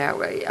sort it out,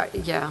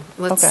 yeah.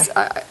 Let's,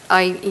 Okay.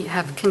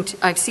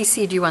 I've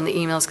CC'd you on the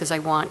emails because I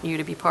want you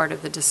to be part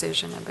of the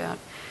decision about,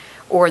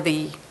 or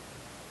the,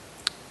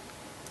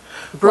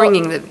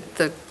 bringing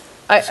the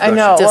I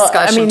know, well, I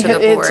discussion mean, to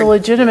the it's a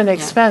board. legitimate Yeah.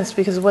 expense,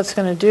 because what's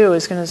going to do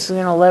is going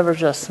to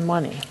leverage us some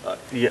money.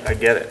 Yeah, I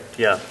get it,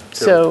 yeah,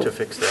 So- to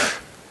fix that.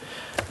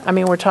 I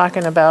mean, we're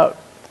talking about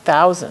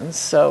thousands,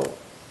 so,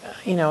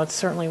 it's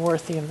certainly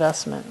worth the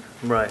investment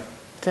Right.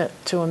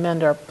 to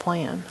amend our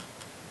plan.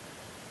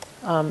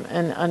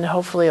 And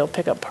hopefully it'll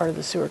pick up part of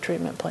the sewer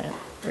treatment plant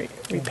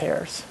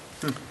repairs.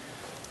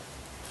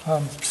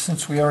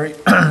 Since we already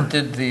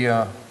did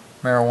the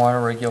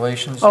marijuana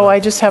regulations. Oh,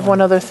 I just have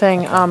one other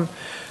thing.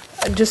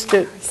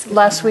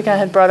 Last week I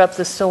had brought up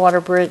the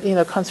Stillwater Bridge,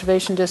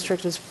 Conservation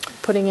District is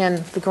putting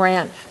in the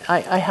grant.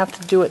 I have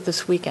to do it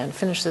this weekend,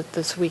 finish it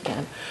this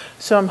weekend.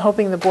 So I'm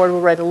hoping the board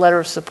will write a letter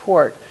of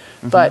support,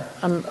 but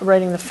I'm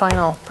writing the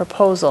final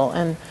proposal,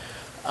 and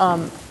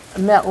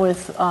met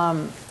with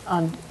on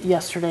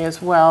yesterday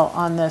as well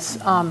on this.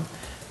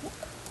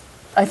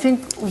 I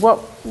think what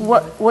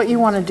you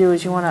want to do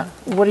is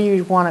what do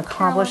you want to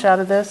accomplish out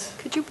of this?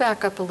 Could you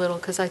back up a little,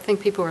 because I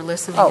think people are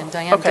listening, Oh, and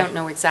Diane okay. don't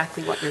know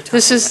exactly what you're talking about.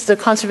 This is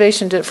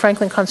the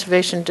Franklin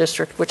Conservation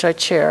District, which I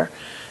chair,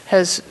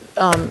 has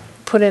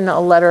put in a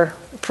letter,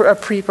 a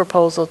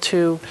pre-proposal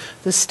to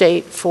the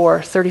state for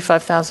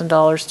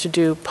 $35,000 to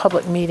do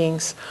public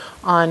meetings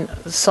on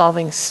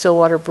solving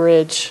Stillwater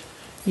Bridge,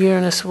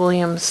 Eunice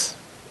Williams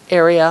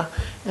area,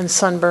 and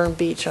Sunburn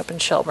Beach up in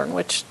Shelburne,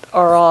 which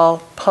are all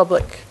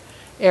public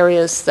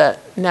areas, that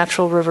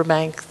natural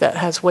riverbank that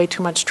has way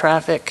too much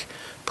traffic,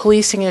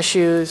 policing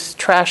issues,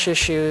 trash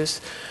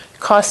issues,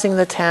 costing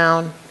the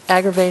town,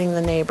 aggravating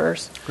the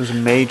neighbors. There's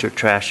major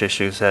trash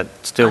issues at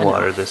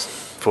Stillwater this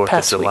 4th of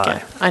Past July.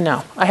 weekend. I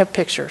know. I have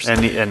pictures.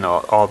 And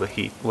all the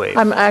heat wave.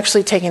 I'm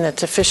actually taking it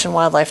to Fish and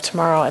Wildlife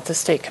tomorrow at the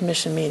state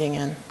commission meeting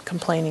and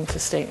complaining to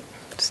the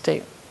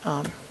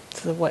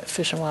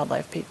Fish and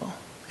Wildlife people,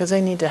 because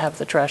they need to have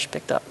the trash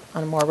picked up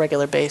on a more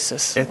regular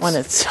basis when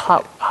it's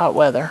hot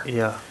weather.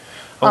 Yeah.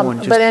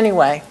 But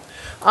anyway,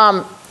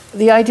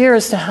 the idea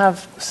is to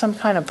have some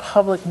kind of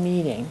public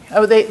meeting.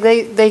 Oh,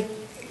 they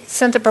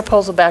sent a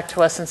proposal back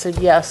to us and said,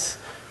 yes,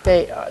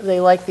 they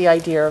like the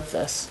idea of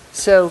this.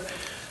 So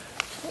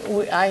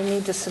I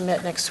need to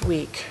submit next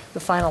week the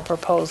final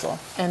proposal.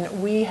 And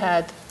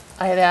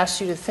I had asked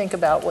you to think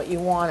about what you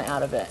want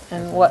out of it.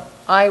 And what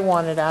I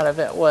wanted out of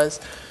it was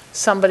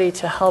somebody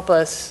to help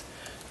us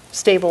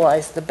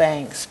stabilize the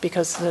banks,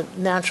 because the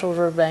natural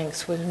river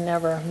banks was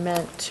never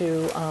meant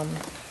to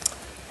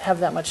have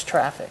that much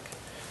traffic.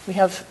 We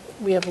have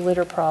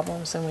litter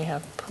problems and we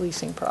have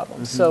policing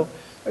problems, so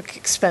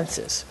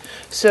expenses.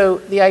 So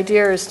the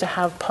idea is to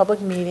have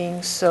public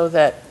meetings so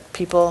that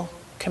people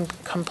can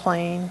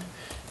complain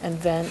and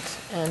vent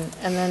and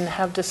then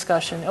have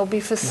discussion. It'll be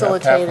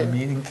facilitated. You have to have a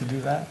meeting to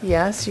do that?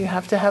 Yes,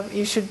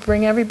 you should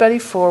bring everybody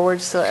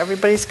forward so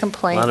everybody's A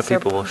complaints. lot of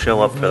people will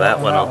show up for that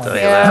one, I'll tell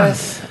you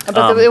Yes, that.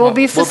 but it will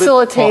be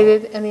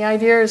facilitated, and the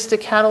idea is to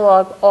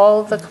catalog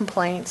all the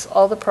complaints,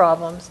 all the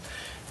problems,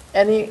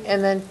 and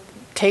then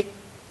take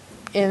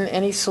in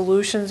any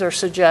solutions or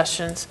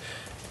suggestions,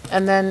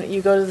 and then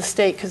you go to the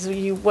state, because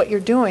what you're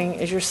doing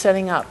is you're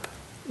setting up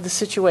the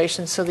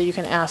situation so that you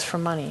can ask for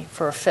money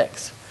for a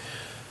fix.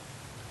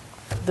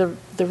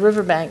 The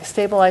riverbank,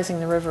 stabilizing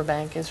the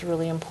riverbank is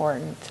really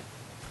important.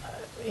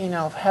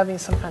 Having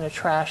some kind of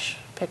trash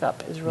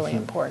pickup is really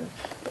important.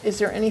 Is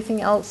there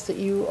anything else that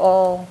you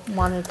all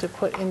wanted to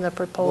put in the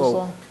proposal?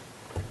 Well,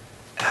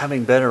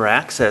 having better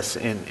access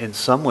in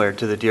somewhere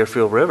to the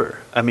Deerfield River.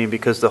 I mean,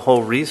 because the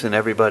whole reason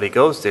everybody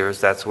goes there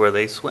is that's where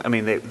they swim. I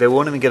mean, they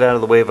won't even get out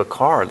of the way of a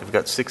car. They've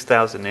got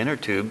 6,000 inner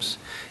tubes.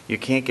 You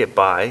can't get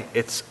by.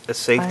 It's a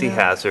safety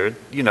hazard.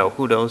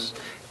 Who knows,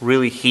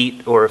 really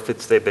heat, or if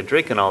they've been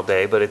drinking all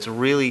day, but it's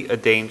really a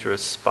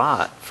dangerous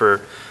spot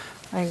for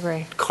I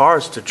agree.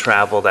 cars to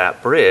travel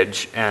that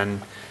bridge.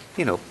 And,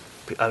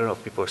 I don't know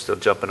if people are still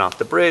jumping off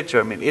the bridge,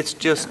 or, I mean, it's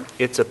a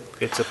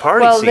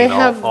party scene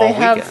all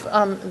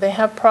weekend. They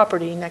have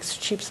property next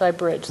to Cheapside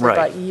Bridge. They Right.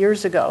 bought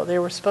years ago. They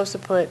were supposed to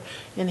put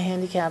in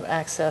handicap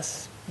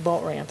access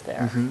boat ramp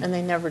there, and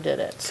they never did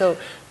it. So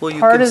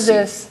part of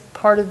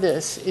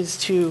this is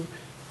to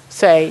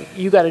say,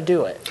 you got to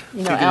do it.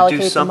 You're going to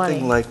allocate do the money.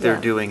 something like they're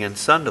Yeah. doing in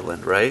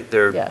Sunderland, right?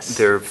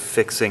 They're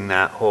fixing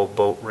that whole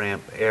boat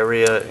ramp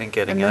area and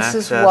getting And access.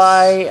 this is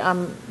why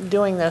I'm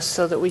doing this,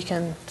 so that we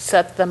can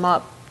set them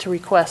up to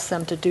request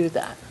them to do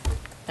that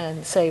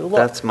and say, look,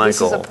 That's my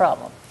this is a goal.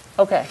 problem.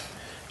 Okay,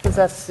 because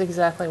that's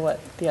exactly what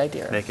the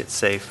idea is. Make it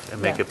safe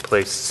and make Yeah. a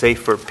place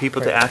safe for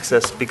people to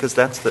access, because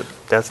that's the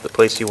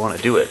place you want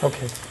to do it.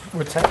 Okay,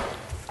 what's that?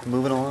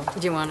 Moving along?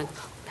 Do you want to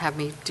have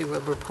me do a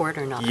report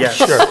or not? Yeah,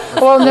 Sure.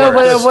 Well, no,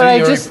 but Just what do I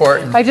your just,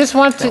 report and- I just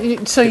want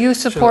to, so you would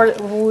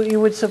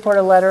support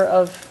a letter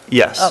of?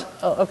 Yes.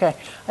 Oh, okay.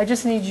 I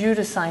just need you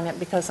to sign it,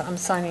 because I'm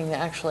signing the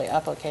actual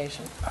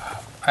application.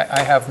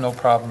 I have no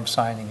problem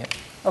signing it.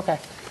 Okay,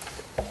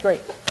 great.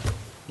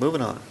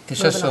 moving on.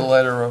 It's just a Moving on.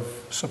 letter of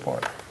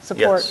support.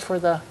 Support Yes. for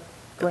the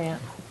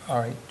grant, All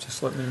right,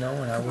 just let me know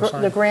and I will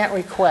sign. the grant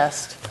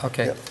request.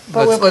 Okay,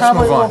 But let's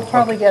move on. we'll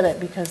probably Okay. get it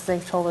because they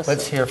told us.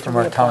 Let's hear to from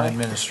our town reapply.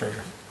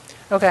 administrator.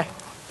 Okay.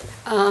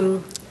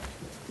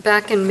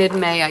 Back in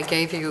mid-May, I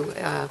gave you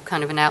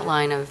kind of an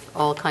outline of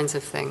all kinds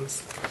of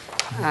things.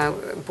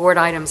 Board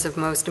items of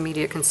most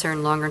immediate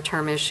concern,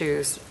 longer-term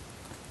issues,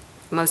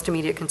 most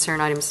immediate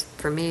concern items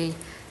for me,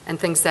 and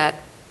things that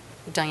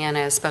Diana,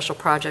 as Special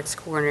Projects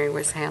Coordinator,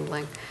 was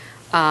handling.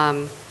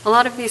 A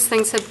lot of these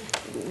things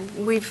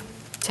we've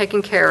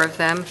taken care of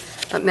them,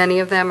 but many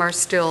of them are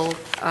still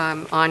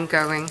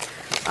ongoing.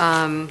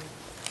 So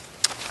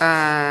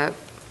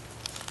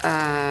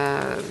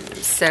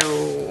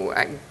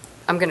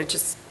I'm going to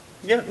just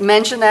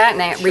mention that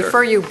and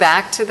refer you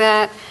back to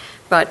that.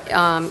 But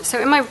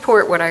so in my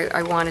report, what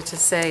I wanted to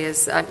say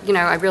is,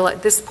 I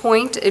realize this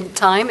point in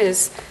time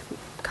is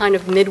kind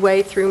of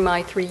midway through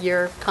my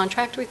 3-year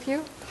contract with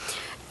you.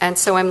 And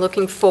so I'm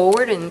looking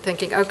forward and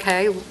thinking,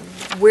 okay,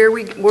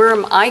 where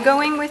am I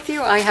going with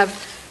you? I have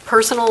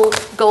personal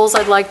goals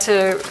I'd like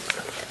to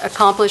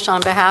accomplish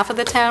on behalf of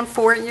the town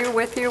for you,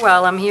 with you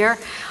while I'm here.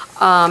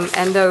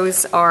 And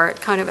those are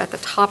kind of at the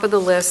top of the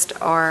list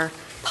are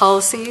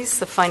policies,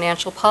 the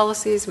financial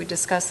policies. We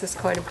discussed this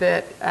quite a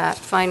bit at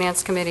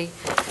Finance Committee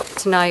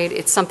tonight.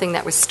 It's something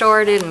that was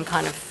started and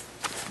kind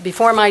of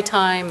before my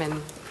time,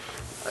 and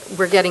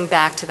we're getting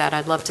back to that.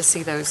 I'd love to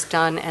see those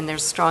done, and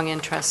there's strong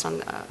interest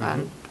on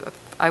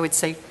I would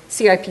say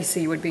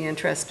CIPC would be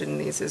interested in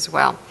these as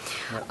well.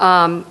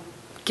 Yep.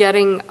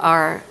 Getting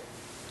our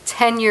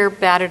 10-year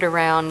batted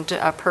around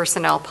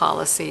personnel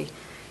policy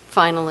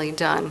finally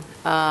done.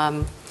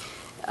 Moving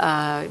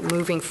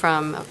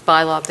from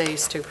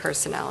bylaw-based to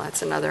personnel,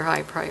 that's another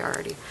high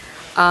priority.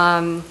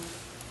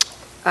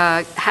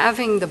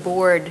 Having the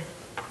board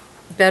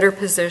better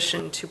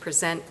positioned to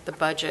present the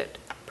budget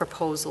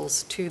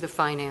proposals to the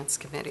Finance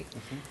Committee,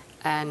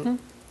 and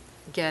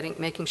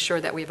making sure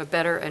that we have a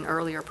better and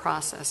earlier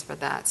process for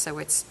that, so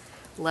it's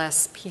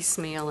less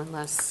piecemeal and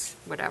less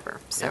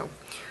whatever. So,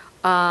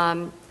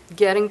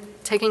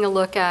 taking a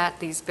look at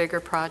these bigger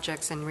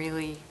projects and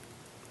really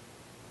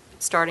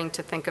starting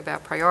to think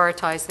about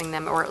prioritizing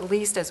them, or at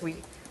least, as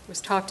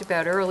was talked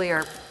about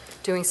earlier,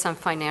 doing some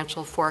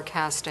financial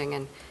forecasting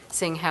and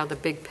seeing how the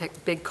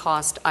big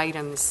cost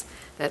items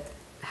that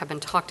have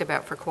been talked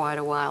about for quite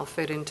a while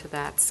fit into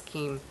that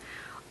scheme.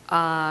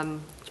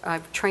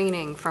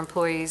 Training for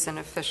employees and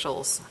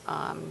officials.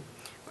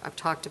 I've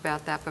talked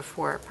about that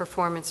before.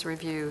 Performance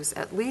reviews,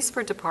 at least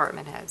for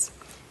department heads,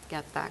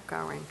 get that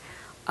going.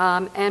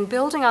 And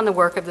building on the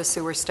work of the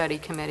Sewer Study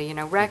Committee,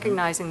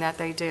 recognizing that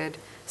they did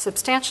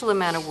substantial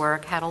amount of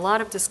work, had a lot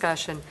of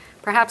discussion,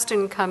 perhaps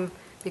didn't come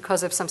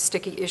because of some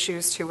sticky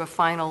issues to a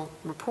final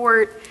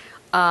report,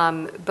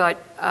 but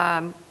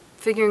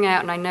figuring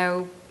out, and I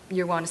know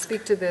you want to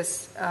speak to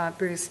this,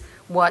 Bruce,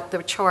 what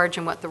the charge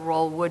and what the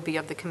role would be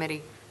of the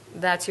committee.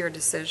 That's your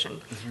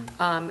decision.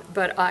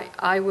 But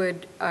I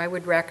would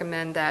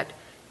recommend that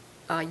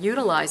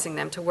utilizing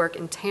them to work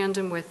in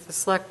tandem with the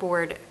Select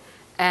Board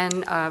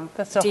and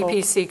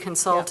DPC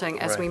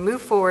Consulting as we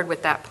move forward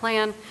with that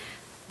plan.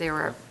 There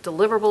are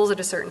deliverables at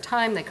a certain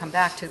time. They come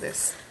back to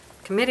this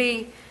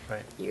committee.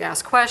 Right. You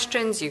ask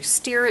questions. You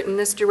steer it in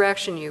this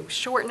direction. You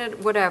shorten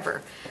it,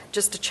 whatever.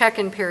 Just to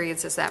check-in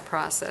periods as that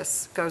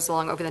process goes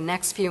along over the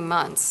next few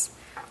months.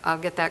 I'll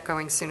get that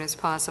going as soon as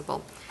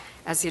possible.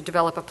 As you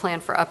develop a plan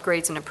for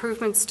upgrades and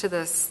improvements to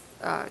this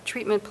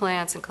treatment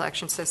plants and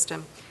collection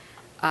system,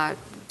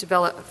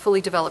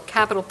 fully develop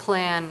capital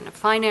plan,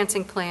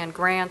 financing plan,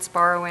 grants,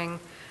 borrowing,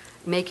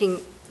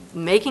 making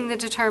the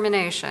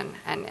determination,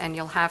 and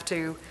you'll have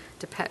to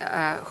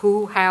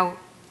how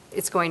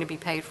it's going to be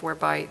paid for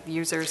by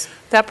users.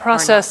 That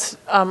process,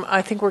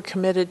 I think we're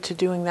committed to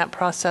doing that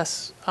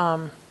process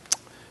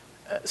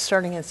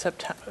starting in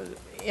September,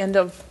 end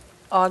of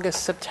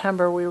August,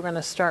 September. We were going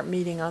to start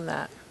meeting on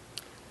that.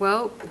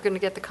 Well, we're going to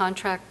get the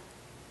contract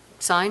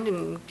signed,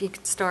 and you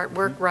can start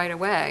work right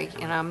away.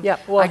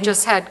 Well, I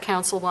just had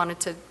council wanted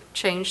to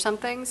change some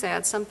things,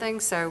 add some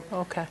things, so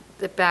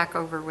back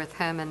over with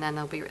him, and then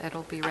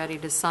it'll be ready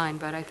to sign.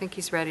 But I think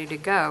he's ready to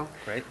go.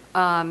 Right.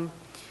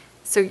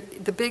 So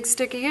the big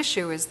sticky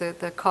issue is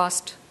the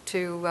cost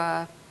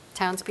to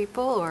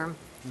townspeople, or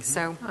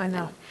so. I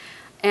know.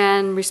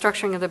 And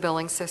restructuring of the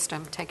billing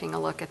system, taking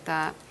a look at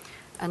that,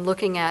 and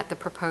looking at the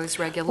proposed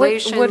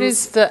regulations. What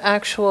is the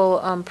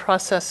actual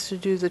process to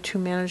do the 2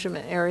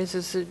 management areas?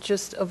 Is it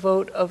just a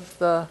vote of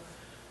the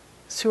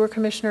sewer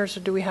commissioners, or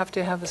do we have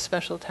to have a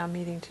special town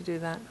meeting to do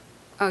that?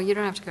 Oh, you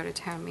don't have to go to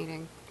town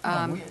meeting.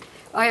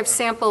 I have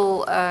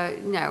sample,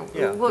 no.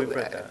 Yeah, we've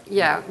read that.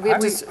 Yeah, we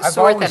have to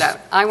sort that out.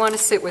 I want to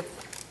sit with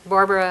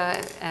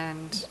Barbara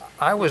and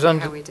how we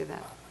do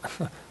that.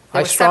 They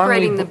were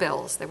separating the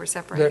bills. They were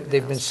separating the bills.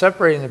 They've been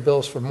separating the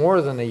bills for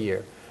more than a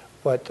year,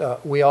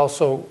 but we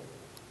also,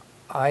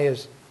 I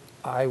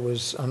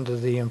was under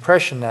the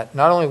impression that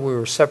not only we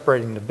were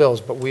separating the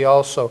bills, but we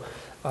also,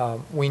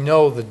 we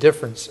know the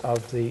difference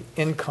of the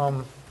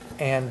income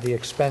and the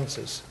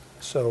expenses.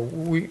 So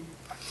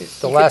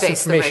the You could last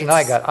base the information I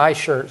rates. got, I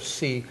sure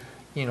see,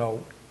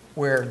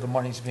 where the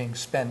money's being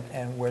spent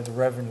and where the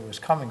revenue is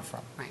coming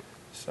from. Right.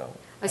 So.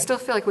 I still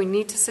feel like we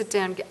need to sit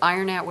down,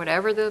 iron out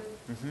whatever the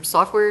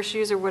software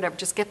issues or whatever,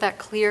 just get that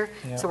clear,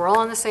 Yeah. so we're all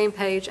on the same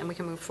page and we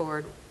can move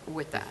forward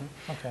with that.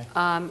 Okay.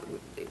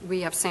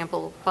 We have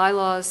sample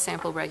bylaws,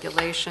 sample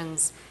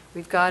regulations.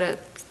 We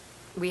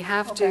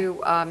have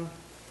to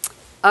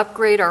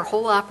upgrade our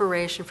whole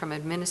operation from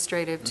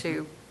administrative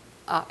to,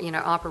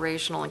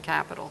 operational and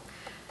capital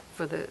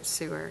for the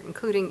sewer,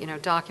 including,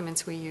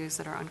 documents we use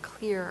that are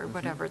unclear or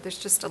whatever. There's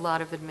just a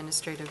lot of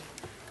administrative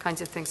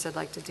kinds of things I'd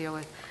like to deal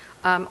with.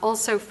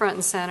 Also, front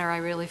and center, I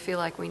really feel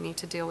like we need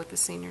to deal with the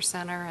senior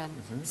center and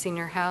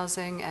senior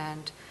housing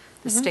and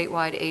the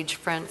statewide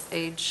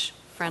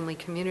age-friendly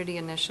community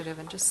initiative,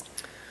 and just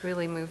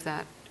really move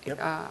that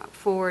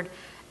forward.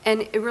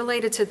 And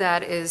related to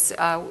that is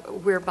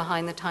we're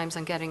behind the times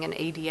on getting an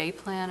ADA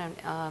plan,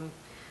 an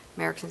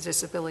Americans with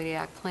Disability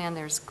Act plan.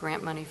 There's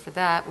grant money for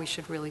that. We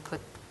should really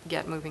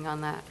get moving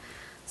on that.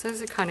 So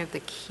those are kind of the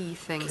key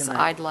things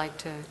I'd like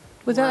to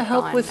Would that work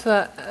help on. with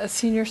a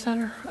senior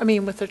center? I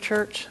mean, with the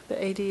church,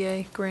 the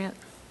ADA grant?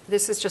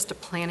 This is just a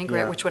planning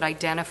grant, Yeah. which would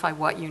identify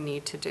what you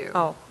need to do.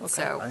 Oh, okay.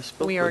 So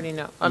We already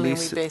know. I mean,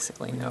 we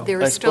basically know.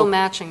 there is still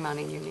matching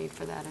money you need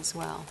for that as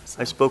well.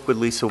 I spoke with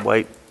Lisa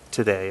White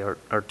today,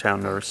 our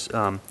town nurse,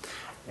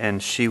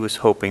 and she was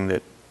hoping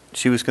that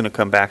she was going to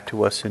come back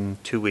to us in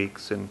 2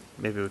 weeks, and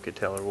maybe we could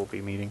tell her we'll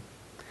be meeting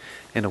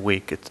in a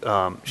week. That's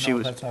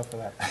not for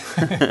that.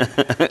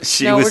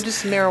 We're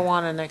just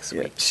marijuana next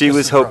week. She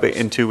was hoping,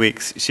 in 2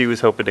 weeks, she was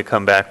hoping to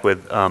come back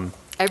with,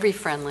 Every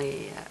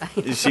friendly.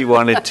 she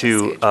wanted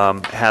to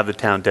have the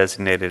town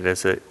designated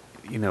as a,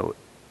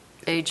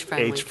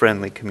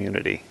 age-friendly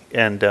community.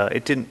 And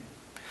it didn't.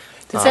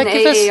 Does that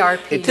give us?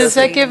 AARP. Does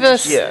that give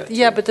us?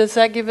 Yeah. But does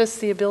that give us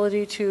the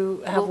ability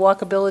to have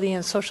walkability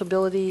and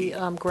sociability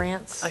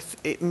grants?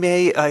 It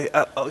may.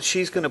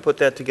 She's going to put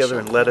that together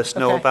and let us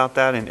know Okay. about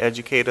that and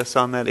educate us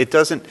on that. It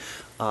doesn't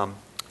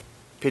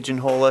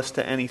pigeonhole us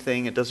to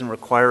anything. It doesn't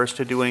require us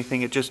to do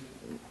anything. It just,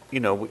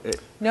 No, but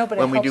it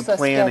when we do helps us get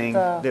planning,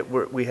 the that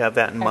we have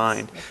that in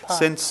mind. pot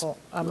Since full.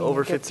 I mean,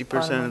 over it gets 50% of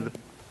pot the,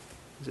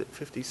 is it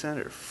 50 cent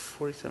or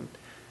 40 cent?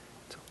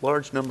 It's a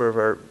large number of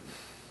our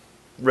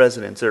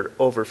residents are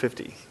over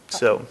 50.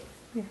 So,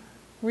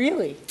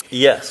 Really?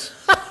 yes,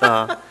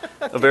 a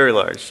very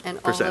large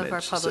And percentage. all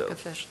of our public so.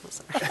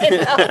 officials.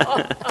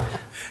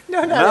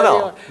 No, Not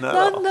all.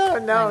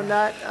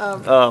 not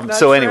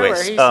So forever.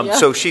 anyways, He's-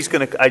 so she's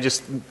going to, I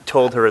just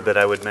told her that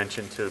I would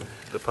mention to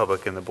the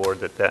public and the board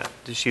that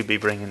she'd be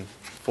bringing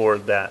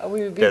forward that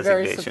We would be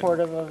designation. very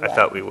supportive of I that.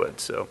 thought we would,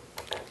 so.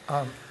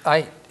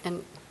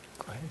 And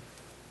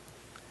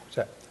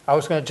I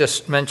was going to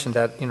just mention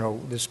that,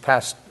 this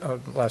past,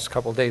 last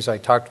couple of days, I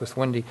talked with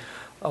Wendy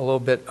a little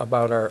bit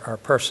about our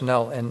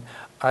personnel, and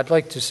I'd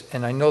like to,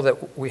 and I know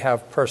that we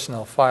have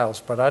personnel files,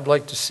 but I'd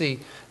like to see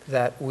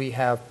that we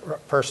have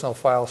personnel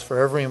files for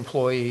every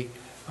employee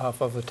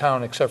of the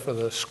town except for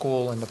the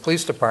school and the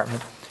police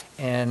department,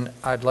 and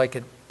I'd like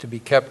it to be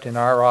kept in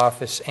our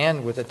office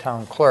and with the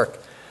town clerk,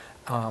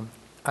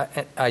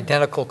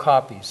 identical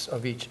copies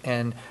of each,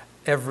 and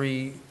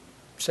every,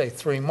 say,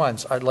 3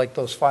 months, I'd like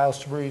those files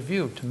to be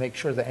reviewed to make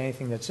sure that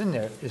anything that's in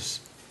there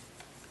is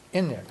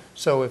in there.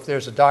 So if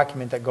there's a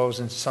document that goes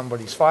into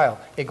somebody's file,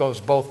 it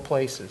goes both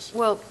places.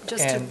 Well,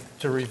 just And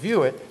to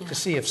review it, to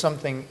see if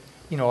something,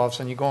 all of a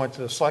sudden you go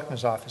into the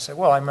selectman's office and say,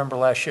 well, I remember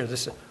last year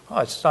this,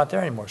 it's not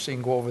there anymore. So you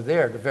can go over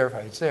there to verify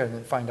it's there and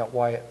then find out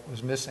why it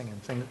was missing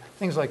and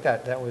things like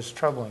that. That was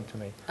troubling to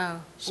me.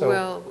 Oh, So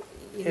well,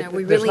 we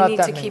there's really not need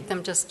that to many. keep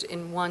them just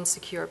in one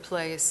secure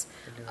place.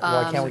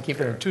 Why can't we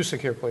keep it in 2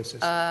 secure places?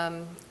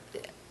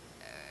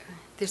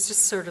 There's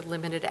just sort of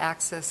limited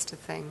access to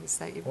things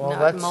that you've Well, not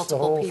that's the multiple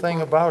whole people.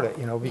 thing about it,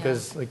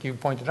 because like you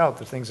pointed out,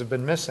 the things have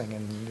been missing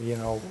and,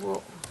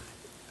 Well,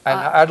 and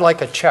I'd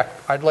like a check.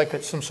 I'd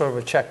like some sort of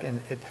a check. And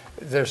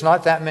there's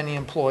not that many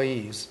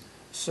employees,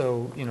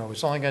 so,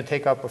 it's only going to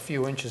take up a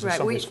few inches in Right,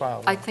 somebody's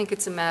file. I think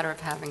it's a matter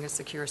of having a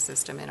secure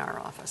system in our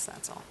office,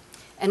 that's all.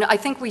 And I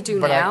think we do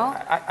But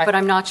now, but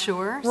I'm not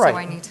sure, so Right.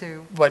 I need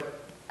to. But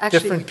Actually,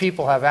 different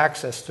people have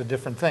access to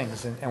different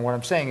things. And what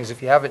I'm saying is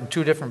if you have it in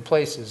 2 different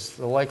places,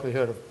 the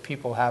likelihood of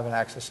people having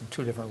access in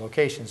 2 different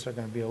locations are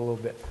going to be a little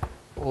bit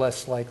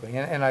less likely.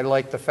 And I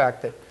like the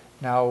fact that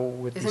now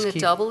with these Isn't it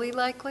doubly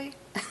likely?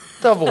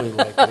 Doubly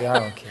likely, I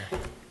don't care.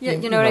 Yeah,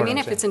 you know what I mean?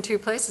 If it's in 2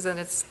 places, then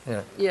it's,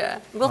 we'll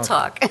Okay.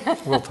 talk.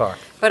 We'll talk.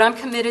 But I'm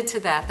committed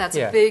to that. That's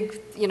Yeah. a big,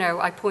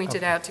 I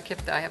pointed out to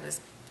Kip that I have this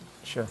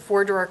Sure.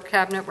 4-drawer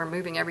cabinet. We're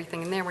moving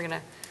everything in there. We're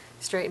going to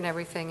straighten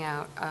everything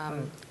out.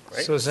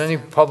 So is there any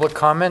public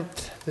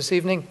comment this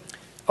evening?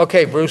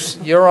 Okay, Bruce,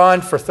 you're on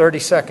for 30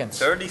 seconds.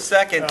 30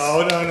 seconds.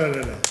 Oh,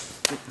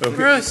 no.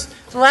 Bruce,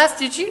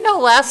 did you know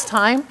last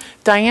time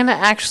Diana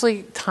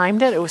actually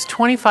timed it? It was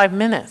 25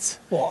 minutes.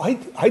 Well,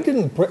 I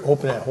didn't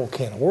open that whole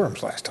can of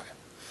worms last time.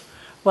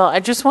 Well,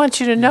 I just want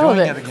you to know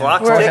that.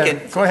 Clock's we're-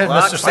 ticking. Go ahead,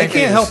 Clock's Mr. I St.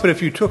 can't help it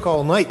if you took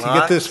all night to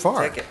get this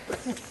far. ticking.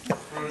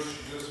 Bruce,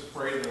 just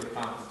afraid of the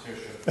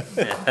competition.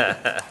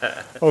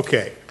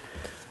 Okay.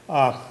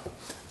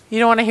 You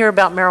don't want to hear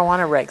about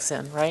marijuana regs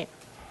then, right?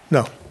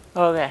 No.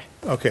 Okay.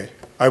 Okay.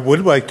 I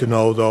would like to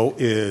know, though,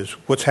 is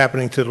what's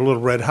happening to the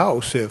Little Red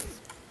House if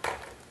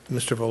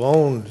Mr.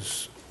 Valone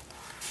is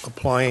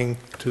applying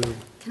to...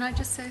 Can I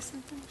just say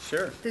something?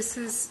 Sure. This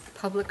is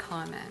public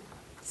comment,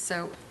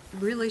 so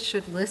really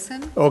should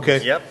listen.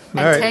 Okay. Yep. And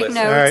All right. take All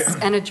notes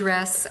right. and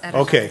address at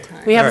Okay. another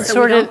time. We haven't So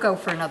sorted. we don't go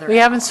for another We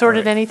haven't hour.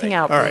 sorted anything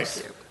out, All right.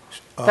 please.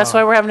 That's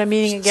why we're having a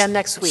meeting again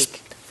next week.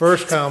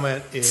 First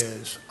comment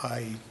is,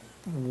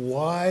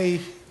 why,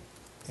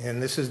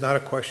 and this is not a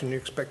question you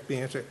expect to be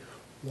answered,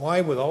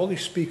 why with all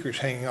these speakers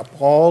hanging up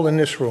all in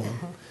this room,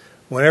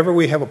 whenever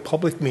we have a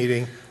public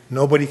meeting,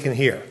 nobody can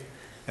hear?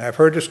 And I've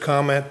heard this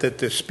comment that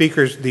the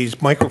speakers,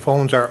 these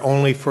microphones are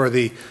only for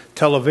the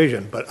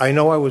television, but I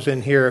know I was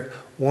in here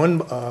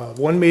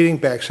one meeting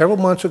back several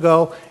months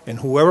ago, and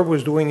whoever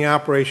was doing the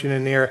operation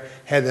in there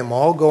had them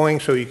all going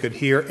so you could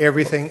hear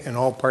everything in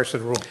all parts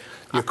of the room.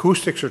 The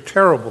acoustics are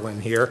terrible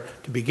in here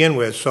to begin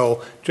with,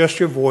 so just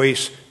your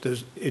voice,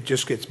 it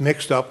just gets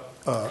mixed up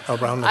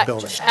around the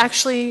building.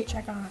 Actually,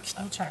 Check on it,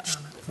 I'll check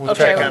on it. we'll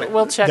check on it.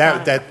 We'll check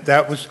on it.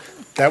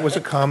 That was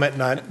a comment,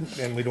 not,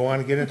 and we don't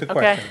want to get into Okay.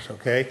 questions,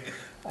 okay?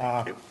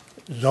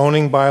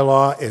 Zoning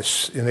bylaw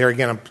is, and there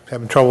again, I'm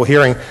having trouble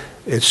hearing,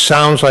 it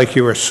sounds like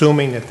you're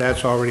assuming that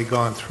that's already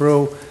gone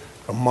through.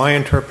 From my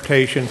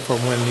interpretation, from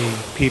when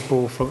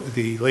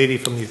the lady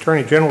from the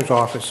Attorney General's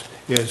office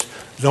is,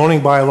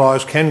 zoning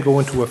bylaws can go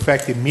into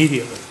effect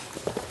immediately.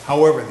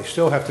 However, they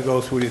still have to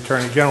go through the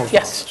Attorney General's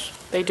office. Yes,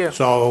 they do.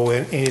 So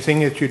anything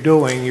that you're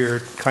doing,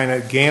 you're kind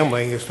of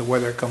gambling as to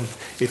whether it comes,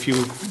 if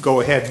you go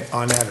ahead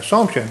on that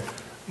assumption,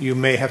 you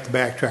may have to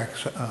backtrack.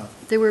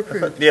 They were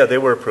approved. Yeah, they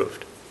were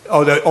approved.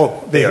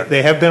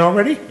 They have been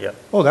already? Yeah.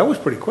 Oh, that was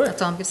pretty quick.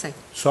 That's all I'm going to say.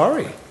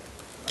 Sorry.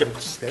 Yep.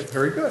 That's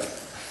very good.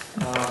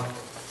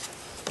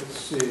 Let's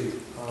see.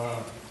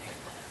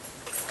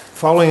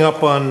 Following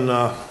up on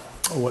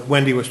what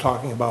Wendy was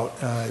talking about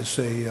is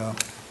a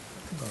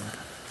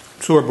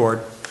sewer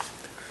board.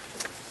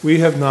 We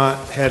have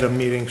not had a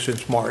meeting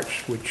since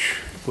March,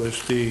 which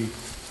was the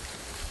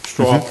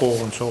straw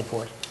poll and so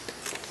forth.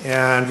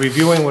 And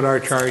reviewing what our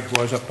charge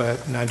was up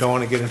at, and I don't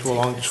want to get into a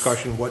long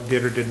discussion what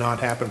did or did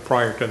not happen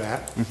prior to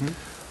that.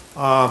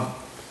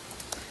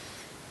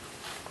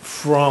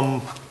 From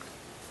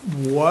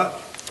what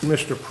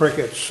Mr.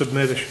 Prickett's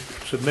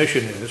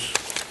submission is,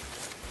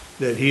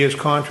 that he is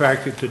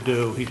contracted to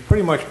do, he's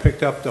pretty much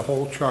picked up the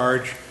whole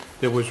charge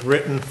that was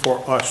written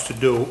for us to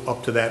do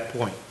up to that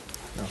point,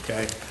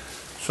 okay?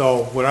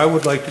 So what I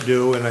would like to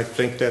do, and I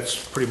think that's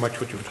pretty much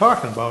what you were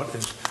talking about,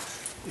 is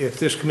if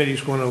this committee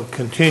is going to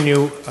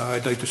continue,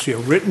 I'd like to see a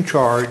written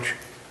charge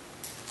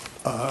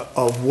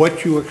of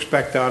what you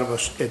expect out of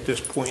us at this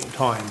point in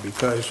time,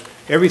 because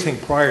everything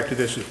prior to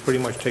this is pretty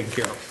much taken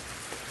care of.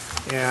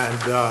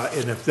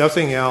 And if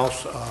nothing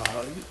else,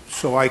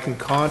 so I can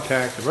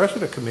contact the rest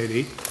of the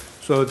committee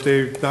so that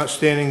they're not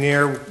standing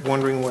there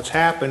wondering what's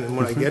happened, and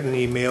when I get an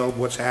email,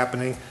 what's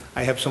happening,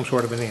 I have some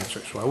sort of an answer.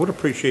 So I would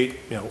appreciate,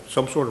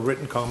 some sort of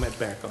written comment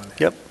back on that.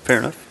 Yep, fair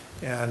enough.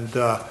 And,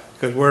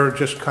 because we're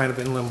just kind of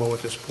in limbo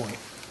at this point.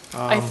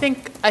 I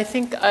think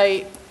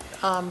I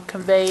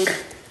conveyed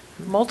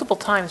multiple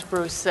times,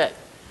 Bruce, that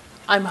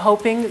I'm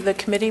hoping the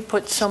committee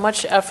put so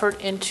much effort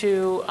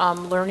into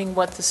learning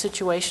what the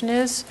situation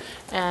is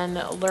and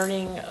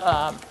learning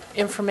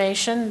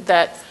information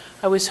that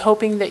I was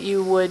hoping that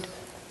you would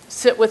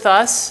sit with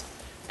us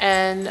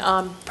and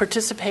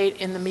participate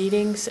in the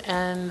meetings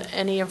and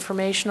any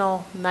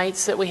informational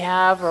nights that we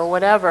have or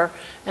whatever,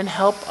 and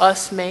help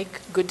us make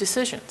good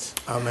decisions.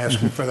 I'm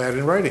asking for that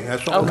in writing.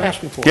 That's what I'm Okay.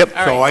 asking for. Yep.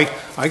 So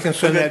I can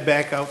send that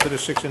back out to the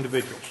 6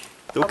 individuals.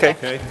 Okay.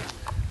 Okay?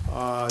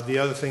 The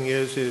other thing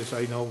is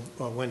I know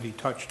Wendy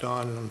touched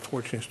on, and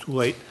unfortunately it's too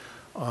late,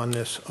 on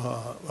this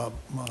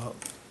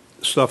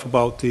stuff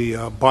about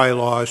the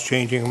bylaws,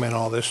 changing them and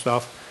all this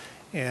stuff.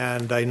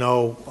 And I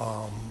know,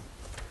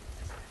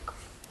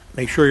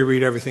 make sure you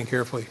read everything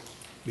carefully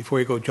before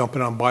you go jumping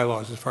on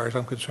bylaws as far as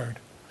I'm concerned.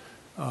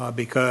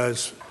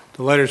 Because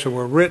the letters that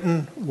were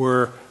written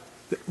were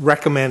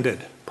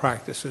recommended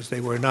practices. They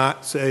were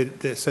not,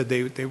 they said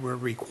they were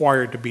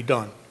required to be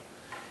done.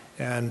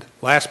 And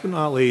last but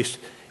not least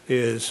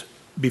is,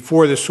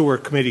 before the sewer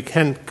committee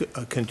can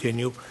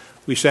continue,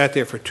 we sat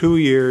there for 2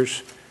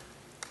 years,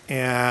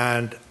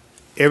 and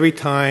every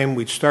time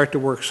we'd start to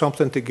work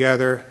something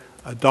together,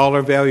 a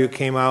dollar value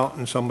came out,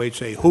 and somebody'd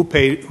say,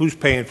 who's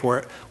paying for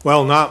it?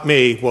 Well, not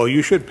me. Well,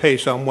 you should pay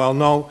some. Well,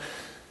 no,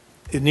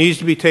 it needs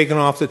to be taken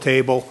off the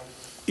table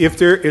if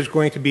there is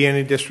going to be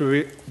any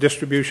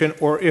distribution,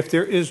 or if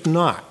there is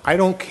not. I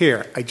don't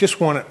care. I just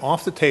want it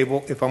off the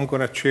table if I'm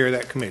going to chair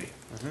that committee.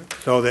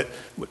 So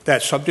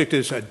that subject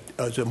is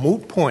a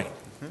moot point,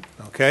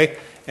 okay?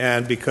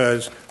 And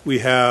because we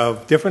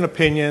have different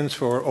opinions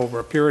for over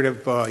a period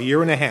of a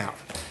year and a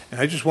half, and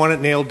I just want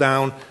it nailed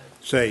down,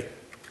 say,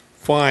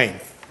 fine,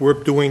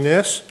 we're doing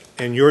this,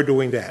 and you're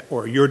doing that,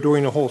 or you're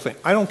doing the whole thing.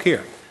 I don't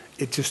care.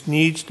 It just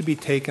needs to be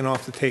taken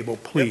off the table,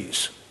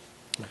 please.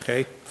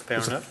 Okay? Fair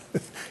enough.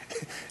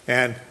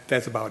 And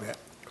that's about it.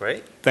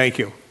 Great. Thank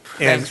you.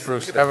 Thanks,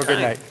 Bruce. Have a good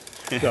night.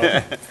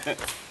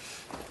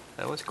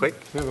 That was quick.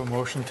 We have a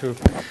motion to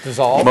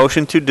dissolve.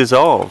 Motion to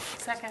dissolve.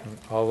 Second.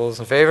 All those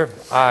in favor?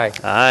 Aye.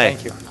 Aye.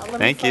 Thank you.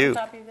 Thank you.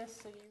 Photocopy